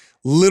buy.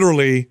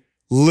 Literally,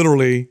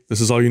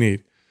 this is all you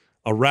need.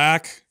 A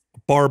rack, a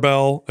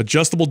barbell,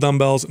 adjustable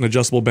dumbbells, and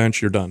adjustable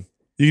bench, you're done.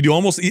 You can do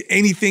almost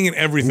anything and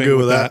everything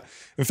with that.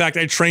 In fact,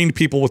 I trained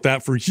people with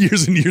that for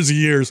years and years and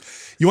years.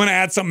 You want to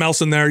add something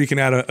else in there, you can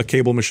add a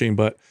cable machine,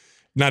 but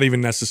not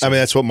even necessary. I mean,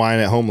 that's what mine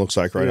at home looks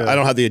like right now. I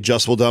don't have the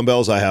adjustable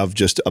dumbbells. I have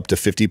just up to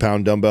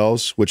 50-pound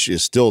dumbbells, which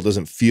is still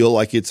doesn't feel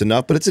like it's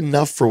enough, but it's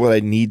enough for what I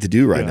need to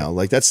do right now.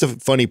 Like, that's the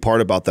funny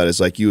part about that is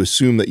like you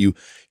assume that you,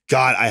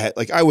 God, I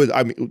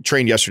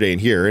trained yesterday in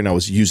here and I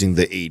was using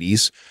the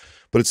 80s.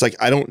 But it's like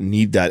I don't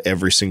need that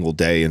every single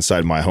day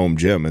inside my home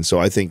gym, and so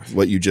I think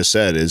what you just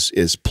said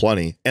is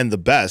plenty and the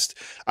best.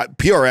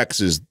 PRX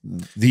is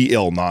the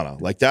ill nana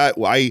like that.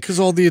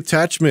 Because all the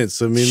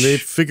attachments. I mean, they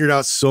figured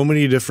out so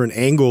many different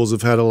angles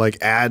of how to like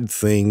add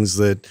things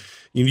that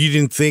you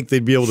didn't think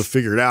they'd be able to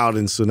figure it out,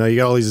 and so now you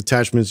got all these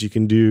attachments. You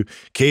can do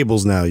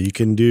cables now. You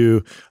can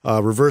do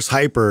reverse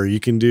hyper. You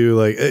can do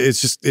like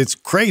it's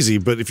crazy.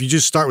 But if you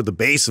just start with the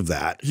base of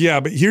that, yeah.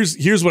 But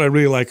here's what I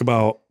really like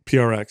about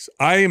PRX.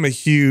 I am a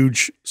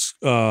huge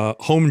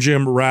home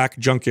gym rack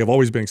junkie. I've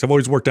always been, because I've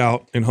always worked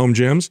out in home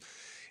gyms.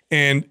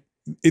 And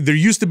there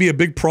used to be a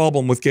big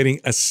problem with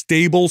getting a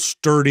stable,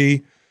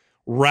 sturdy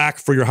rack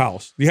for your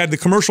house. You had the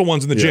commercial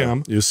ones in the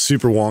gym. It was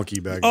super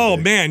wonky back Oh, in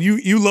the day. man,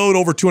 you load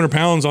over 200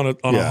 pounds on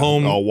a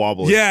home. all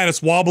wobbly. Yeah, and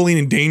it's wobbling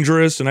and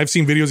dangerous. And I've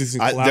seen videos of these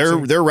things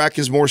collapsing. Their rack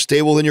is more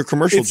stable than your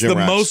commercial It's gym the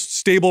racks. most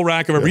stable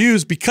rack I've ever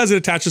used because it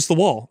attaches to the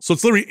wall. So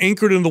it's literally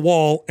anchored into the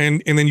wall,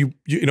 and then you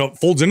know it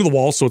folds into the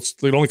wall, so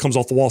it only comes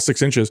off the wall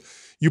 6 inches.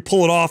 You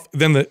pull it off,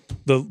 then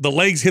the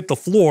legs hit the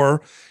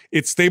floor.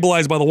 It's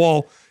stabilized by the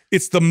wall.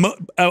 It's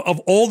of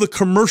all the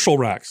commercial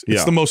racks,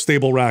 it's the most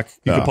stable rack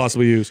you could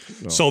possibly use.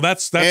 So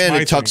that's and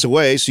my it tucks thing.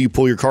 away, so you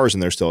pull your cars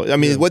in there still. I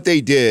mean, what they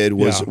did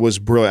was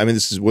brilliant. I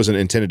mean, wasn't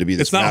intended to be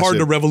this. It's not hard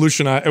to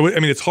revolutionize. I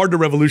mean, it's hard to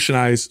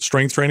revolutionize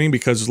strength training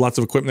because there's lots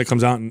of equipment that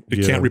comes out and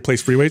it can't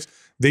replace free weights.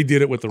 They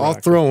did it with the rack. I'll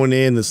throw one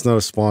in that's not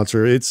a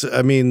sponsor.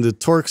 I mean, the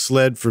Torque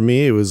sled for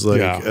me, it was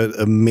like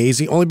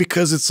amazing, only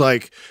because it's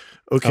like,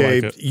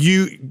 okay, like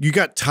you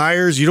got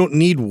tires, you don't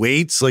need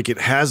weights. Like, it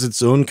has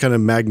its own kind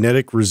of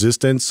magnetic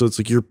resistance. So it's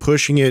like you're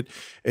pushing it,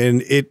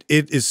 and it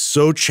is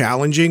so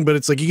challenging, but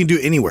it's like you can do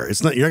it anywhere.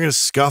 You're not going to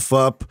scuff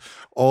up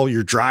all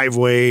your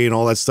driveway and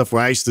all that stuff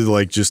where I used to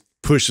like just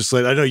push the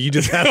sled. I know you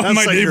did that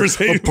My neighbors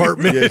hate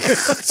apartment.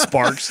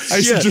 Sparks.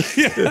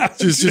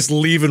 Just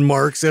leaving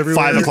marks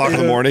everywhere. 5 o'clock in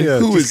the morning.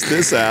 Who is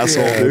this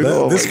asshole,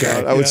 dude? This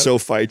guy. I would so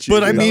fight you.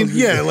 But I mean,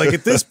 like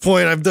at this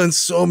point, I've done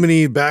so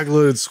many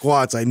backloaded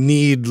squats. I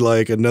need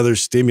like another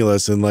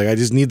stimulus, and like I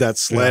just need that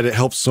sled. It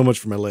helps so much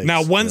for my legs.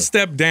 Now, one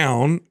step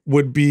down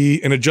would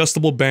be an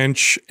adjustable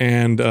bench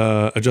and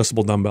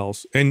adjustable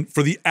dumbbells. And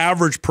for the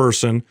average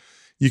person,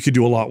 you could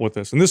do a lot with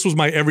this. And this was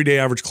my everyday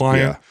average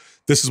client. Yeah.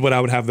 This is what I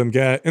would have them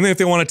get. And then if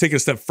they want to take it a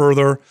step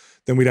further,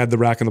 then we'd add the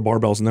rack and the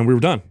barbells, and then we were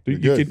done.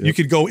 You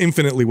could go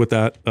infinitely with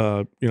that,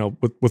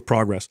 with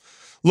progress.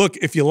 Look,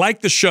 if you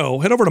like the show,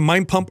 head over to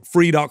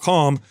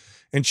mindpumpfree.com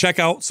and check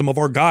out some of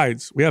our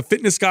guides. We have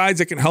fitness guides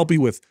that can help you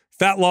with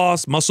fat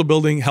loss, muscle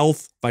building,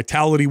 health,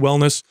 vitality,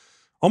 wellness,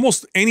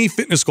 almost any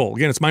fitness goal.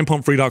 Again, it's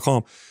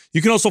mindpumpfree.com.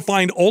 You can also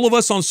find all of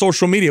us on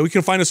social media. You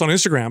can find us on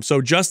Instagram.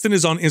 So Justin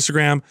is on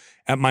Instagram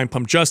at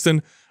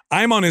mindpumpjustin.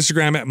 I'm on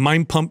Instagram at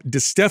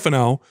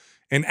mindpumpdestefano.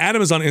 And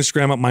Adam is on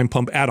Instagram at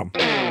mindpumpadam.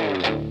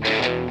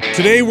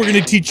 Today, we're going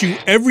to teach you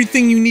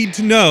everything you need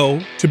to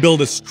know to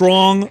build a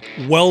strong,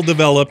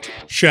 well-developed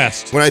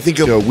chest. When I think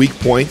of weak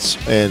points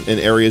and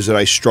areas that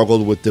I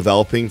struggled with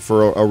developing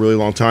for a really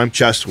long time,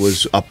 chest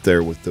was up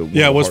there with the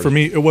it was for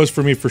me. It was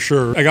for me for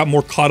sure. I got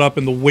more caught up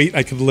in the weight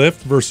I could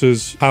lift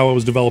versus how I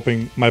was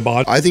developing my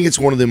body. I think it's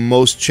one of the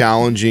most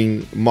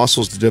challenging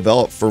muscles to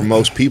develop for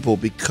most people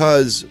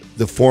because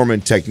the form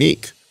and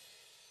technique.